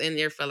 he was in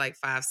there for like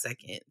 5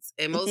 seconds.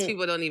 And most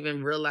people don't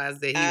even realize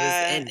that he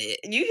was in it.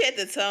 You had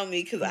to tell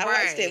me because I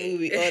watch that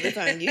movie all the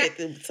time. You had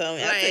to tell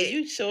me. I said,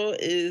 you sure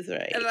is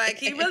right. Like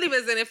he really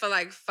was in it for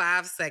like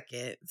 5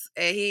 seconds.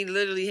 And he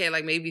literally had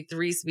like maybe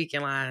 3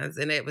 speaking lines,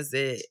 and that was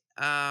it.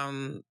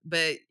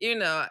 But you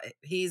know,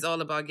 he's all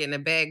about getting a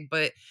bag,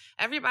 but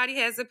everybody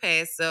has a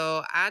past.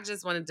 So I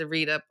just wanted to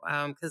read up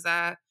because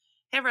I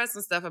have read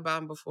some stuff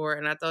about him before,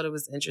 and I thought it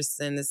was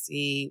interesting to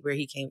see where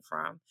he came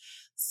from.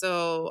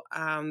 So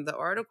the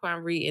article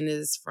I'm reading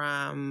is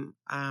from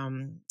a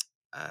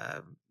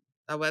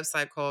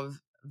website called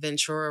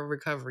Ventura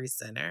Recovery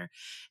Center.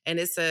 And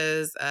it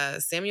says,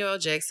 Samuel L.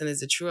 Jackson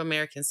is a true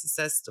American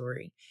success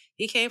story.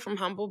 He came from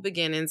humble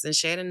beginnings in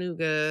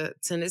Chattanooga,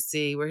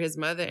 Tennessee, where his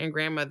mother and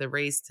grandmother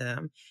raised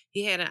him.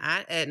 He had an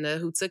Aunt Edna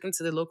who took him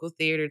to the local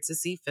theater to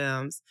see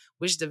films,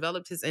 which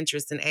developed his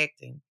interest in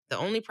acting. The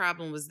only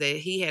problem was that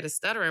he had a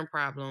stuttering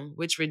problem,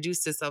 which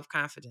reduced his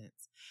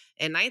self-confidence.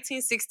 In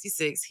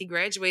 1966, he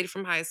graduated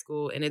from high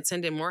school and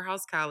attended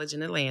Morehouse College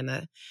in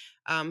Atlanta.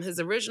 His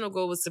original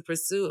goal was to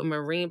pursue a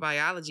marine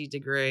biology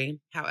degree.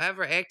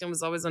 However, acting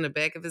was always on the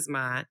back of his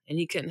mind, and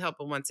he couldn't help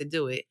but want to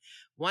do it.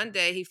 One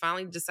day, he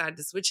finally decided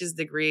to switch his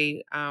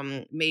degree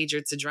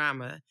major to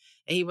drama,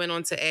 and he went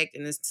on to act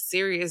in a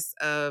series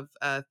of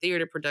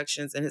theater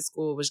productions in his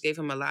school, which gave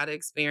him a lot of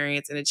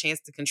experience and a chance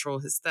to control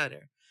his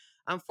stutter.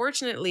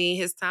 Unfortunately,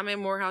 his time at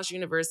Morehouse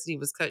University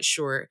was cut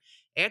short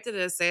after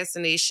the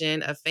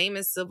assassination of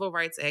famous civil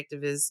rights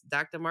activist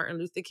Dr. Martin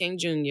Luther King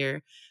Jr.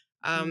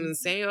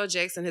 Samuel L.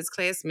 Jackson and his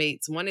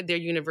classmates wanted their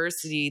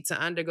university to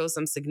undergo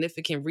some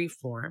significant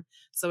reform.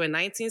 So in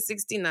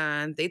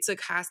 1969, they took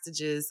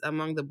hostages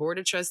among the board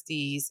of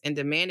trustees and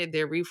demanded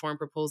their reform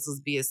proposals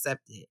be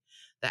accepted.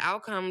 The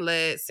outcome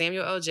led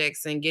Samuel L.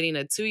 Jackson getting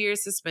a 2-year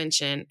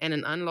suspension and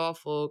an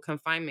unlawful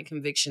confinement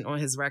conviction on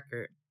his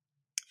record.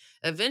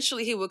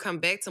 Eventually, he would come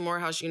back to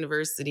Morehouse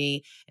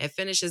University and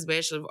finish his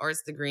Bachelor of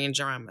Arts degree in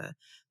drama.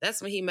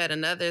 That's when he met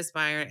another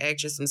aspiring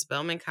actress from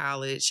Spelman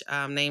College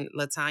named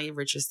LaTanya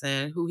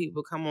Richardson, who he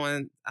would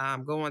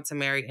go on to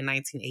marry in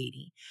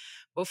 1980.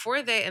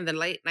 Before that, in the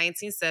late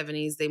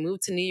 1970s, they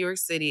moved to New York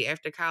City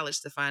after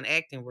college to find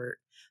acting work.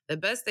 The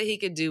best that he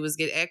could do was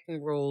get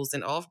acting roles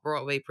in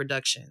off-Broadway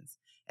productions.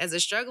 As a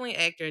struggling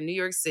actor in New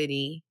York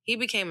City, he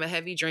became a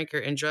heavy drinker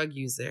and drug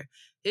user.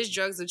 His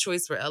drugs of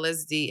choice were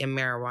LSD and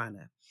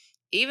marijuana.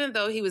 Even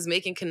though he was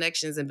making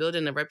connections and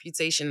building a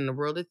reputation in the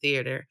world of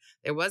theater,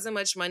 there wasn't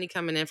much money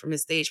coming in from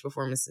his stage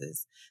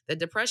performances. The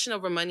depression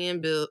over money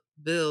and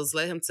bills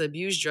led him to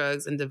abuse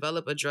drugs and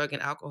develop a drug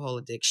and alcohol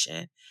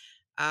addiction.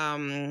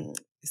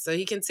 So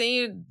he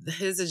continued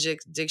his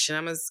addiction.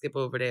 I'm going to skip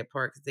over that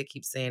part because they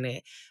keep saying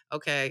it.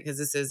 Okay, because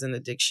this is an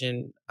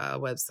addiction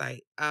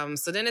website.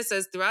 So then it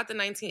says, throughout the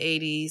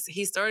 1980s,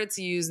 he started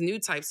to use new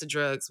types of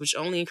drugs, which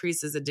only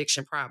increases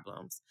addiction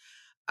problems.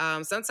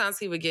 Sometimes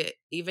he would get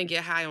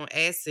high on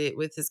acid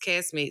with his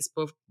castmates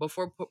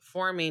before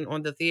performing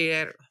on the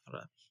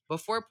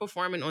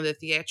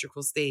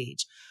theatrical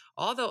stage.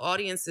 Although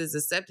audiences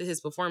accepted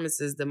his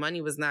performances, the money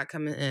was not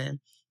coming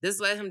in. This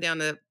led him down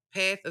the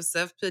path of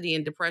self-pity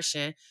and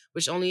depression,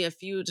 which only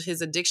fueled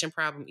his addiction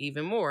problem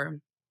even more.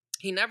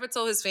 He never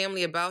told his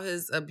family about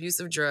his abuse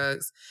of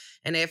drugs,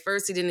 and at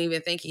first he didn't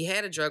even think he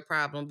had a drug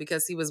problem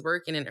because he was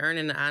working and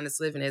earning an honest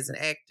living as an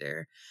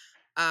actor.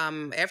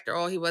 After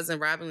all, he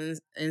wasn't robbing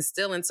and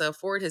stealing to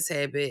afford his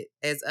habit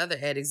as other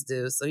addicts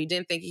do, so he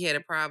didn't think he had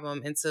a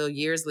problem until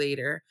years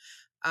later.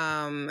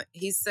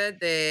 He said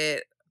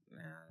that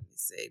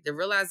the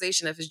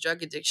realization of his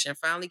drug addiction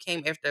finally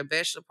came after a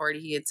bachelor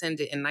party he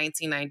attended in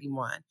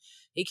 1991.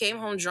 He came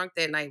home drunk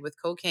that night with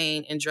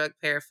cocaine and drug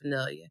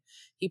paraphernalia.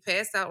 He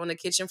passed out on the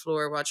kitchen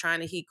floor while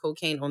trying to heat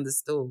cocaine on the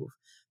stove.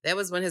 That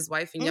was when his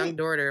wife and young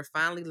daughter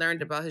finally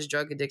learned about his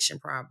drug addiction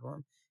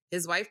problem.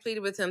 His wife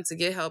pleaded with him to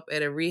get help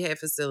at a rehab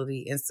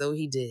facility, and so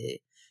he did.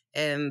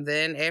 And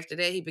then after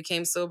that, he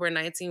became sober in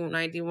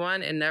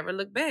 1991 and never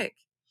looked back.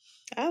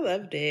 I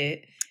love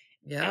that.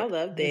 Yeah, I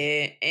love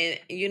that. And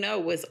you know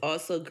what's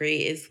also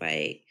great is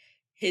like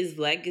his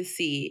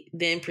legacy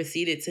then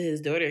proceeded to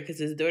his daughter, because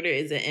his daughter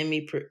is an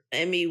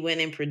Emmy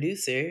winning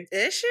producer.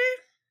 Is she?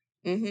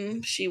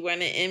 Mm-hmm. She won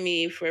an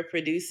Emmy for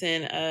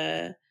producing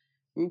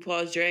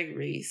RuPaul's Drag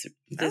Race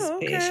this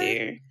past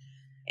year.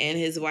 And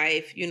his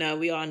wife, you know,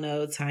 we all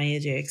know Tanya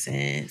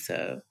Jackson.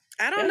 So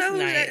I don't know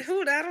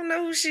who I don't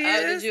know who she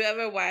is. Oh, did you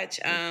ever watch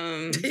you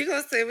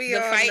gonna say we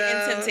The all Fight know?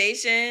 and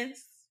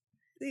Temptations?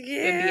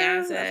 Yeah,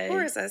 with Beyonce. Of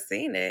course I've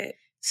seen it.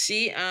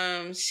 She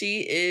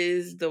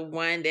is the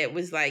one that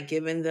was like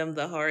giving them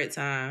the hard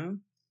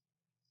time.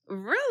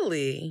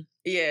 Really?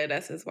 Yeah,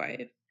 that's his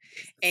wife.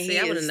 And See,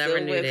 I would have never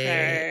knew with that.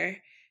 her.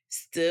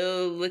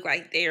 Still look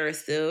like they are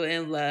still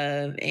in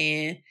love,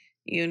 and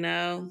you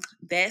know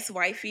that's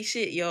wifey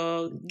shit,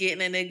 y'all.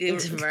 Getting a nigga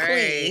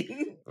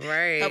clean,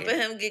 right? Helping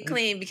him get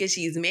clean because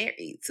she's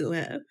married to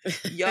him.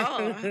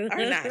 Y'all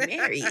are not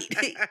married.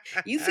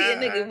 You see a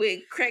nigga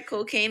with crack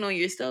cocaine on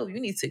your stove, you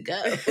need to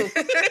go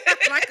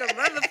like a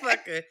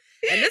motherfucker.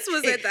 And this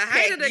was at the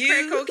height of the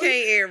crack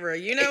cocaine era.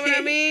 You know what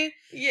I mean?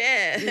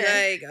 Yeah,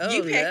 like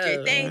you pack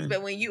your things,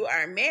 but when you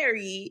are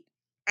married,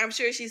 I'm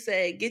sure she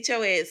said, "Get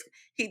your ass."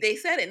 They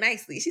said it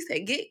nicely. She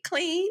said, "Get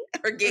clean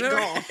or get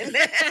gone."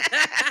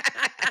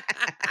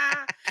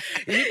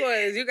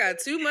 You got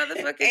two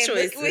motherfucking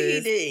choices. Look what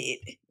he did.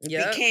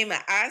 Yep. Became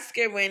an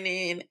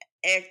Oscar-winning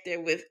actor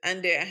with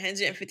under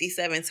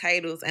 157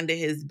 titles under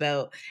his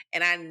belt,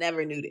 and I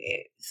never knew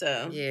that.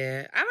 So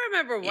yeah, I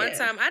remember one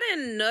time. I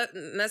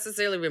didn't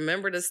necessarily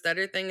remember the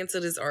stutter thing until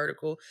this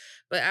article,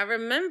 but I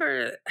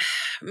remember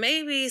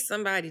maybe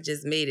somebody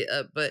just made it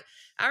up, but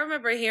I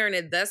remember hearing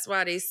it. That's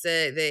why they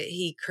said that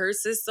he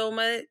curses so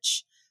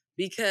much,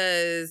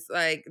 because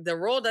like the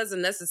role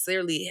doesn't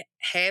necessarily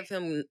have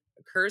him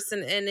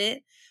cursing in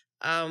it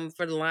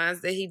for the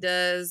lines that he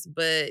does,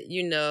 but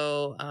you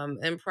know,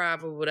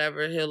 improv or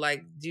whatever, he'll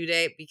like do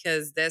that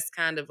because that's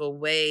kind of a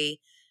way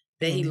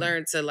that he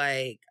learned to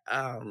like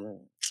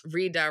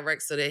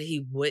redirect so that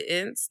he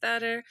wouldn't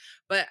stutter.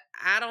 But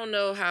I don't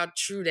know how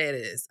true that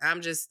is. I'm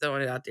just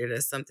throwing it out there.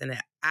 That's something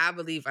that I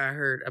believe I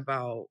heard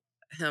about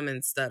him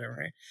and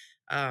stuttering.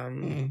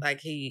 Like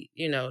he,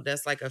 you know,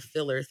 that's like a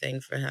filler thing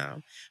for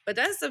him. But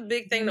that's a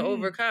big thing to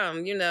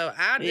overcome. You know,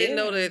 I didn't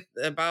know that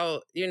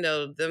about, you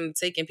know, them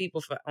taking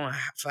people for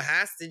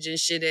hostage and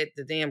shit at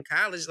the damn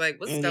college. Like,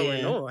 what's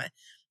going on?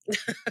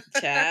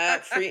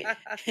 Child free.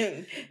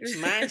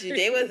 Mind you,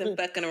 they wasn't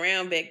fucking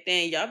around back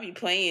then. Y'all be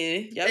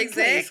playing. Y'all be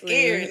playing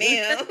scared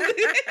now.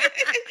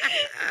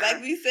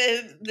 Like we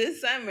said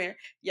this summer,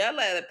 y'all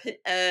let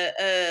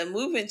a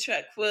moving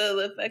truck full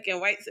of fucking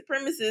white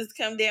supremacists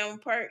come down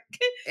Park.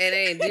 And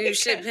they ain't do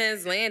shit.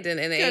 Penn's Landing,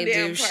 and they ain't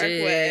do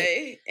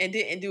shit. And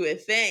didn't do a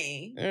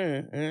thing.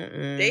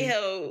 They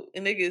held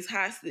niggas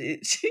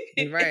hostage.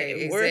 Right,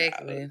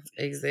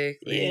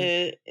 exactly.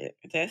 Yeah,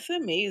 that's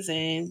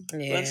amazing.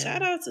 Yeah. Well,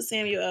 shout out to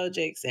Samuel L.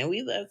 Jackson.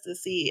 We love to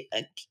see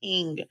a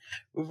king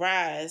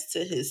rise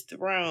to his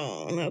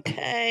throne,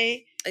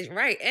 okay?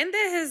 Right, and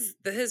that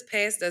his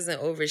past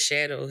doesn't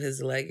overshadow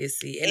his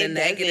legacy in a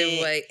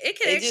negative way. It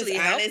can actually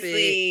help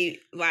it.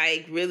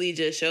 Like really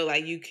just show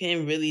like you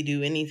can really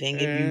do anything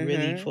if you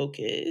really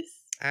focus.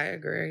 I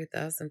agree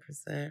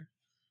 1,000%.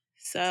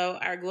 So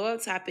our glow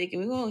up topic,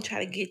 and we're going to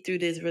try to get through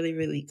this really,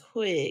 really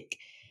quick,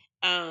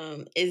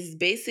 is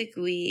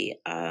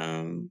basically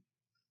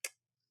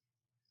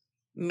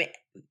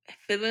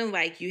feeling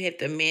like you have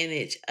to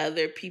manage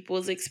other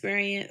people's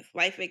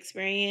life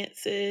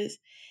experiences.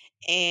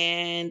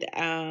 And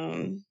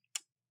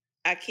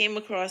I came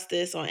across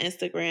this on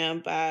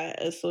Instagram by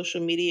a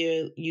social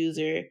media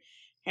user.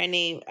 Her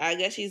name, I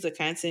guess she's a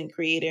content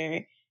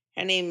creator.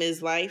 Her name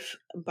is Life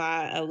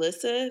by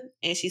Alyssa.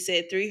 And she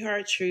said 3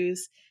 hard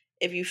truths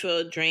if you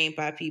feel drained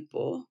by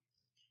people.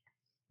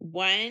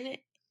 1,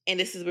 and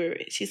this is where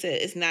she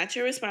said, it's not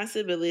your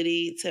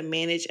responsibility to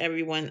manage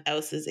everyone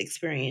else's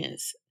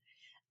experience.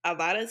 A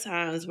lot of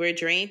times we're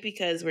drained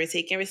because we're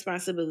taking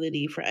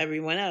responsibility for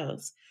everyone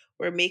else.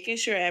 We're making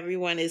sure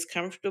everyone is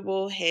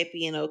comfortable,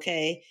 happy, and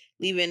okay,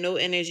 leaving no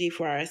energy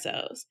for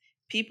ourselves.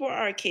 People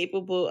are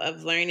capable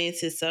of learning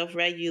to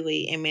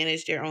self-regulate and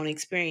manage their own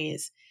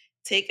experience.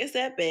 Take a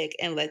step back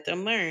and let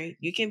them learn.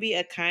 You can be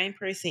a kind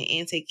person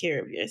and take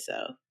care of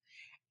yourself.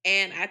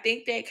 And I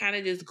think that kind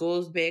of just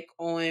goes back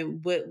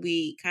on what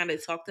we kind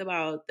of talked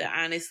about,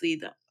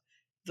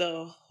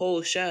 the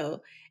whole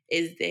show,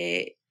 is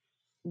that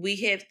we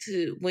have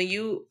to, when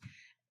you,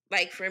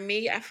 like for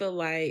me, I feel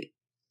like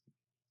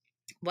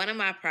one of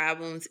my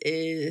problems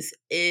is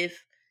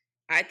if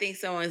I think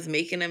someone's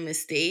making a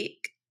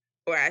mistake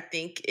or I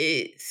think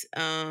it's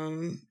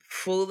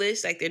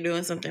foolish, like they're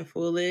doing something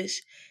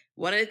foolish.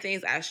 One of the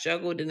things I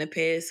struggled in the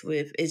past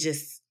with is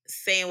just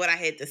saying what I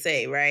had to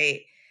say,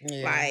 right?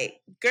 Yeah.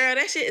 Like, girl,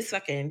 that shit is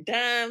fucking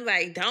dumb.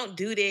 Like, don't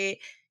do that.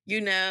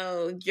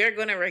 You're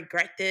gonna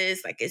regret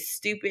this. Like, it's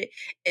stupid.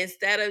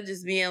 Instead of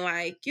just being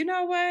like, you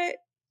know what?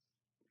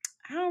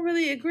 I don't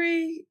really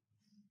agree,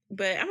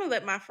 but I'm gonna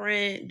let my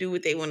friend do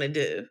what they want to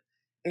do.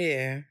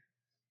 Yeah.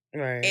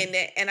 Right.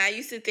 And I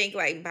used to think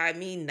like by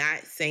me not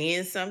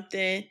saying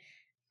something,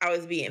 I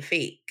was being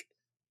fake.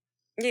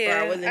 Yeah.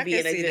 Or I wasn't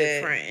being a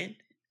good friend.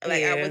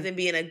 Like I wasn't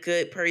being a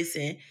good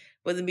person,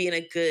 wasn't being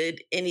a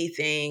good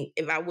anything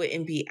if I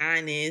wouldn't be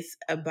honest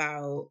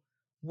about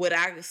what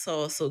I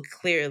saw so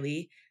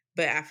clearly,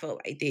 but I felt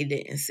like they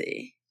didn't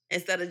see.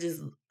 Instead of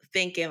just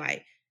thinking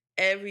like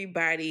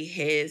everybody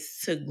has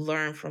to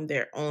learn from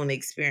their own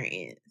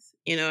experience.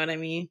 You know what I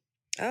mean?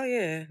 Oh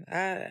yeah,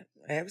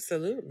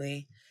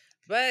 absolutely.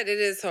 But it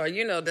is hard.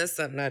 That's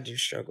something I do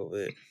struggle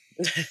with.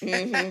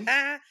 Mm-hmm.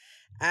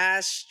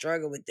 I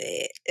struggle with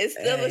that. It's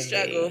still a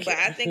struggle, but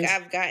I think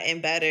I've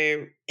gotten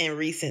better in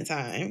recent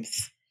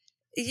times.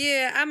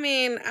 Yeah, I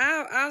mean,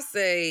 I'll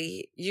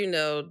say,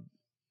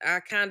 I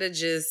kind of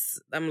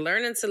I'm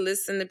learning to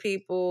listen to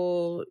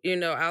people.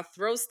 I'll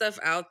throw stuff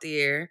out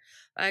there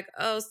like,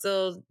 oh,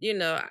 so,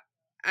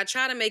 I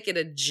try to make it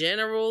a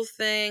general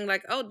thing.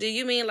 Like, oh, do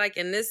you mean like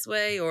in this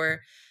way?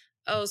 Or,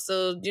 oh,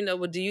 so,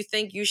 well, do you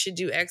think you should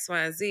do X, Y,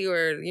 and Z?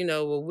 Or,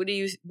 well,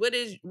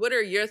 what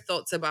are your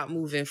thoughts about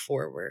moving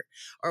forward?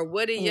 Or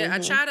what are your, I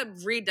try to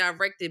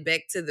redirect it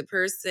back to the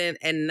person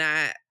and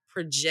not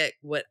project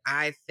what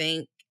I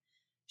think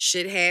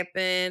should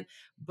happen.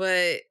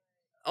 But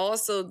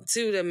also,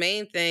 too, the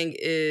main thing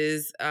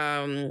is,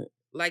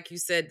 like you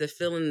said, the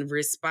feeling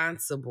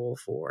responsible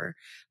for.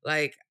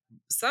 Like,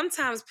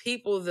 sometimes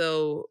people,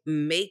 though,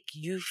 make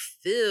you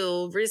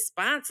feel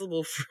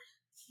responsible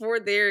for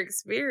their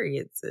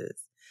experiences.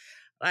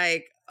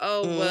 Like,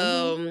 oh,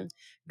 well,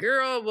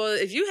 girl, well,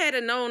 if you had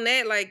known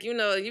that, like, you'd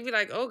be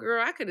like, oh,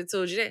 girl, I could have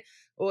told you that.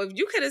 Or if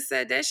you could have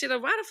said that shit,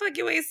 why the fuck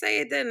you ain't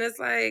say it then? It's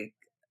like,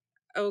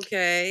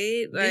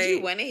 okay. Like, did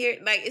you want to hear,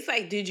 like, it's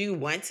like, did you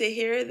want to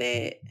hear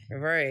that?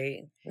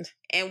 Right.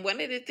 And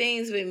one of the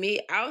things with me,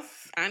 I'll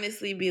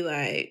honestly be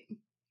like,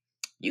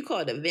 you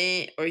called a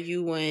vent or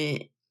you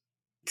want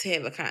to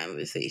have a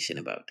conversation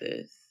about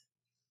this.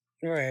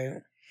 Right.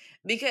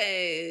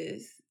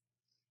 Because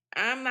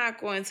I'm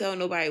not going to tell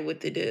nobody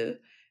what to do,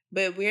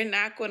 but we're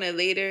not going to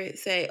later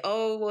say,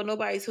 oh, well,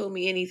 nobody told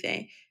me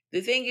anything.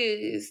 The thing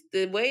is,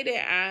 the way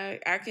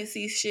that I can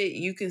see shit,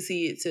 you can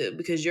see it too,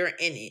 because you're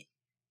in it.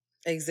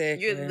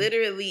 Exactly. You're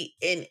literally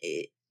in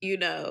it,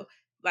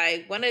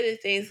 Like, one of the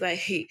things,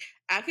 like,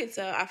 I could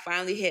tell I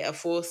finally had a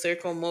full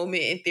circle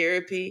moment in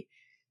therapy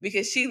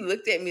because she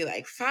looked at me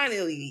like,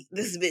 finally,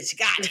 this bitch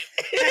got it.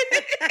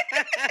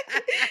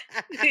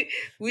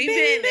 We've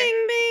been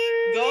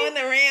going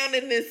around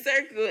in this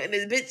circle and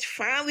this bitch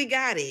finally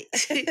got it.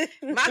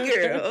 My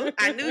girl,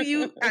 I knew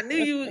you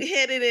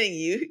had it in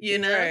you,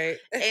 Right.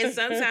 And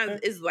sometimes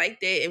it's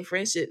like that in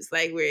friendships,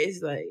 like where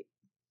it's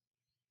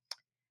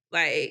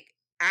like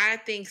I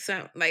think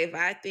if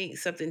I think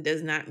something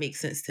does not make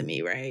sense to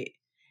me, right?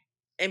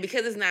 And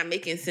because it's not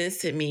making sense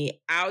to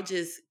me, I'll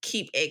just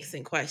keep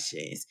asking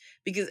questions.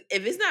 Because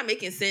if it's not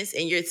making sense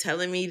and you're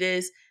telling me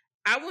this,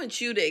 I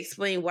want you to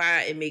explain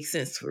why it makes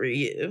sense for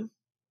you.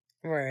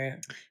 Right.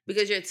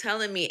 Because you're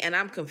telling me and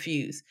I'm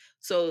confused.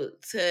 So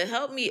to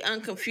help me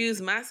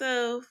unconfuse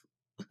myself,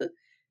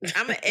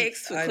 I'm going to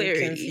ask for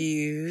clarity.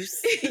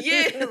 Confused.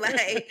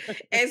 Yeah,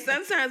 and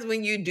sometimes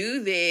when you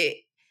do that,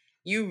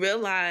 you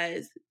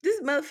realize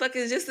this motherfucker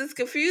is just as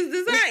confused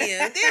as I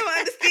am. They don't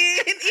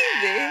understand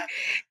either.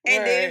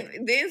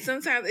 And then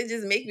sometimes it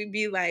just makes me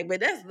be like, but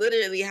that's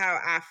literally how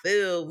I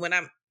feel when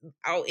I'm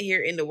out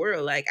here in the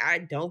world. Like, I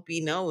don't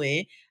be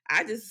knowing.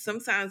 I just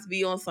sometimes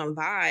be on some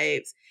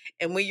vibes.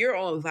 And when you're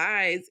on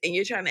vibes and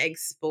you're trying to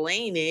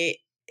explain it,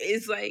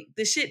 it's like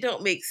the shit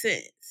don't make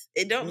sense.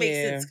 It don't make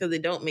sense because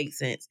it don't make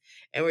sense.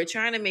 And we're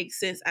trying to make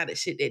sense out of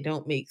shit that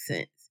don't make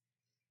sense.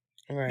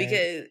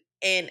 Right.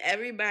 And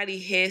everybody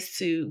has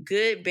to,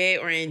 good, bad,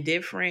 or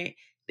indifferent,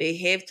 they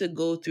have to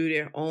go through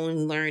their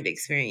own learned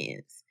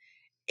experience.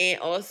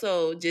 And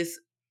also just,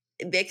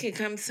 that can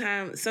come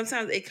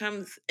sometimes it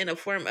comes in a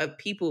form of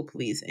people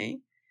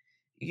pleasing.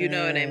 You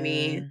know what I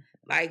mean?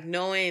 Like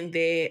knowing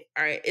that,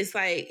 all right, it's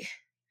like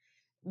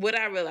what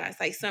I realized,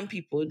 like some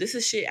people, this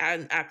is shit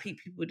I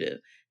people do,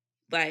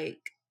 like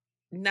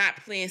not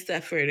planning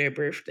stuff for their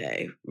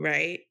birthday,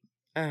 right?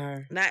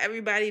 Not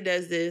everybody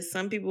does this.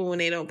 Some people, when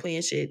they don't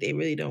plan shit, they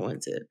really don't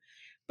want to.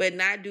 but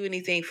not do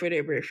anything for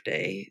their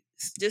birthday.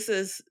 Just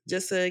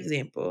an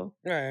example.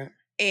 Right.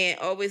 And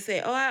always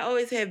say, oh, I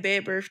always have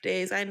bad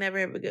birthdays. I never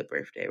have a good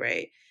birthday,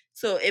 right?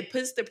 So it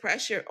puts the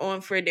pressure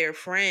on for their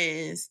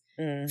friends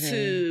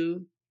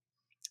to,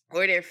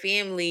 or their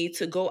family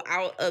to go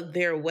out of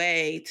their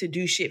way to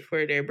do shit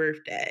for their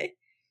birthday.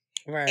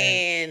 Right.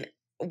 And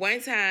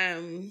one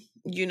time,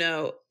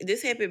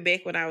 this happened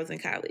back when I was in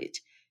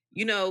college.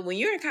 When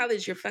you're in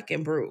college, you're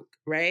fucking broke,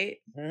 right?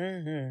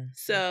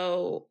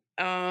 So,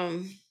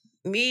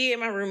 me and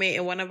my roommate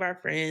and one of our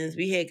friends,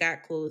 we had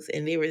got close,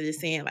 and they were just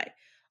saying like,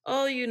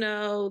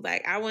 oh,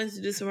 like I wanted to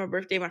do this for my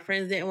birthday. My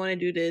friends didn't want to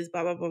do this,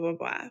 blah, blah, blah, blah,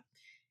 blah.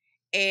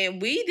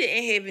 And we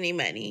didn't have any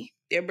money.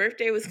 Their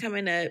birthday was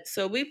coming up.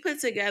 So we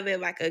put together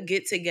like a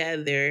get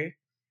together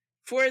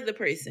for the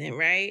person,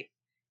 right?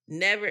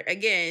 Never,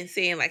 again,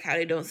 saying like how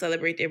they don't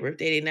celebrate their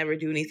birthday. They never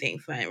do anything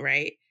fun,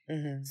 right?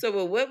 So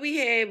with what we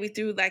had, we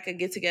threw like a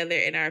get together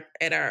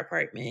at our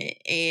apartment,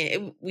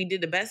 and we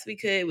did the best we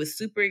could. It was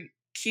super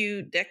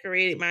cute,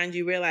 decorated, mind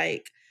you. We're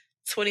like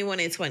 21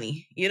 and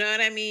 20. You know what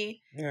I mean?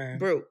 Right.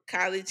 Broke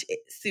college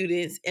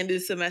students, end of the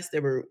semester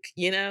broke.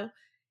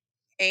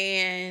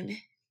 And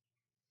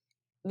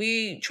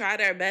we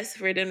tried our best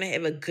for them to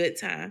have a good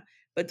time,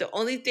 but the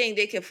only thing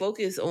they could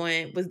focus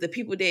on was the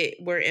people that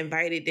were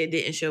invited that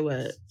didn't show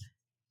up.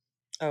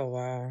 Oh,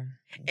 wow.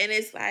 And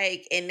it's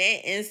like, in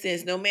that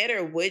instance, no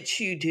matter what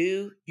you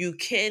do, you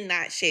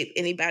cannot shape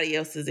anybody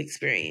else's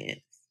experience.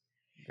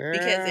 Girl.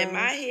 Because in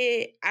my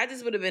head, I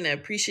just would have been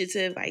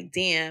appreciative, like,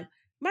 damn,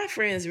 my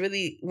friends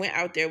really went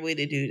out their way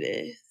to do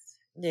this.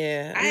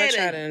 Yeah, I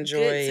had a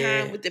good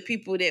time with the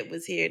people that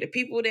was here. The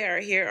people that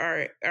are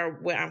here are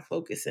what I'm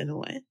focusing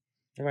on.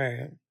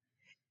 Right.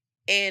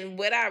 And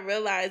what I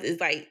realized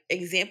is like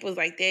examples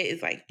like that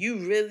is like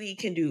you really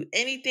can do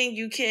anything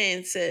you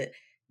can to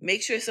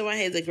make sure someone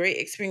has a great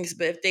experience.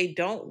 But if they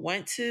don't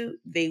want to,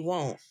 they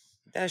won't.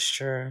 That's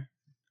true.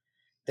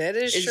 That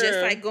is true. It's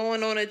just like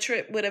going on a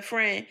trip with a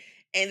friend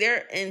and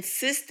they're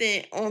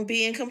insistent on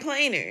being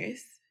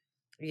complainers.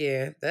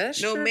 Yeah, that's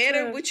true. No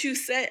matter what you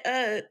set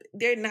up,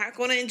 they're not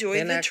going to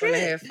enjoy the trip. They're not going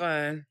to have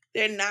fun.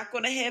 They're not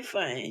going to have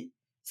fun.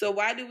 So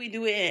why do we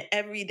do it in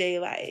everyday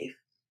life?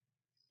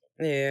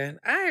 Yeah,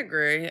 I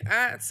agree.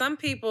 Some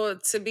people,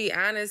 to be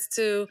honest,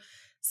 too,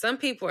 some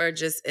people are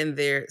just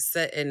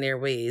set in their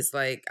ways.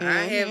 Like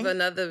I have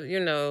another,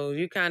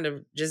 you kind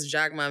of just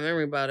jog my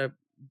memory about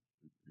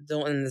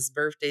doing this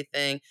birthday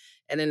thing,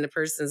 and then the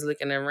person's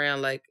looking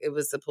around like it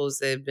was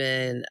supposed to have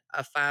been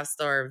a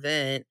 5-star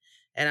event.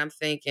 And I'm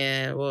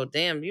thinking, well,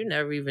 damn, you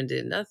never even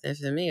did nothing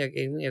for me or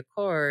gave me a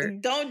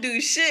card. Don't do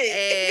shit.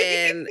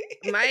 And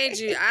mind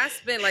you, I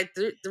spent like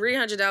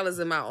 $300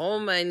 of my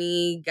own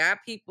money, got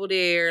people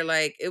there.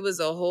 Like, it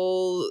was a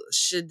whole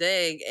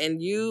shebang.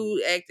 And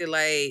you acted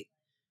like,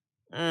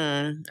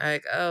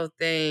 oh,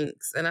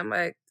 thanks. And I'm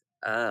like,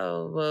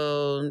 oh,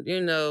 well,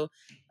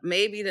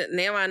 maybe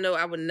now I know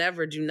I would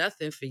never do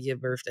nothing for your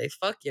birthday.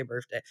 Fuck your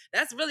birthday.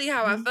 That's really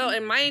how I felt.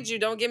 And mind you,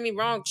 don't get me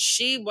wrong,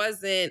 she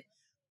wasn't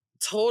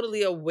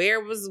totally aware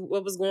was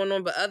what was going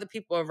on, but other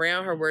people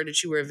around her were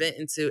that you were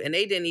venting to, and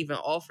they didn't even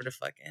offer to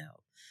fucking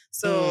help.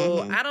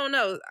 So I don't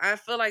know. I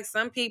feel like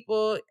some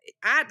people,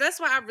 that's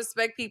why I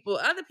respect people.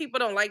 Other people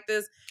don't like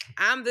this.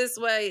 I'm this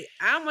way.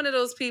 I'm one of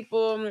those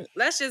people.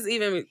 Let's just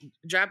even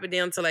drop it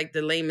down to like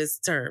the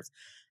lamest terms.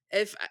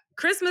 If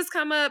Christmas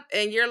come up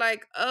and you're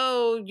like,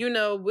 oh,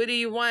 what do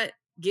you want?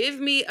 Give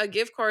me a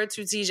gift card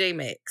to TJ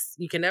Maxx.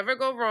 You can never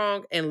go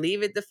wrong, and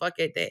leave it the fuck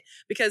at that.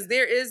 Because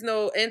there is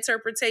no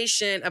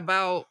interpretation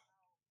about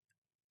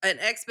an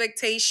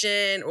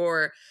expectation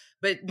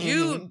but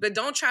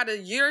don't try to,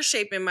 you're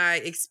shaping my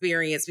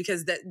experience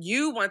because that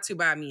you want to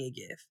buy me a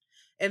gift.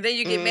 And then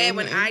you get mad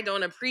when I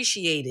don't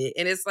appreciate it.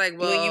 And it's like,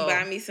 well, when you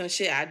buy me some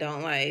shit I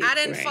don't like. I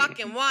didn't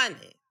fucking want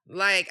it.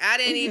 Like, I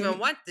didn't even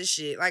want the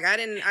shit. Like, I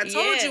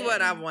told you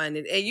what I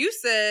wanted. And you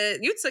said,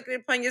 you took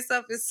it upon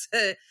yourself and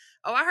said,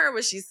 oh, I heard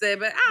what she said,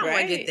 but I don't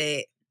want to get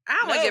that. I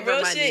don't want to give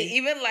her money. Shit.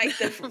 Even like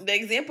the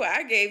example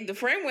I gave, the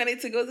friend wanted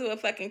to go to a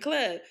fucking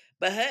club,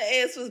 but her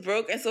ass was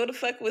broke, and so the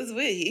fuck was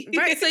we.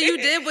 Right, so you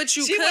did what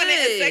you could. She wanted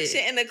a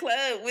section in the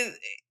club,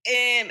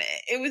 and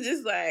it was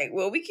just like,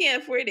 well, we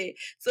can't afford it.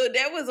 So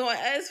that was on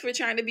us for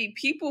trying to be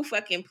people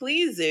fucking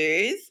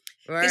pleasers.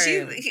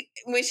 Right.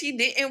 When she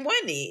didn't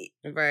want it.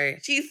 Right.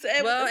 She said,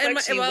 in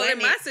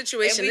my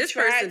situation, this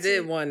person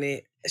did want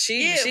it.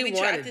 She we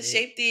tried to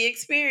shape the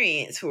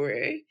experience for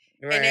her.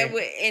 Right.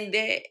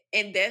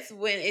 And that's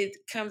when it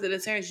comes to the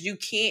terms, you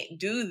can't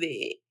do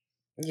that.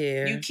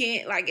 Yeah. You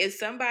can't, like, if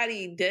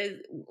somebody does,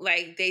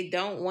 like, they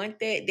don't want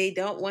that, they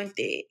don't want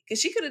that. Because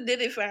she could have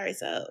did it for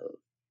herself.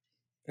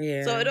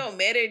 Yeah. So it don't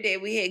matter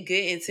that we had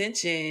good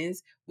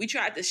intentions. We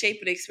tried to shape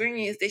an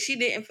experience that she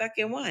didn't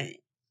fucking want.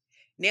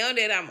 now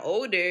that I'm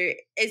older,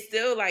 it's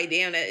still like,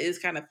 damn, that is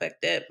kind of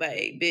fucked up.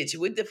 Like, bitch,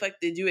 what the fuck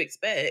did you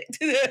expect?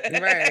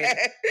 Right.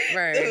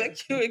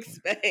 What you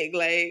expect?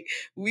 Like,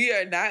 we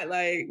are not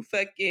like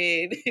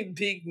fucking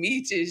big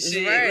meat and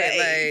shit.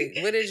 Right.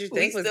 Like, what did you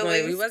think was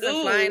going? We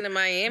wasn't flying to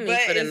Miami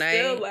for the night.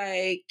 Still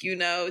like,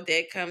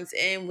 that comes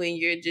in when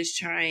you're just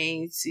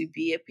trying to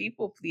be a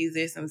people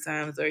pleaser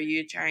sometimes, or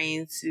you're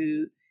trying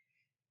to.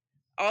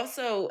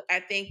 Also, I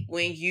think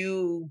when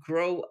you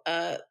grow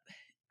up,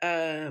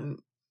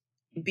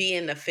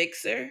 being a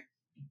fixer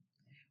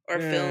or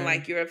feeling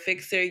like you're a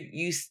fixer,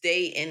 you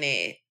stay in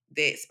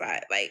that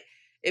spot. Like,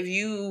 if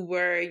you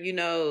were,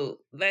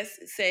 let's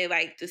say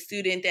like the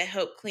student that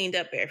helped cleaned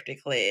up after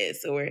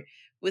class, or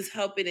was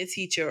helping a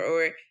teacher,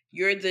 or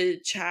you're the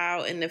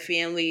child in the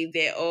family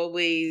that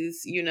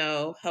always,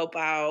 help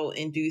out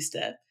and do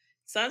stuff.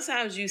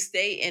 Sometimes you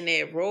stay in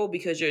that role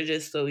because you're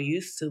just so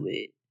used to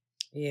it.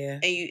 Yeah.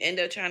 And you end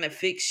up trying to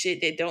fix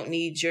shit that don't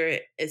need your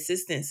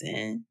assistance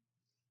in.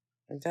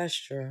 That's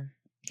true.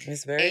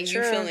 It's very true. And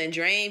you feeling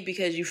drained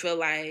because you feel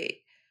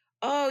like,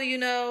 oh,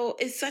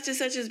 it's such and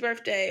such's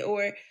birthday,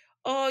 or,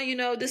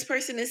 oh, this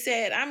person is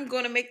sad. I'm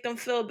going to make them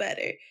feel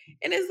better.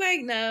 And it's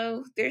like,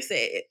 no, they're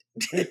sad.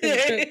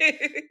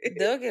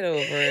 They'll get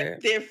over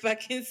it. They're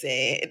fucking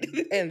sad.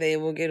 And they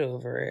will get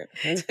over it.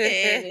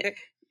 And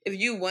if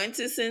you want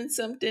to send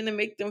something to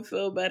make them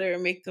feel better or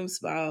make them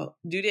smile,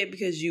 do that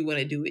because you want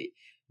to do it.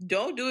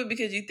 Don't do it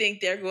because you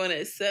think they're going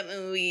to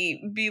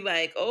suddenly be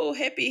like, oh,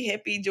 happy,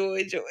 happy,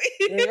 joy, joy.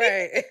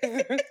 Right.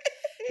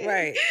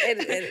 Right.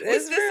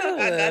 It's real.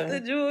 I got the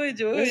joy,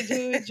 joy,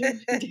 joy,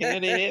 joy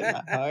down in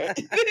my heart.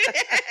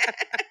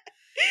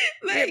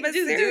 Like, but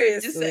just seriously. do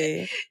it. Just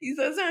say,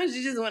 sometimes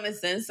you just want to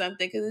send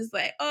something because it's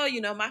like, oh,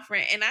 my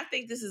friend. And I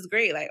think this is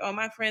great. Like, oh,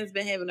 my friend's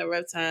been having a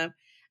rough time.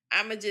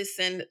 I'm going to just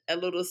send a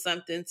little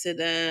something to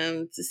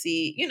them to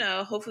see,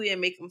 hopefully it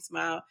make them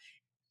smile.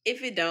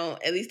 If it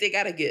don't, at least they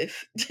got a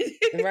gift.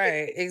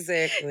 Right,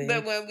 exactly.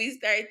 But when we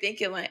start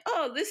thinking like,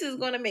 oh, this is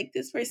going to make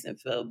this person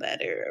feel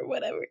better or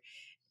whatever.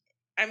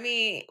 I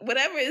mean,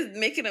 whatever is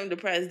making them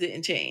depressed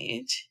didn't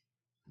change.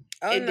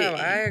 Oh, no,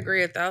 I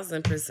agree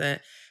 1,000%.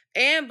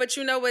 But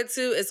you know what,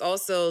 too? It's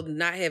also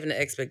not having an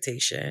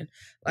expectation.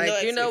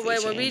 Like, you know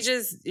what? When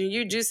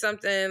you do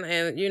something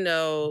and,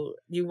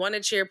 you want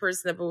to cheer a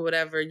person up or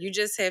whatever, you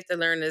just have to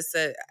learn this.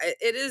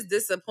 It is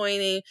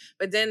disappointing,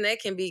 but then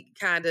that can be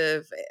kind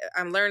of,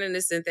 I'm learning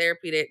this in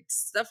therapy, that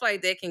stuff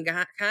like that can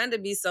kind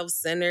of be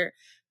self-centered,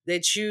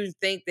 that you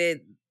think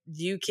that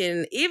you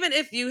can, even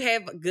if you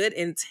have good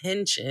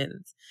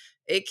intentions,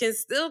 it can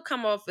still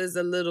come off as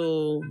a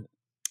little,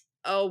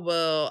 oh,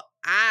 well,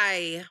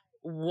 I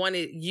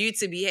wanted you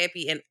to be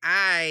happy and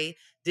I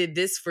did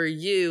this for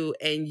you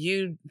and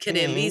you could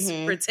at least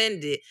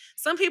pretend it.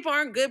 Some people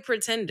aren't good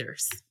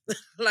pretenders.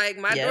 Like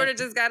my daughter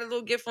just got a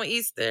little gift on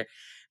Easter.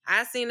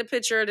 I seen a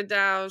picture of the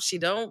doll. She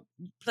don't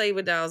play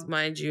with dolls,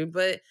 mind you,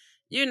 but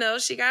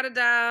she got a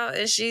doll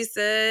and she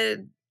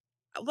said,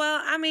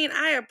 well, I mean,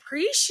 I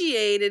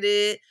appreciated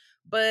it,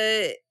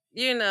 but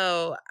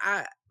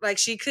I like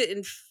she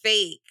couldn't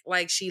fake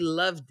like she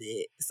loved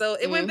it. So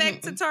it went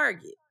back to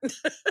Target.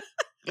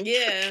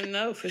 Yeah,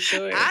 no, for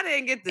sure. I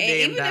didn't get the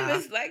damn doll. Even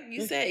if it's like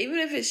you said, even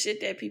if it's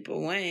shit that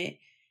people want,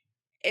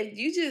 if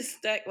you just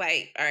stuck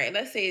like, all right,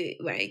 let's say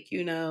like,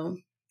 you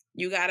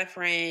got a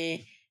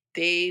friend,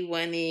 they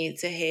wanted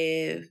to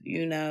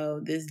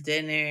have, this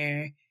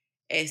dinner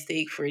at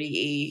Steak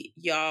 48.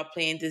 Y'all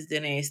planned this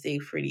dinner at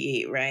Steak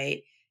 48,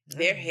 right?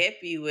 They're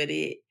happy with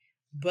it,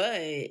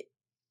 but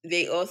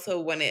they also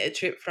wanted a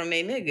trip from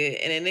their nigga,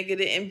 and a nigga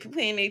didn't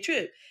plan their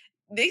trip.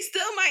 They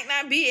still might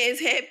not be as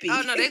happy.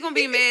 Oh no, they're gonna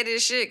be mad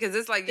as shit because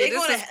it's like, this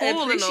is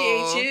cool and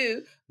all.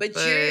 You, but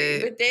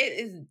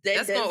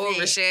that's gonna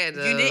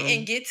overshadow. You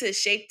didn't get to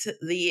shape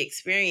the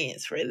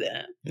experience for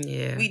them.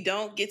 Yeah, we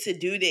don't get to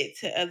do that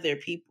to other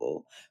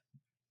people.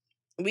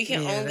 We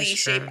can only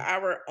shape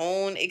our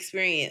own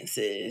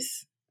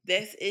experiences.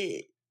 That's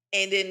it.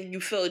 And then you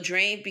feel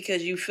drained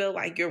because you feel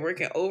like you're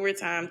working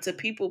overtime to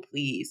people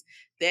please.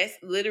 That's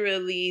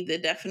literally the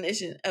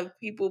definition of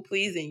people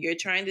pleasing. You're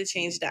trying to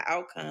change the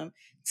outcome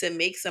to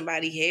make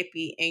somebody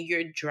happy and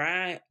you're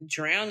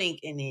drowning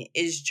in it.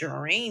 It's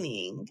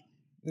draining.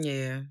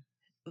 Yeah.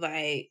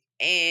 Like,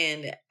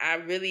 and I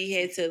really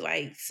had to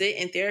like sit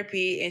in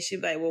therapy and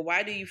she'd be like, well,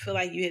 why do you feel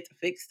like you had to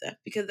fix stuff?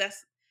 Because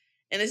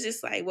and it's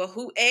just like, well,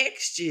 who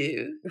asked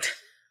you?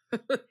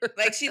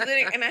 Like she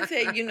literally, and I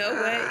said, you know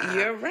what?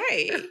 You're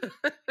right.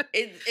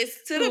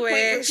 It's to the point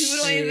where people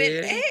don't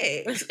even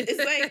ask. It's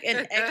like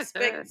an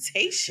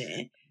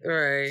expectation.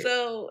 Right.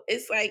 So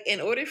it's like,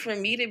 in order for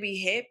me to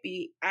be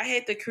happy, I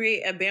had to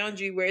create a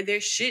boundary where there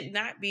should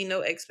not be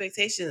no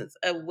expectations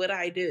of what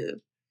I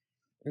do.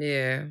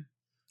 Yeah.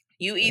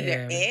 You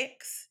either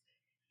ask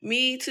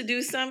me to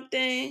do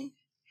something.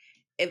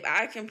 If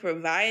I can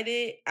provide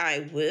it,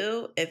 I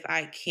will. If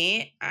I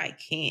can't, I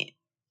can't.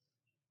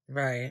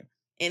 Right.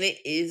 And it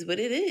is what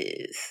it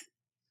is.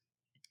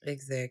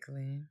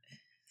 Exactly.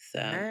 So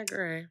I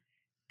agree.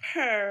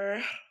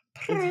 Per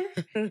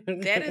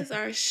That is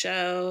our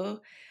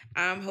show.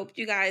 Hope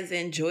you guys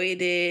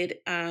enjoyed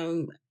it.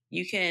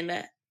 You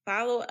can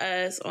follow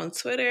us on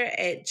Twitter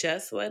at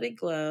Just Let It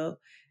Glow.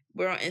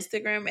 We're on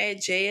Instagram at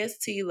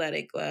JST Let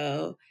It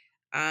Glow.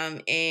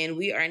 And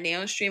we are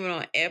now streaming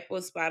on Apple,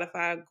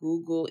 Spotify,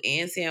 Google,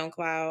 and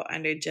SoundCloud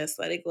under Just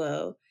Let It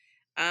Glow.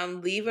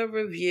 Leave a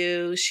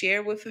review,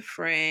 share with a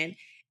friend.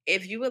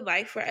 If you would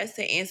like for us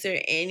to answer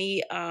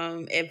any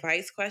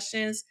advice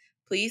questions,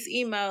 please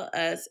email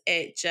us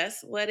at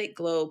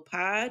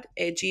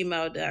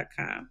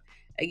justletitglowpod@gmail.com.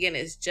 Again,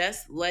 it's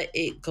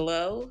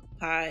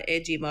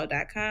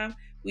justletitglowpod@gmail.com.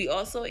 We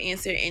also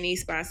answer any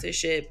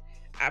sponsorship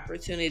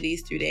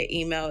opportunities through that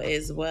email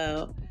as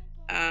well.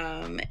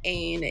 And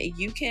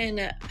you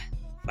can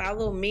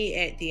follow me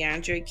at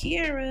DeAndre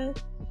Kiera.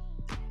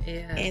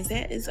 Yes. And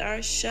that is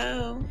our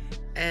show.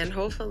 And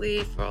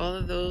hopefully for all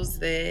of those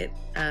that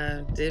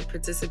did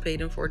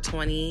participate in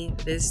 420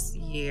 this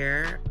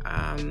year,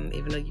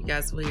 even though you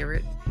guys will hear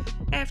it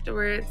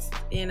afterwards,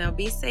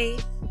 be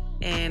safe.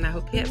 And I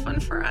hope you had fun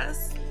for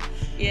us.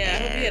 Yeah, I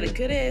hope you had a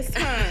good ass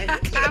time. I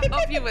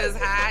hope you was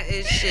hot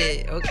as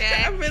shit,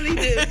 okay? I really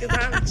do, because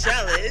I'm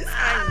jealous.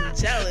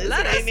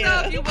 Let us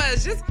know if you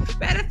was.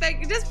 Matter of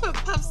fact, just put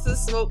puffs of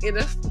smoke in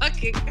the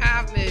fucking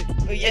comments.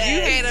 Yes, if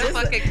you had a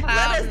fucking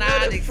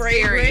Cloud9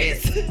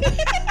 experience.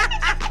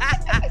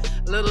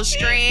 Little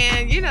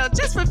strand,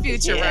 just for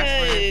future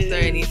reference or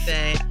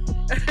anything.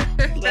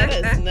 Let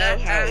us know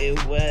how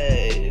it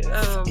was.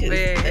 Oh,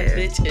 man. That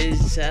bitch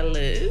is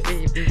jealous.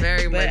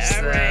 Very much so.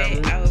 All right.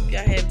 I hope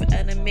y'all have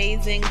an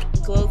amazing,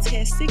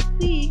 glow-tastic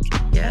week.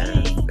 Yes.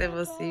 And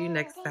we'll see you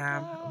next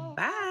time.